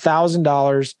additional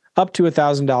 $1,000, up to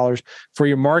 $1,000 for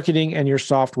your marketing and your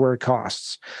software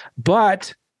costs.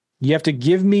 But you have to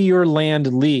give me your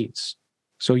land leads.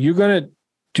 So you're going to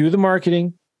do the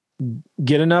marketing,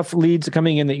 get enough leads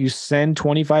coming in that you send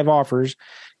 25 offers.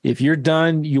 If you're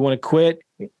done, you want to quit,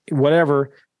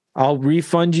 whatever, I'll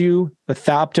refund you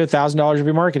up to $1,000 of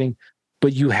your marketing,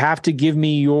 but you have to give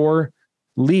me your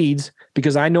leads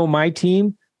because I know my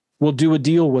team will do a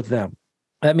deal with them.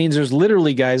 That means there's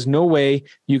literally, guys, no way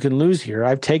you can lose here.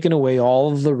 I've taken away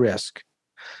all of the risk.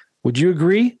 Would you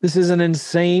agree? This is an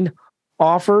insane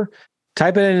offer.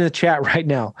 Type it in the chat right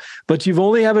now. But you've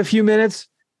only have a few minutes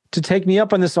to take me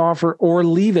up on this offer or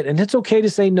leave it. And it's okay to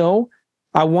say no.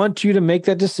 I want you to make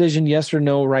that decision, yes or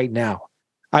no, right now.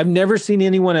 I've never seen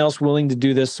anyone else willing to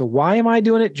do this. So why am I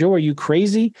doing it? Joe, are you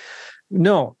crazy?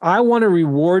 No, I want to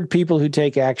reward people who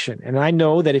take action. And I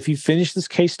know that if you finish this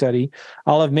case study,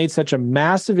 I'll have made such a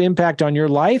massive impact on your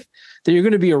life that you're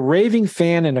going to be a raving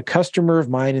fan and a customer of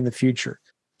mine in the future.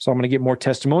 So I'm going to get more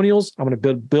testimonials. I'm going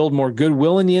to build more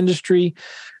goodwill in the industry.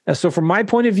 So from my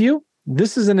point of view,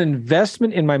 this is an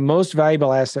investment in my most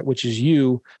valuable asset, which is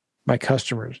you, my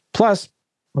customers. Plus,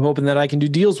 I'm hoping that I can do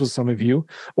deals with some of you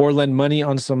or lend money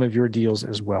on some of your deals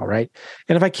as well, right?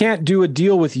 And if I can't do a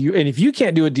deal with you, and if you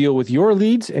can't do a deal with your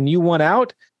leads and you want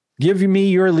out, give me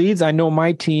your leads. I know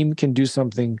my team can do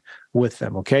something with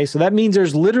them, okay? So that means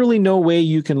there's literally no way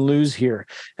you can lose here.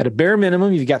 At a bare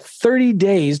minimum, you've got 30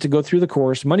 days to go through the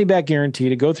course, money back guarantee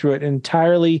to go through it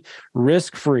entirely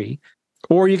risk-free.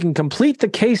 Or you can complete the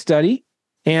case study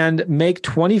and make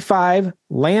 25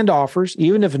 land offers,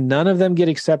 even if none of them get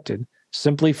accepted,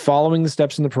 simply following the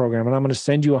steps in the program, and I'm going to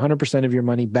send you 100% of your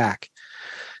money back.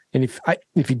 And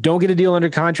if you don't get a deal under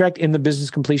contract in the business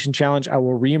completion challenge, I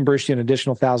will reimburse you an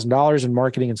additional $1,000 in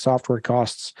marketing and software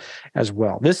costs as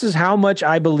well. This is how much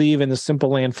I believe in the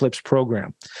Simple Land Flips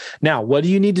program. Now, what do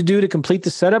you need to do to complete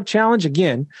the setup challenge?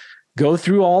 Again, go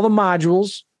through all the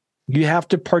modules. You have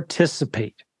to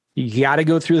participate. You got to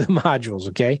go through the modules,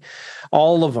 okay?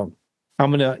 All of them.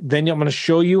 I'm going to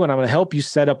show you and I'm going to help you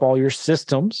set up all your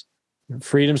systems.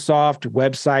 FreedomSoft,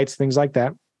 websites, things like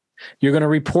that. You're going to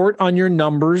report on your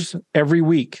numbers every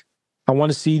week. I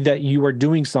want to see that you are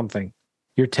doing something.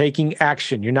 You're taking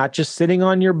action. You're not just sitting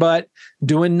on your butt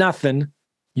doing nothing.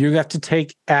 You have to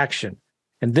take action.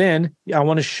 And then you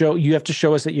have to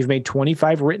show us that you've made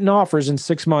 25 written offers in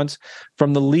 6 months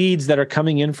from the leads that are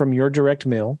coming in from your direct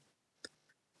mail.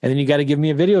 And then you got to give me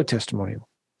a video testimonial.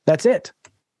 That's it.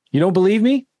 You don't believe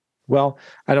me? Well,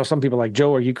 I know some people are like,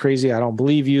 Joe, are you crazy? I don't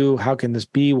believe you. How can this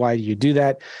be? Why do you do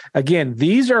that? Again,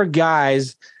 these are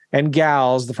guys and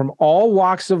gals from all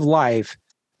walks of life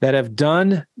that have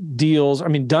done deals,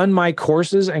 done my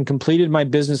courses and completed my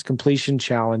business completion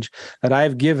challenge that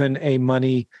I've given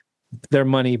their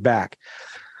money back.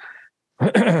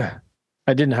 I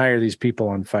didn't hire these people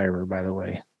on Fiverr, by the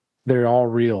way. They're all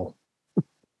real.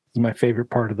 It's my favorite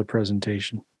part of the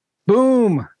presentation.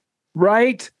 Boom,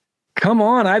 right? Come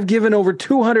on, I've given over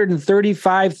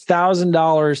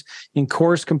 $235,000 in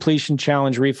course completion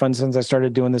challenge refunds since I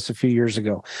started doing this a few years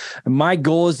ago. And my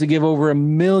goal is to give over $1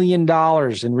 million in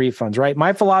refunds, right?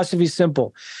 My philosophy is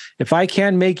simple. If I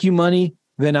can make you money,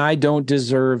 then I don't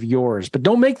deserve yours. But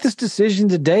don't make this decision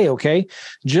today, okay?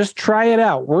 Just try it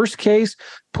out. Worst case,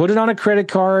 put it on a credit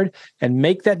card and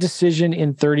make that decision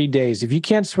in 30 days. If you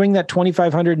can't swing that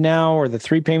 $2,500 now or the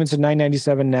 3 payments of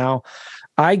 $997 now,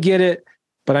 I get it.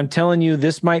 But I'm telling you,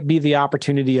 this might be the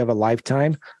opportunity of a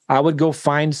lifetime. I would go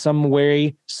find some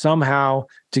way, somehow,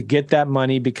 to get that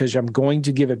money because I'm going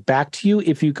to give it back to you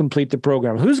if you complete the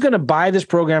program. Who's going to buy this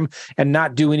program and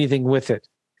not do anything with it?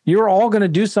 You're all going to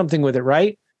do something with it,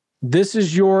 right? This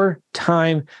is your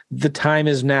time. The time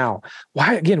is now.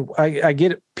 Why? Again, I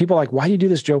get it. People are like, why do you do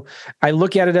this, Joe? I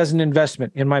look at it as an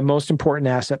investment in my most important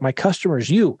asset, my customers,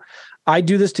 you. I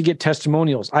do this to get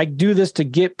testimonials. I do this to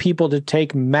get people to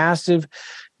take massive,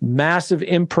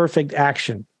 imperfect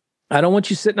action. I don't want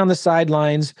you sitting on the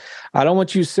sidelines. I don't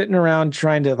want you sitting around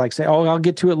trying to say, oh, I'll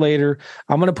get to it later.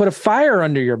 I'm going to put a fire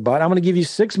under your butt. I'm going to give you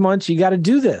 6 months. You got to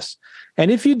do this.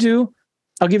 And if you do,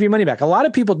 I'll give you money back. A lot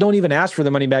of people don't even ask for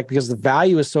the money back because the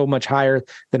value is so much higher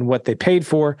than what they paid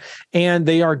for, and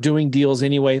they are doing deals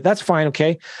anyway. That's fine,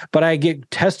 okay? But I get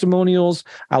testimonials.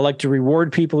 I like to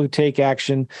reward people who take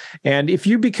action. And if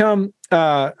you become,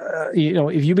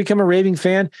 if you become a raving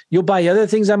fan, you'll buy other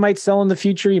things I might sell in the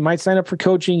future. You might sign up for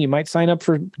coaching. You might sign up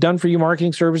for Done For You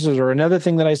marketing services or another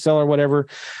thing that I sell or whatever.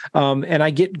 And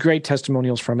I get great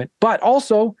testimonials from it. But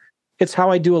also, it's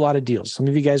how I do a lot of deals. Some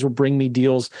of you guys will bring me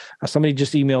deals. Somebody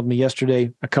just emailed me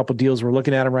yesterday, a couple deals. We're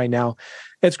looking at them right now.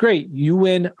 It's great. You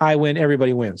win, I win,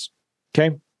 everybody wins.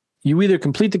 Okay. You either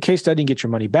complete the case study and get your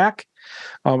money back,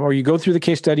 or you go through the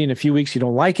case study in a few weeks, you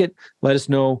don't like it, let us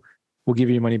know. We'll give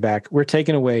you your money back. We're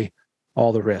taking away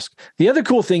all the risk. The other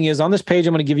cool thing is on this page,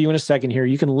 I'm going to give you in a second here,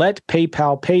 you can let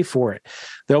PayPal pay for it.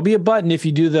 There'll be a button if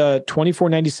you do the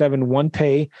 $24.97 one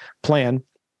pay plan.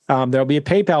 There'll be a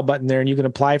PayPal button there and you can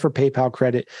apply for PayPal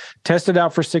credit. Test it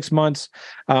out for 6 months.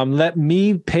 Let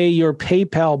me pay your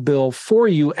PayPal bill for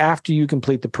you after you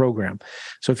complete the program.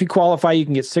 So if you qualify, you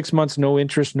can get 6 months, no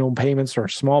interest, no payments or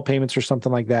small payments or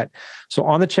something like that. So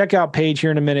on the checkout page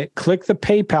here in a minute, click the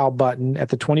PayPal button at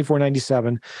the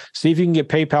 $24.97. See if you can get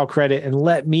PayPal credit and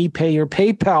let me pay your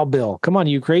PayPal bill. Come on, are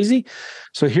you crazy?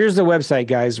 So here's the website,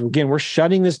 guys. Again, we're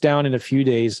shutting this down in a few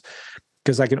days,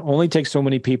 because I can only take so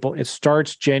many people. It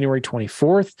starts January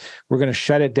 24th. We're going to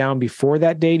shut it down before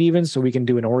that date even, so we can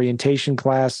do an orientation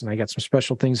class, and I got some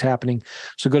special things happening.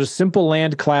 So go to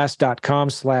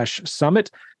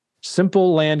simplelandclass.com/summit,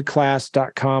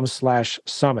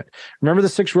 simplelandclass.com/summit. Remember the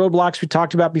 6 roadblocks we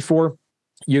talked about before?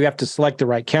 You have to select the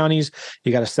right counties.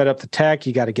 You got to set up the tech.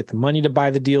 You got to get the money to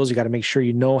buy the deals. You got to make sure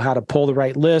you know how to pull the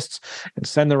right lists and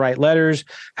send the right letters.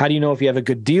 How do you know if you have a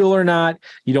good deal or not?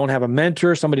 You don't have a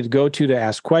mentor, somebody to go to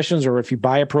ask questions, or if you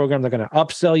buy a program, they're going to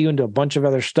upsell you into a bunch of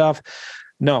other stuff.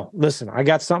 No, listen, I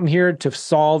got something here to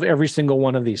solve every single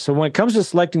one of these. So when it comes to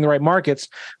selecting the right markets,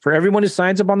 for everyone who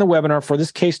signs up on the webinar for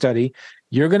this case study,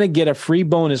 you're going to get a free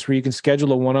bonus where you can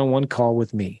schedule a one-on-one call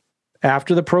with me.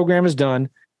 After the program is done,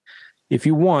 if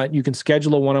you want, you can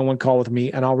schedule a one-on-one call with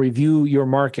me and I'll review your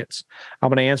markets. I'm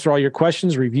going to answer all your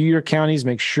questions, review your counties,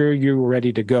 make sure you're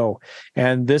ready to go.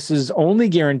 And this is only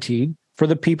guaranteed for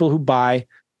the people who buy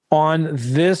on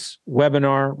this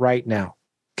webinar right now.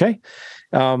 Okay.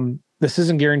 This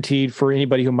isn't guaranteed for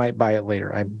anybody who might buy it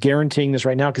later. I'm guaranteeing this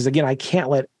right now because, again, I can't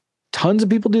let tons of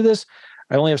people do this.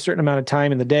 I only have a certain amount of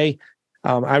time in the day.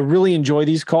 I really enjoy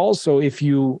these calls. So if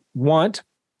you want,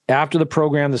 after the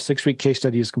program, the 6-week case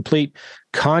study is complete,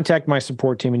 contact my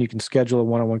support team and you can schedule a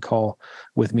one-on-one call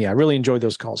with me. I really enjoy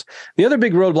those calls. The other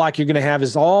big roadblock you're going to have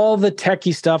is all the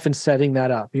techie stuff and setting that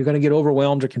up. You're going to get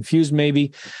overwhelmed or confused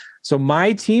maybe. So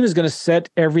my team is going to set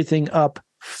everything up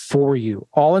for you,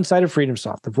 all inside of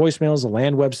FreedomSoft, the voicemails, the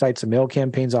land websites, the mail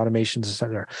campaigns, automations,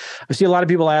 etc. I see a lot of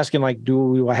people asking,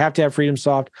 do I have to have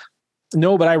FreedomSoft?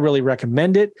 No, but I really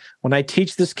recommend it. When I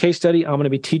teach this case study, I'm going to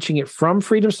be teaching it from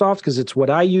FreedomSoft because it's what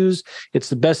I use. It's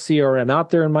the best CRM out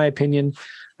there, in my opinion.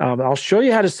 I'll show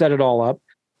you how to set it all up,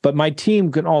 but my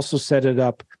team can also set it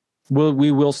up.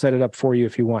 We will set it up for you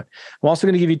if you want. I'm also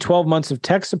going to give you 12 months of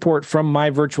tech support from my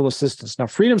virtual assistants. Now,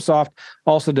 FreedomSoft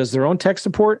also does their own tech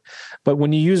support, but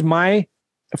when you use my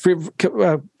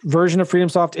version of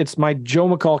FreedomSoft, it's my Joe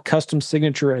McCall custom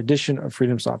signature edition of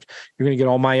FreedomSoft. You're going to get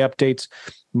all my updates,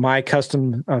 my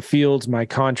custom fields, my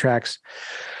contracts,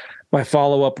 my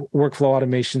follow-up workflow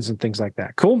automations, and things like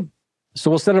that. Cool. So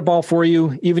we'll set it up all for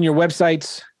you, even your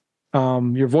websites,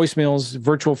 your voicemails,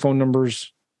 virtual phone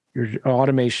numbers, your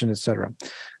automation, etc.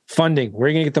 Funding. Where are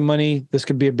you going to get the money? This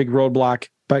could be a big roadblock.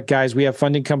 But guys, we have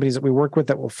funding companies that we work with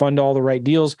that will fund all the right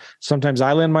deals. Sometimes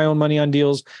I lend my own money on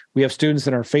deals. We have students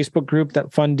in our Facebook group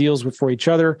that fund deals for each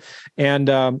other. And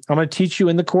I'm going to teach you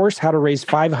in the course how to raise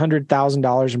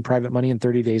 $500,000 in private money in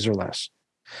 30 days or less.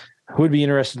 Who would be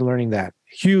interested in learning that?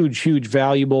 Huge,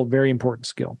 valuable, very important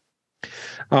skill.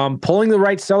 Pulling the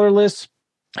right seller lists.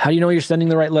 How do you know you're sending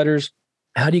the right letters?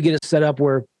 How do you get it set up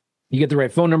where you get the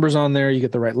right phone numbers on there, you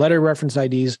get the right letter reference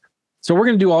IDs? So we're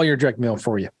going to do all your direct mail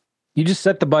for you. You just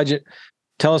set the budget,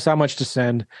 tell us how much to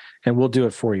send, and we'll do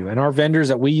it for you. And our vendors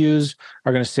that we use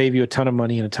are going to save you a ton of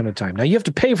money and a ton of time. Now, you have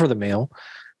to pay for the mail,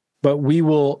 but we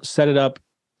will set it up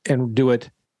and do it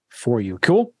for you.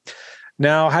 Cool?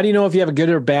 Now, how do you know if you have a good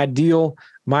or bad deal?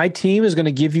 My team is going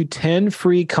to give you 10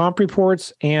 free comp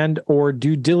reports and or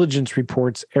due diligence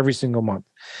reports every single month.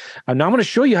 Now, I'm going to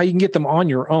show you how you can get them on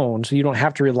your own so you don't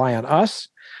have to rely on us,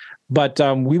 but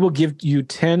we will give you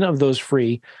 10 of those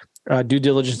free due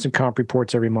diligence and comp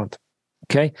reports every month.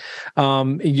 Okay.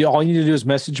 All you need to do is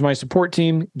message my support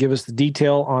team, give us the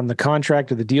detail on the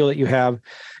contract or the deal that you have.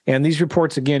 And these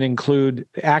reports, again, include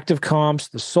the active comps,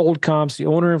 the sold comps, the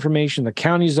owner information, the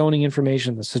county zoning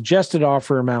information, the suggested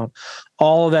offer amount,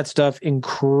 all of that stuff,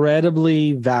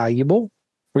 incredibly valuable.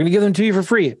 We're going to give them to you for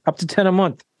free, up to 10 a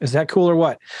month. Is that cool or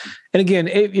what? And again,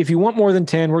 if you want more than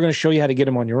 10, we're going to show you how to get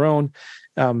them on your own.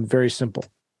 Very simple.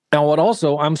 Now,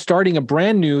 I'm starting a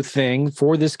brand new thing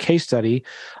for this case study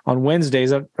on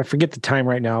Wednesdays. I forget the time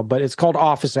right now, but it's called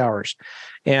Office Hours.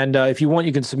 And if you want,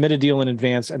 you can submit a deal in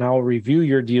advance and I'll review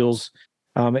your deals.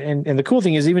 And the cool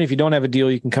thing is, even if you don't have a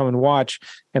deal, you can come and watch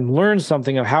and learn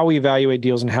something of how we evaluate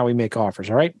deals and how we make offers.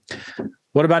 All right.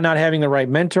 What about not having the right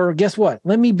mentor? Guess what?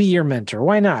 Let me be your mentor.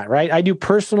 Why not? Right. I do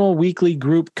personal weekly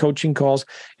group coaching calls.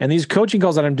 And these coaching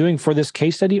calls that I'm doing for this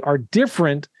case study are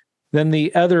different than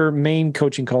the other main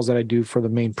coaching calls that I do for the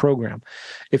main program.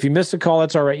 If you miss a call,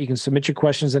 that's all right. You can submit your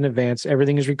questions in advance.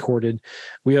 Everything is recorded.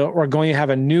 We are going to have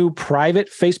a new private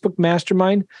Facebook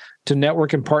mastermind to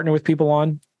network and partner with people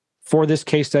on for this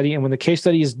case study. And when the case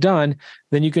study is done,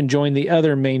 then you can join the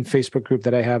other main Facebook group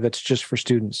that I have that's just for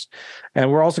students. And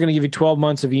we're also going to give you 12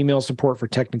 months of email support for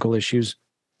technical issues.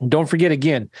 And don't forget,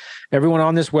 again, everyone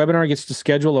on this webinar gets to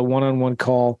schedule a one-on-one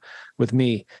call with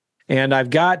me. And I've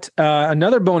got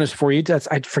another bonus for you.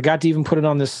 I forgot to even put it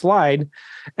on this slide.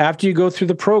 After you go through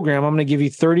the program, I'm going to give you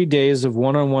 30 days of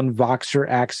one-on-one Voxer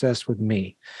access with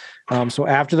me. So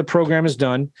after the program is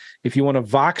done, if you want to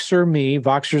Voxer me,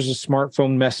 Voxer is a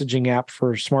smartphone messaging app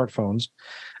for smartphones.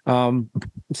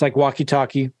 It's like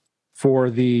walkie-talkie for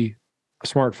the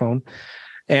smartphone.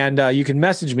 And you can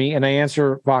message me and I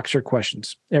answer Voxer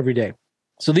questions every day.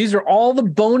 So these are all the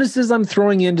bonuses I'm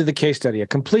throwing into the case study. A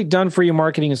complete done-for-you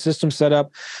marketing and system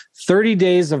setup, 30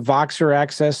 days of Voxer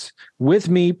access with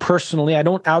me personally. I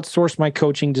don't outsource my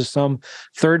coaching to some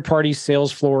third-party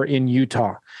sales floor in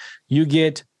Utah. You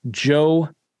get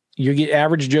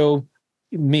average Joe,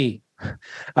 me.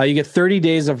 You get 30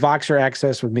 days of Voxer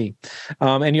access with me.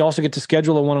 And you also get to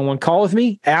schedule a one-on-one call with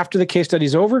me after the case study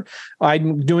is over.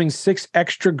 I'm doing 6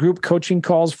 extra group coaching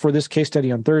calls for this case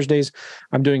study on Thursdays.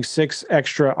 I'm doing 6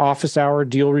 extra office hour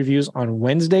deal reviews on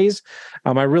Wednesdays.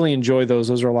 I really enjoy those.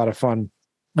 Those are a lot of fun.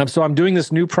 So I'm doing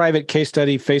this new private case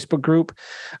study Facebook group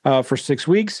for 6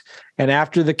 weeks. And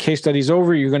after the case study is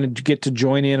over, you're going to get to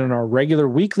join in on our regular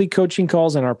weekly coaching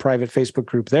calls and our private Facebook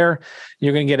group there.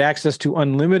 You're going to get access to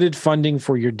unlimited funding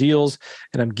for your deals.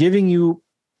 And I'm giving you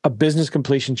a business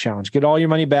completion challenge. Get all your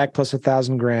money back plus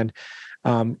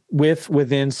 $1,000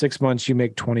 within 6 months, you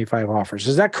make 25 offers.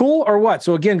 Is that cool or what?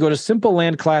 So again, go to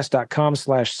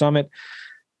simplelandclass.com/summit.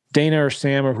 Dana or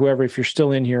Sam or whoever, if you're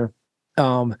still in here,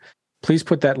 please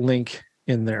put that link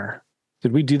in there.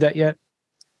 Did we do that yet?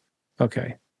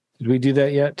 Okay. Did we do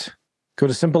that yet? Go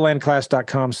to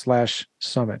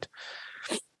simplelandclass.com/summit.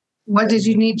 What did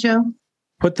you need, Joe?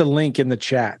 Put the link in the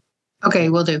chat. Okay,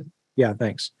 will do. Yeah,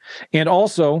 thanks. And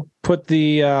also put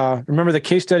the, remember the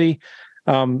case study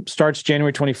starts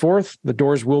January 24th. The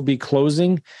doors will be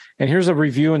closing. And here's a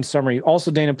review and summary. Also,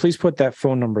 Dana, please put that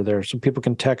phone number there so people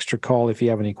can text or call if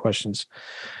you have any questions.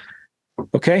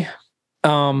 Okay.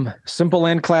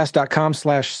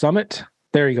 simplelandclass.com/summit.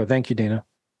 There you go. Thank you, Dana.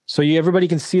 So everybody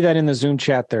can see that in the Zoom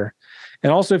chat there.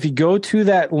 And also, if you go to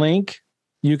that link,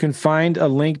 you can find a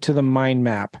link to the mind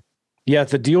map. Yeah,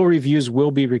 the deal reviews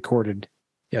will be recorded.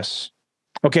 Yes.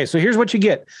 Okay, so here's what you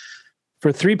get.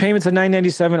 For 3 payments of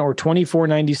 $997 or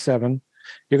 $24.97,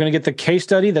 you're going to get the case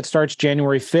study that starts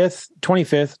January 5th,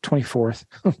 25th, 24th.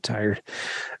 I'm tired.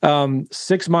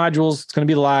 6 modules. It's going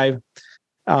to be live.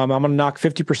 I'm going to knock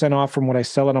 50% off from what I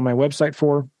sell it on my website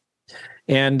for.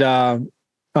 And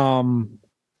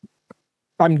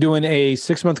I'm doing a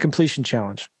 6-month completion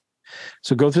challenge.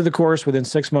 So go through the course within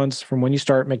 6 months from when you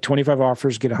start, make 25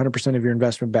 offers, get 100% of your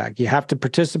investment back. You have to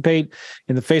participate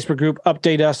in the Facebook group,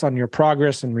 update us on your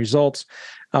progress and results.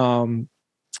 And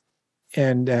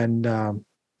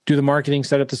do the marketing,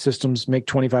 set up the systems, make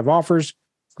 25 offers,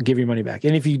 give your money back.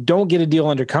 And if you don't get a deal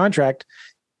under contract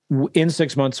in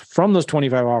 6 months from those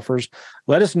 25 offers,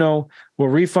 let us know. We'll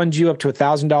refund you up to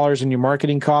 $1,000 in your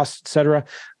marketing costs, et cetera,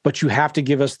 but you have to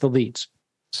give us the leads.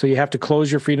 So you have to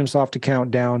close your FreedomSoft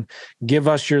account down, give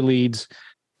us your leads,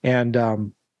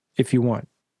 and if you want.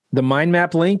 The mind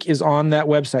map link is on that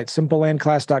website,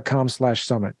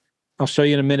 simplelandclass.com/summit. I'll show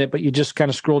you in a minute, but you just kind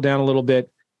of scroll down a little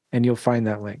bit and you'll find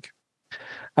that link.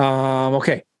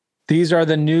 Okay. These are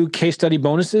the new case study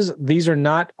bonuses. These are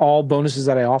not all bonuses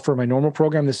that I offer in my normal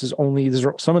program. Some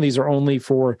of these are only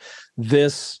for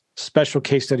this special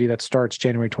case study that starts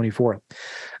January 24th.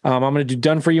 I'm going to do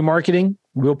done for you marketing.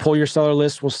 We'll pull your seller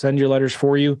list. We'll send your letters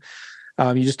for you.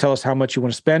 You just tell us how much you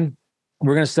want to spend.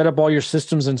 We're going to set up all your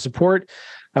systems and support.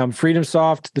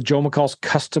 FreedomSoft, the Joe McCall's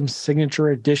custom signature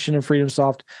edition of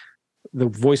FreedomSoft, the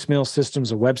voicemail systems,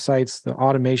 the websites, the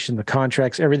automation, the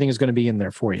contracts, everything is going to be in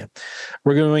there for you.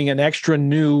 We're doing an extra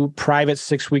new private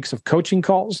 6 weeks of coaching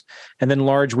calls and then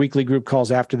large weekly group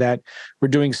calls after that. We're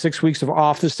doing 6 weeks of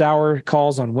office hour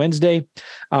calls on Wednesday.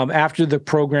 After the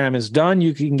program is done,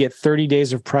 you can get 30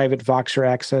 days of private Voxer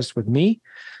access with me.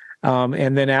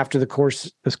 And then after the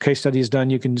course, this case study is done,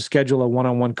 you can schedule a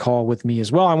one-on-one call with me as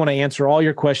well. I want to answer all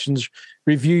your questions,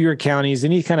 review your counties,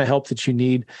 any kind of help that you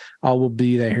need. I will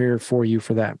be here for you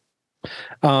for that.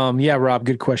 Yeah, Rob,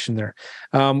 good question there.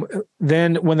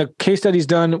 Then when the case study is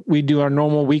done, we do our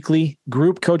normal weekly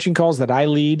group coaching calls that I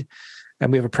lead,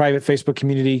 and we have a private Facebook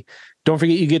community. Don't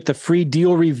forget, you get the free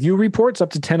deal review reports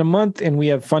up to 10 a month, and we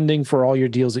have funding for all your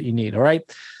deals that you need. All right.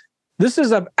 This is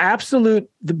the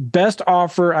best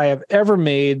offer I have ever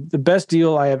made, the best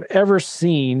deal I have ever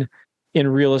seen in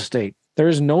real estate. There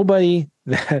is nobody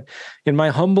that, in my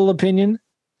humble opinion,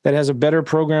 that has a better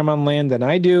program on land than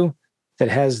I do, that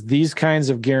has these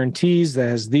kinds of guarantees, that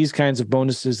has these kinds of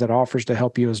bonuses, that offers to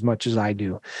help you as much as I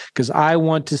do, because I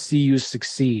want to see you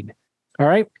succeed. All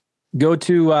right. Go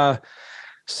to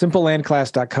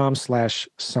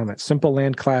simplelandclass.com/summit,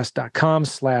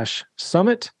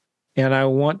 simplelandclass.com/summit. And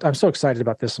I'm so excited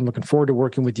about this. I'm looking forward to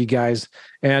working with you guys.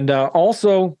 And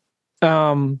also,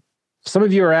 some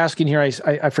of you are asking here,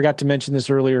 I forgot to mention this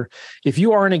earlier. If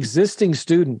you are an existing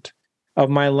student of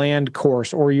my land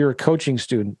course, or you're a coaching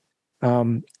student,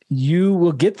 you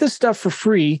will get this stuff for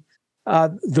free.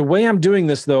 The way I'm doing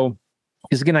this, though,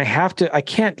 is again, I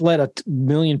can't let a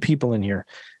million people in here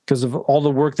because of all the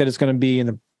work that it's going to be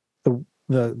and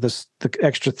the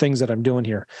extra things that I'm doing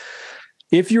here.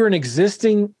 If you're an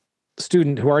existing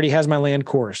student who already has my land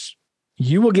course,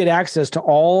 you will get access to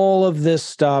all of this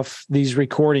stuff, these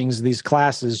recordings, these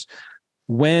classes,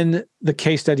 when the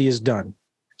case study is done.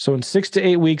 So in 6 to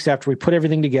 8 weeks after we put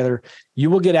everything together, you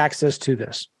will get access to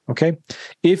this. Okay.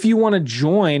 If you want to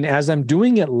join as I'm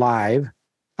doing it live,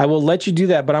 I will let you do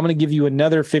that, but I'm going to give you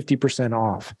another 50%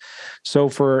 off. So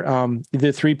for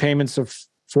the 3 payments of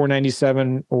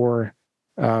 $497 or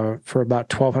for about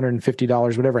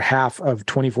 $1,250, whatever half of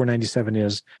 $2,497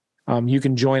 is, you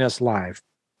can join us live.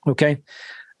 Okay.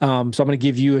 So I'm going to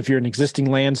give you, if you're an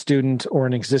existing land student or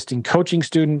an existing coaching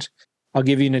student, I'll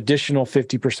give you an additional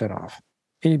 50% off.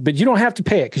 But you don't have to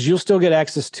pay it because you'll still get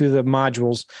access to the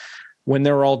modules when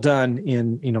they're all done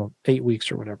in 8 weeks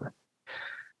or whatever.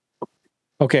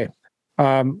 Okay.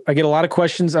 I get a lot of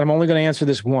questions, and I'm only going to answer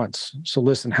this once. So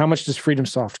listen, how much does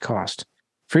FreedomSoft cost?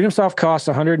 FreedomSoft costs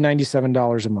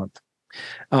 $197 a month.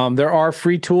 There are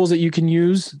free tools that you can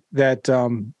use that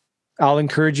I'll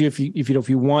encourage you, if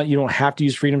you want, you don't have to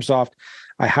use FreedomSoft.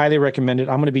 I highly recommend it.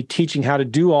 I'm going to be teaching how to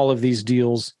do all of these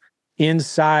deals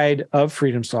inside of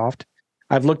FreedomSoft.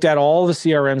 I've looked at all the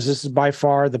CRMs. This is by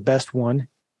far the best one,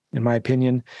 in my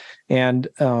opinion. And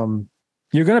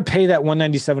you're going to pay that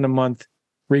 $197 a month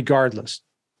regardless.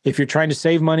 If you're trying to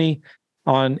save money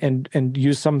on and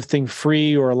use something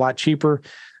free or a lot cheaper,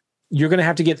 you're going to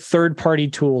have to get third-party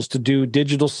tools to do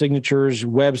digital signatures,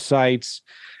 websites,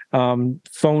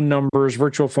 phone numbers,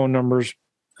 virtual phone numbers,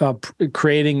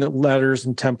 creating letters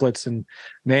and templates and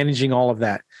managing all of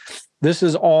that. This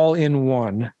is all in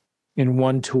one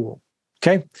tool.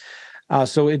 Okay.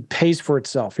 So it pays for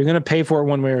itself. You're going to pay for it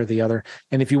one way or the other.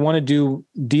 And if you want to do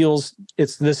deals,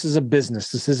 this is a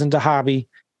business. This isn't a hobby.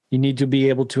 You need to be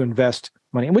able to invest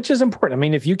money, which is important. I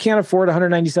mean, if you can't afford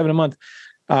 $197 a month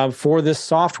for this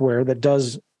software that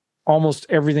does almost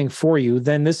everything for you,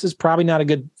 then this is probably not a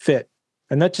good fit.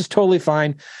 And that's just totally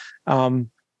fine.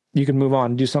 You can move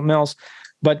on and do something else.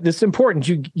 But it's important.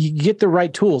 You get the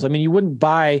right tools. I mean, you wouldn't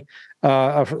buy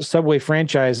a Subway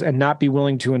franchise and not be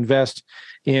willing to invest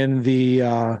in the,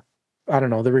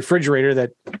 the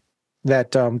refrigerator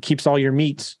that keeps all your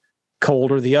meats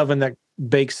cold, or the oven that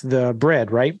bakes the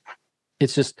bread, right?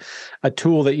 It's just a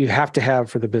tool that you have to have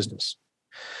for the business.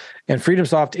 And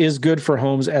FreedomSoft is good for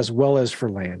homes as well as for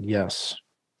land. Yes.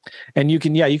 And you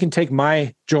can take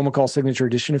my Joe McCall signature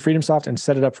edition of FreedomSoft and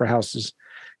set it up for houses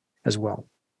as well.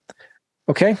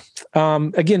 Okay.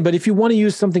 Again, but if you want to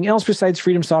use something else besides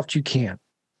FreedomSoft, you can.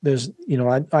 There's,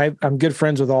 I'm good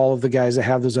friends with all of the guys that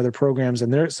have those other programs,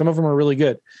 and some of them are really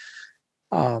good.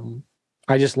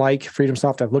 I just like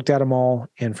FreedomSoft. I've looked at them all,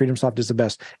 and FreedomSoft is the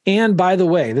best. And by the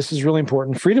way, this is really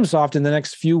important. FreedomSoft in the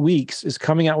next few weeks is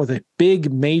coming out with a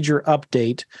big major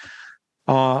update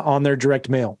on their direct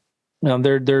mail.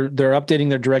 They're updating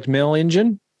their direct mail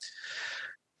engine,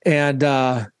 and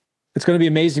it's going to be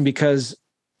amazing because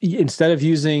instead of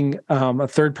using a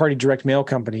third-party direct mail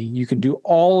company, you can do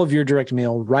all of your direct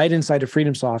mail right inside of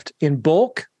FreedomSoft in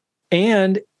bulk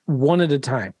and one at a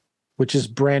time, which is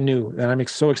brand new. And I'm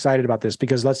so excited about this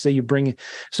because let's say you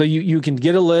can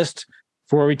get a list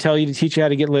for where we tell you to teach you how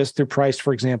to get lists through price,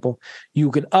 for example. You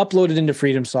can upload it into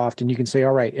FreedomSoft and you can say,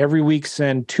 all right, every week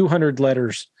send 200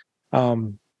 letters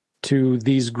to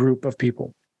these group of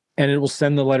people. And it will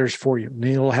send the letters for you. And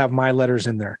it'll have my letters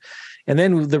in there. And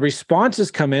then the responses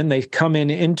come in, they come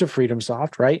into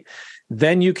FreedomSoft, right?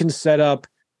 Then you can set up,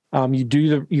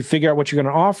 you figure out what you're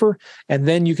going to offer, and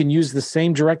then you can use the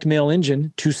same direct mail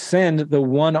engine to send the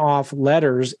one-off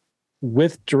letters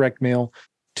with direct mail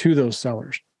to those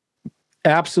sellers.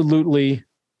 Absolutely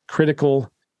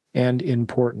critical and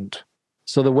important.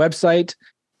 So the website,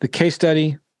 the case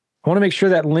study, I want to make sure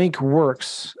that link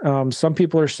works. Some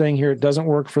people are saying here it doesn't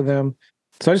work for them.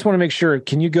 So I just want to make sure.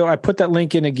 Can you go? I put that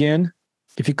link in again.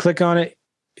 If you click on it,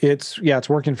 it's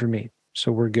working for me.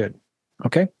 So we're good.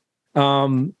 Okay.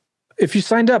 If you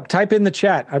signed up, type in the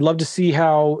chat. I'd love to see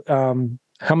how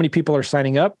many people are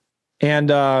signing up. And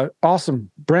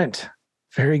awesome, Brent.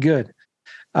 Very good.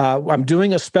 I'm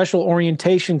doing a special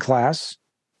orientation class.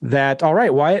 All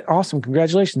right, Wyatt. Awesome.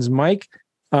 Congratulations, Mike.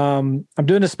 I'm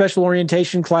doing a special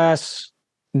orientation class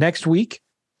next week,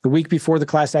 the week before the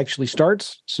class actually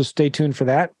starts. So stay tuned for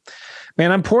that.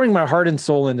 Man, I'm pouring my heart and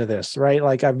soul into this, right?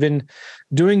 Like I've been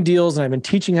doing deals and I've been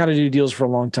teaching how to do deals for a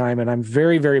long time. And I'm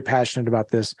very, very passionate about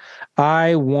this.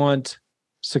 I want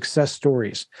success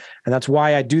stories. And that's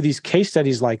why I do these case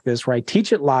studies like this, where I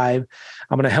teach it live.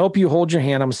 I'm going to help you hold your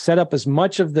hand. I'm going to set up as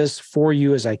much of this for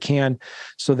you as I can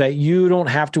so that you don't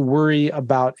have to worry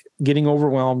about getting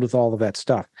overwhelmed with all of that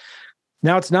stuff.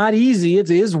 Now, it's not easy. It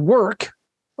is work.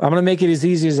 I'm going to make it as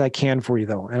easy as I can for you,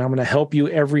 though, and I'm going to help you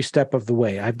every step of the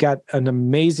way. I've got an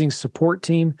amazing support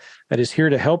team that is here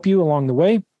to help you along the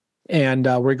way, and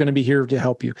we're going to be here to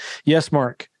help you. Yes,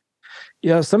 Mark.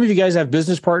 Yeah, some of you guys have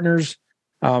business partners,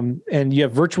 and you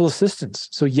have virtual assistants.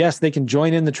 So yes, they can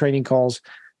join in the training calls.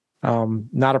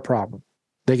 Not a problem.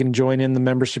 They can join in the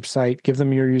membership site, give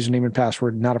them your username and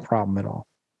password. Not a problem at all.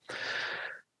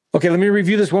 Okay, let me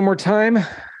review this one more time.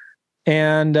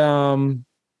 And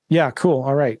yeah, cool.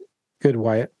 All right. Good,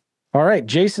 Wyatt. All right.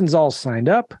 Jason's all signed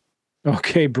up.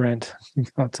 Okay, Brent.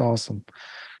 That's awesome.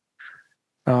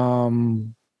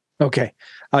 Okay.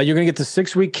 You're going to get the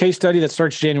 6-week case study that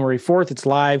starts January 4th. It's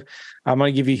live. I'm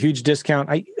going to give you a huge discount.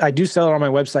 I do sell it on my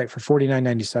website for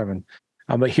 $49.97.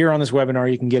 But here on this webinar,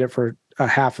 you can get it for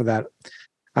half of that.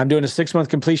 I'm doing a 6-month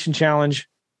completion challenge.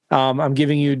 I'm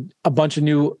giving you a bunch of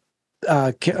new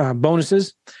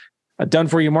bonuses. Done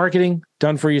for your marketing,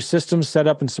 done for your systems,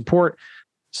 setup and support.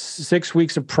 6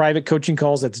 weeks of private coaching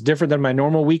calls. That's different than my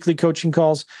normal weekly coaching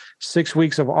calls. 6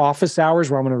 weeks of office hours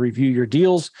where I'm going to review your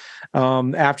deals.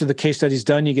 After the case study's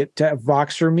done, you get to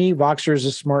Voxer Me. Voxer is a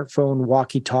smartphone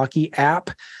walkie-talkie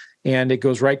app, and it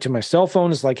goes right to my cell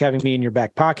phone. It's like having me in your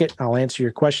back pocket. I'll answer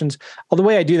your questions. The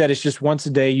way I do that is just once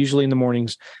a day, usually in the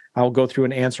mornings, I'll go through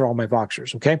and answer all my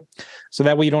Voxers, okay? So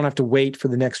that way you don't have to wait for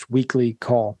the next weekly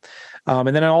call.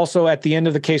 And then also at the end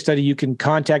of the case study, you can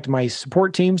contact my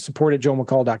support team,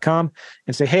 support@joemccall.com,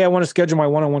 and say, hey, I want to schedule my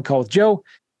one-on-one call with Joe.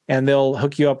 And they'll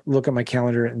hook you up, look at my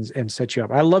calendar, and set you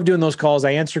up. I love doing those calls.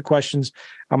 I answer questions.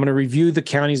 I'm going to review the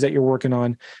counties that you're working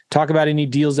on, talk about any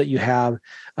deals that you have.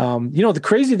 The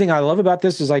crazy thing I love about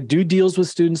this is I do deals with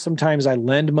students. Sometimes I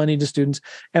lend money to students,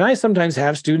 and I sometimes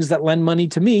have students that lend money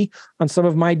to me on some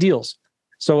of my deals.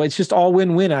 So it's just all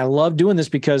win-win. I love doing this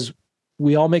because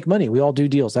we all make money. We all do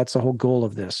deals. That's the whole goal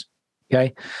of this.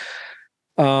 Okay.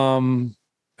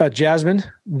 Jasmine,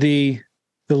 the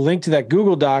link to that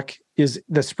Google Doc is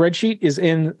the spreadsheet is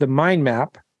in the mind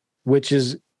map, which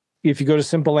is, if you go to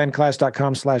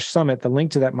simplelandclass.com/summit, the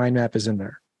link to that mind map is in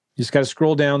there. You just got to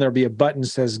scroll down. There'll be a button that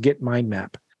says get mind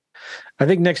map. I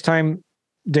think next time,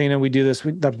 Dana, we do this,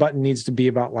 the button needs to be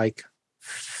about like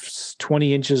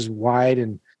 20 inches wide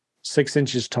and 6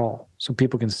 inches tall so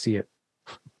people can see it.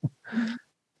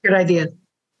 Good idea.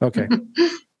 Okay.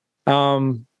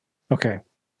 Okay.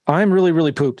 I'm really,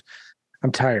 really pooped.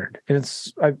 I'm tired. And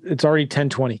it's already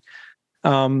 10:20.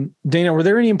 Dana, were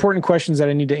there any important questions that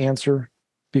I need to answer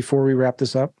before we wrap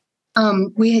this up?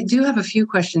 We do have a few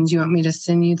questions. You want me to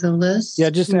send you the list? Yeah,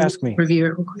 just ask me. Review it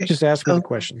real quick. Just ask me the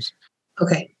questions.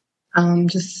 Okay.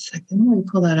 Just a second. Let me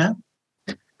pull that up.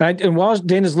 And while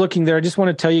Dana's looking there, I just want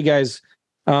to tell you guys,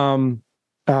 I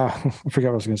forgot what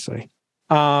I was going to say.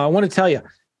 I want to tell you,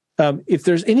 if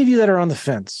there's any of you that are on the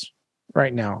fence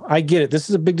right now, I get it. This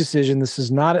is a big decision. This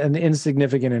is not an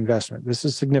insignificant investment. This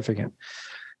is significant.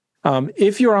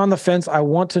 If you're on the fence, I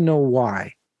want to know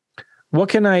why. What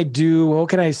can I do? What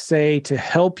can I say to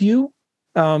help you?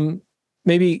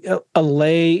 Maybe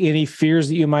allay any fears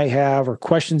that you might have or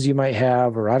questions you might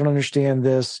have, or I don't understand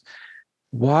this.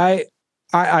 Why?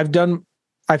 I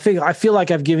feel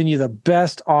like I've given you the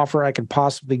best offer I can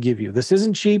possibly give you. This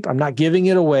isn't cheap. I'm not giving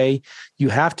it away. You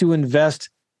have to invest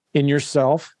in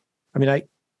yourself. I mean,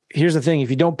 here's the thing. If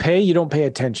you don't pay, you don't pay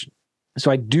attention. So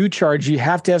I do charge. You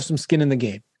have to have some skin in the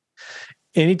game.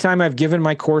 Anytime I've given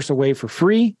my course away for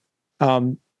free,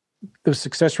 the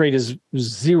success rate is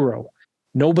 0.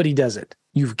 Nobody does it.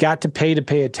 You've got to pay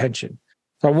attention.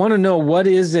 So I want to know, what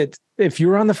is it? If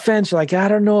you're on the fence, you're like, I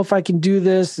don't know if I can do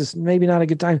this. This is maybe not a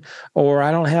good time, or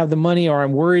I don't have the money, or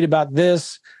I'm worried about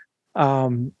this.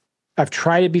 I've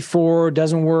tried it before, it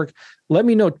doesn't work. Let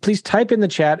me know. Please type in the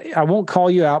chat. I won't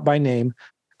call you out by name.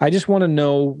 I just want to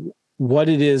know what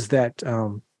it is that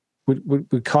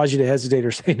would cause you to hesitate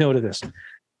or say no to this.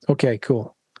 Okay,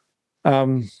 cool.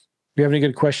 Do you have any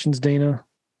good questions, Dana?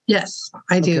 Yes,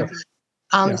 I do.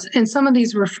 Okay. And some of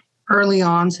these were early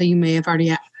on, so you may have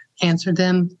already answered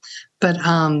them. But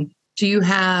do you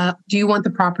want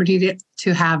the property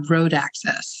to have road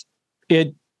access?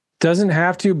 It doesn't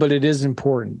have to, but it is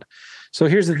important. So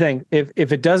here's the thing.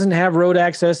 If it doesn't have road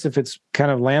access, if it's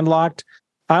kind of landlocked,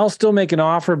 I'll still make an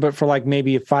offer, but for like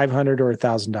maybe $500 or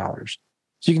 $1,000.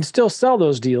 So you can still sell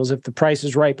those deals if the price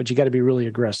is right, but you got to be really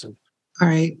aggressive. All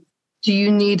right. Do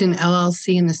you need an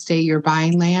LLC in the state you're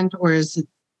buying land, or is it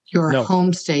your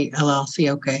home state LLC?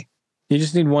 Okay. You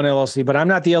just need one LLC, but I'm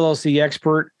not the LLC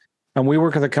expert. We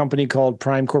work with a company called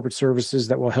Prime Corporate Services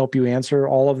that will help you answer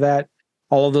all of that,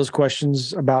 all of those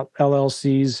questions about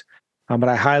LLCs. But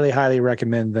I highly, highly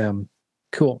recommend them.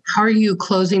 Cool. How are you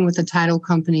closing with a title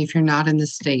company if you're not in the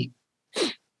state?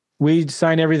 We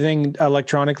sign everything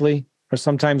electronically, or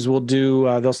sometimes we'll do,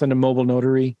 they'll send a mobile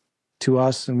notary to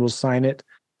us and we'll sign it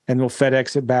and we'll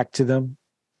FedEx it back to them.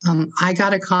 I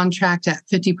got a contract at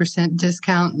 50%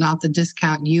 discount, not the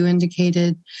discount you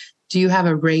indicated. Do you have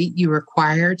a rate you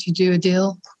require to do a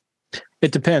deal?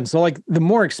 It depends. So like the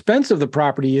more expensive the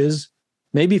property is,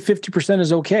 maybe 50%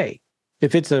 is okay.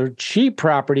 If it's a cheap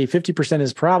property, 50%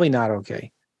 is probably not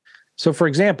okay. So for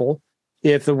example,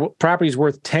 if the property is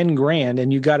worth 10 grand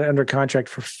and you got it under contract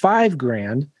for 5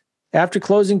 grand, after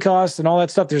closing costs and all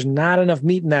that stuff, there's not enough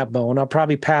meat in that bone. I'll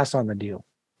probably pass on the deal.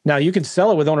 Now you can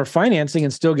sell it with owner financing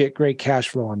and still get great cash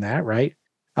flow on that, right?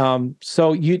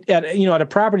 So at a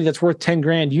property that's worth 10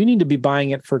 grand, you need to be buying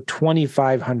it for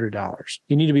 $2,500.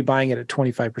 You need to be buying it at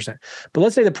 25%. But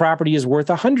let's say the property is worth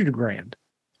 100 grand.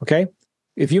 Okay.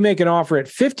 If you make an offer at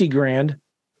 50 grand,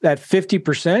 at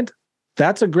 50%,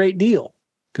 that's a great deal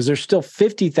because there's still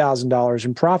 $50,000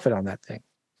 in profit on that thing.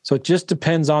 So it just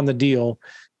depends on the deal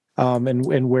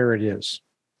and where it is.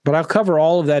 But I'll cover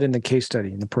all of that in the case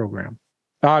study in the program.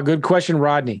 Good question,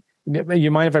 Rodney. You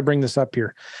mind if I bring this up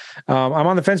here? I'm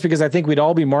on the fence because I think we'd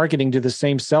all be marketing to the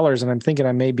same sellers, and I'm thinking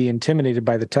I may be intimidated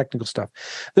by the technical stuff.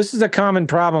 This is a common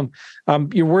problem.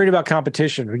 You're worried about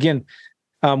competition. Again,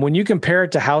 when you compare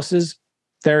it to houses,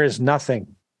 there is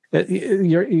nothing.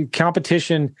 Your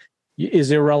competition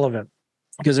is irrelevant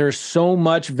because there's so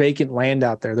much vacant land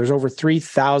out there. There's over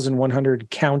 3,100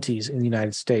 counties in the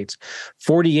United States,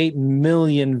 48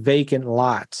 million vacant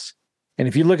lots. And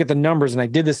if you look at the numbers, and I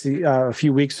did this a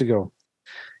few weeks ago,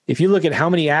 if you look at how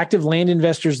many active land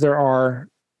investors there are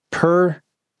per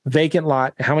vacant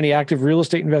lot, how many active real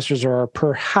estate investors there are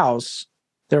per house,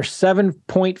 there are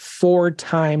 7.4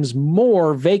 times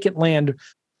more vacant land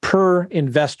per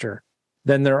investor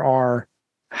than there are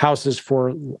houses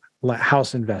for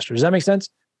house investors. Does that make sense?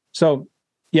 So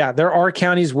yeah, there are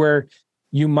counties where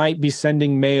you might be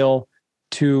sending mail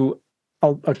to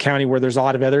a county where there's a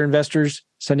lot of other investors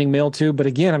sending mail to. But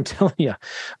again, I'm telling you,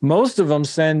 most of them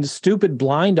send stupid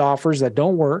blind offers that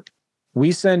don't work.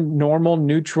 We send normal,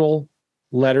 neutral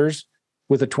letters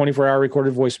with a 24-hour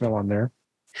recorded voicemail on there.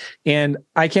 And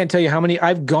I can't tell you how many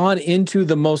I've gone into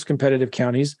the most competitive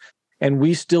counties, and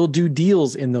we still do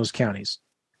deals in those counties.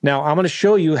 Now, I'm going to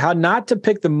show you how not to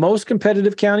pick the most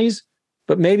competitive counties,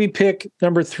 but maybe pick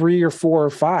number 3 or 4 or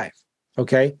 5.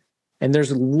 Okay. And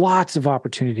there's lots of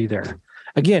opportunity there.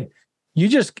 Again,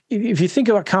 if you think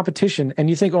about competition and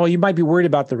you think, oh, you might be worried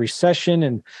about the recession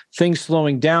and things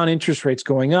slowing down, interest rates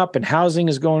going up and housing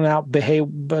is going out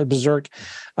berserk.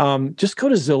 Just go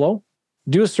to Zillow,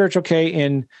 do a search, okay,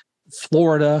 in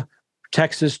Florida,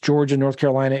 Texas, Georgia, North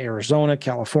Carolina, Arizona,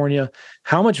 California.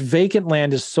 How much vacant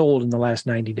land is sold in the last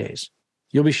 90 days?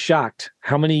 You'll be shocked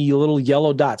how many little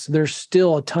yellow dots. There's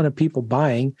still a ton of people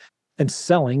buying and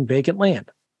selling vacant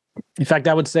land. In fact,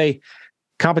 I would say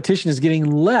competition is getting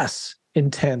less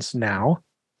intense now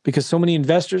because so many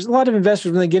investors, a lot of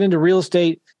investors, when they get into real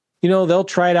estate, they'll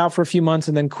try it out for a few months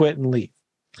and then quit and leave.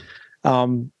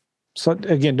 So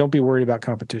again, don't be worried about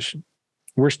competition.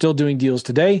 We're still doing deals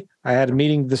today. I had a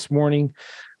meeting this morning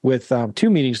with 2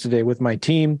 meetings today with my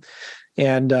team,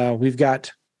 and we've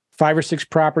got 5 or 6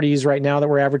 properties right now that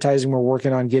we're advertising. We're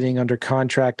working on getting under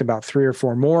contract about 3 or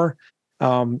 4 more.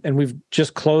 And we've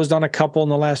just closed on a couple in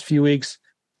the last few weeks.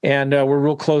 And we're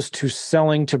real close to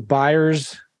selling to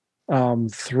buyers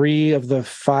 3 of the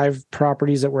 5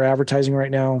 properties that we're advertising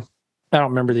right now. I don't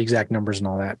remember the exact numbers and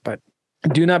all that, but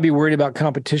do not be worried about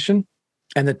competition.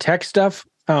 And the tech stuff,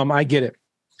 I get it.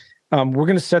 We're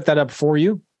going to set that up for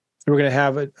you. We're going to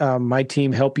have my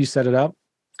team help you set it up.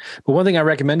 But one thing I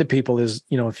recommend to people is,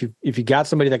 if you got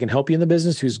somebody that can help you in the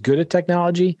business who's good at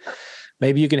technology,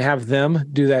 maybe you can have them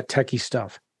do that techie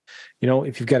stuff.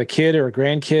 If you've got a kid or a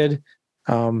grandkid,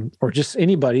 or just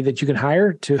anybody that you can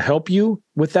hire to help you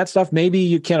with that stuff. Maybe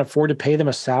you can't afford to pay them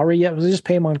a salary yet. Well, just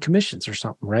pay them on commissions or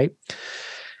something, right?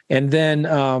 And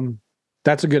then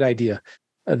that's a good idea.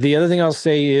 The other thing I'll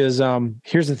say is,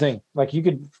 here's the thing.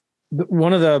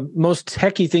 One of the most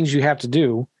techie things you have to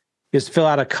do is fill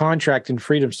out a contract in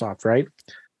FreedomSoft, right?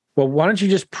 Well, why don't you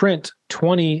just print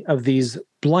 20 of these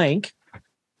blank?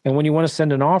 And when you want to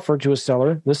send an offer to a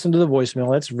seller, listen to the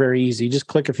voicemail. That's very easy. Just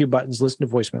click a few buttons, listen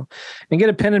to voicemail, and get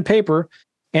a pen and paper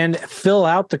and fill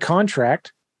out the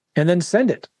contract and then send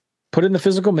it. Put it in the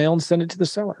physical mail and send it to the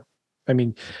seller. I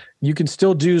mean, you can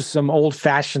still do some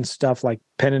old-fashioned stuff like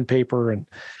pen and paper, and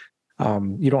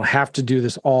you don't have to do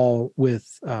this all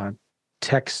with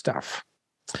tech stuff.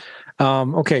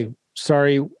 Okay,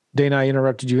 sorry, Dana, I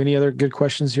interrupted you. Any other good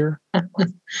questions here?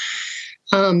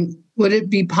 Would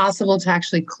it be possible to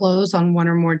actually close on 1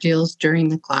 or more deals during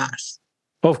the class?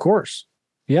 Oh, of course.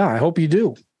 Yeah, I hope you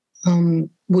do.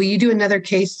 Will you do another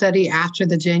case study after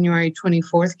the January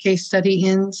 24th case study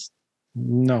ends?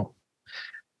 No.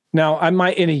 Now, I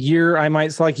might in a year,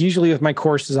 so like usually with my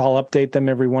courses, I'll update them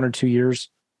every 1 or 2 years.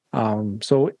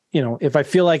 So, if I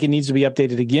feel like it needs to be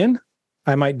updated again,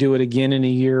 I might do it again in a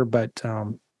year, but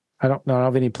I don't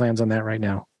have any plans on that right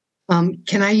now.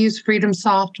 Can I use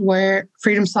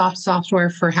FreedomSoft software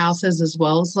for houses as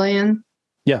well as land?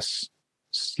 Yes.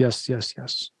 Real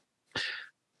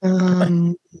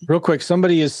quick,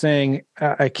 somebody is saying,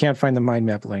 I can't find the mind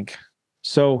map link.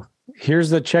 So here's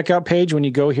the checkout page when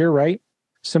you go here, right?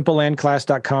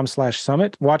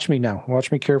 simplelandclass.com/summit. Watch me now.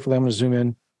 Watch me carefully. I'm going to zoom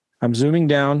in. I'm zooming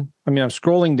down. I'm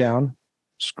scrolling down.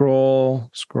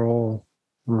 Scroll.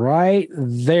 Right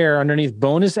there underneath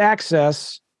bonus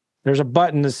access, there's a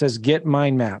button that says Get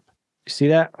Mind Map. You see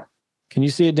that? Can you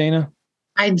see it, Dana?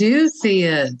 I do see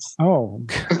it. Oh.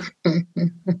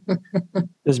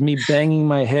 There's me banging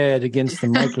my head against the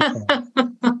microphone.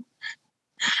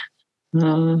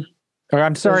 Or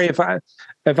I'm sorry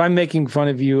if I'm making fun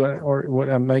of you or what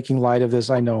I'm making light of this.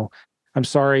 I know. I'm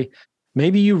sorry.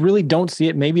 Maybe you really don't see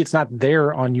it. Maybe it's not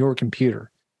there on your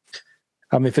computer.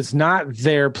 If it's not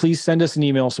there, please send us an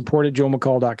email,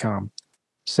 support@joemccall.com.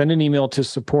 Send an email to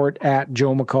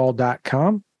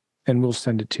support@joemccall.com and we'll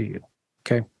send it to you.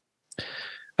 Okay.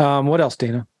 What else,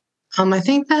 Dana? I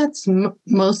think that's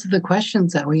most of the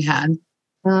questions that we had.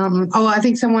 I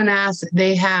think someone asked,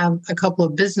 they have a couple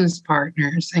of business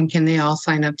partners and can they all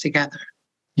sign up together?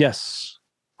 Yes.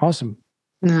 Awesome.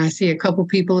 And I see a couple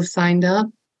people have signed up.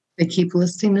 They keep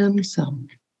listing them. So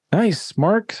nice.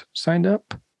 Mark signed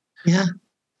up. Yeah.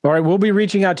 All right. We'll be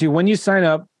reaching out to you. When you sign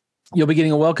up, you'll be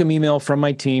getting a welcome email from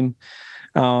my team.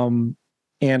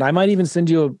 And I might even send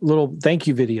you a little thank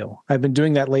you video. I've been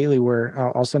doing that lately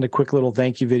where I'll send a quick little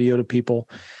thank you video to people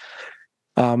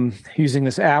using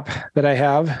this app that I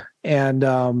have.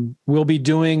 And we'll be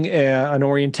doing an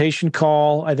orientation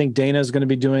call. I think Dana is going to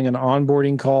be doing an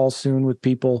onboarding call soon with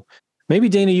people. Maybe,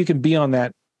 Dana, you can be on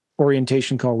that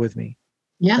orientation call with me.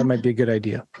 Yeah. That might be a good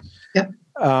idea. Yep.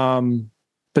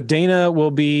 But Dana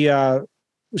will be,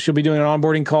 she'll be doing an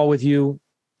onboarding call with you,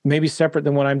 maybe separate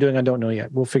than what I'm doing. I don't know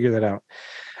yet. We'll figure that out.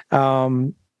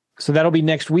 So that'll be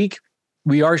next week.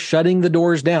 We are shutting the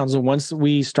doors down. So once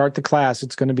we start the class,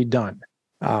 it's going to be done.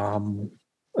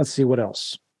 Let's see what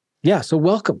else. Yeah. So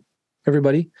welcome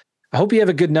everybody. I hope you have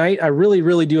a good night. I really,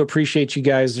 really do appreciate you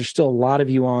guys. There's still a lot of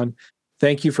you on.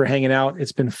 Thank you for hanging out.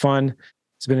 It's been fun.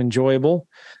 It's been enjoyable.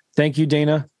 Thank you,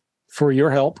 Dana, for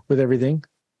your help with everything.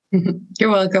 You're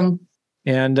welcome.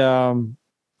 And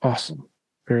awesome.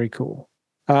 Very cool.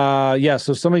 Yeah.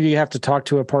 So some of you have to talk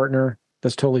to a partner.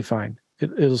 That's totally fine.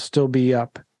 It'll still be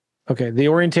up. Okay. The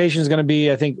orientation is going to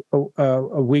be, I think,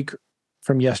 a week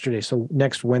from yesterday. So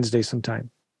next Wednesday sometime.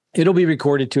 It'll be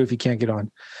recorded too if you can't get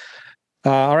on.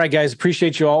 All right, guys.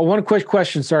 Appreciate you all. One quick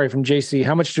question. Sorry, from JC.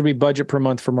 How much do we budget per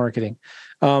month for marketing?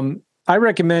 I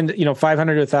recommend, $500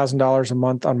 to $1,000 a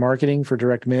month on marketing for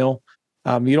direct mail.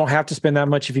 You don't have to spend that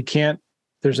much if you can't.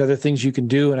 There's other things you can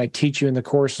do, and I teach you in the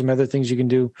course some other things you can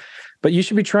do. But you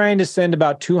should be trying to send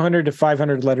about 200 to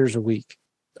 500 letters a week.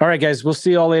 All right, guys. We'll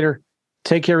see you all later.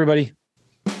 Take care, everybody.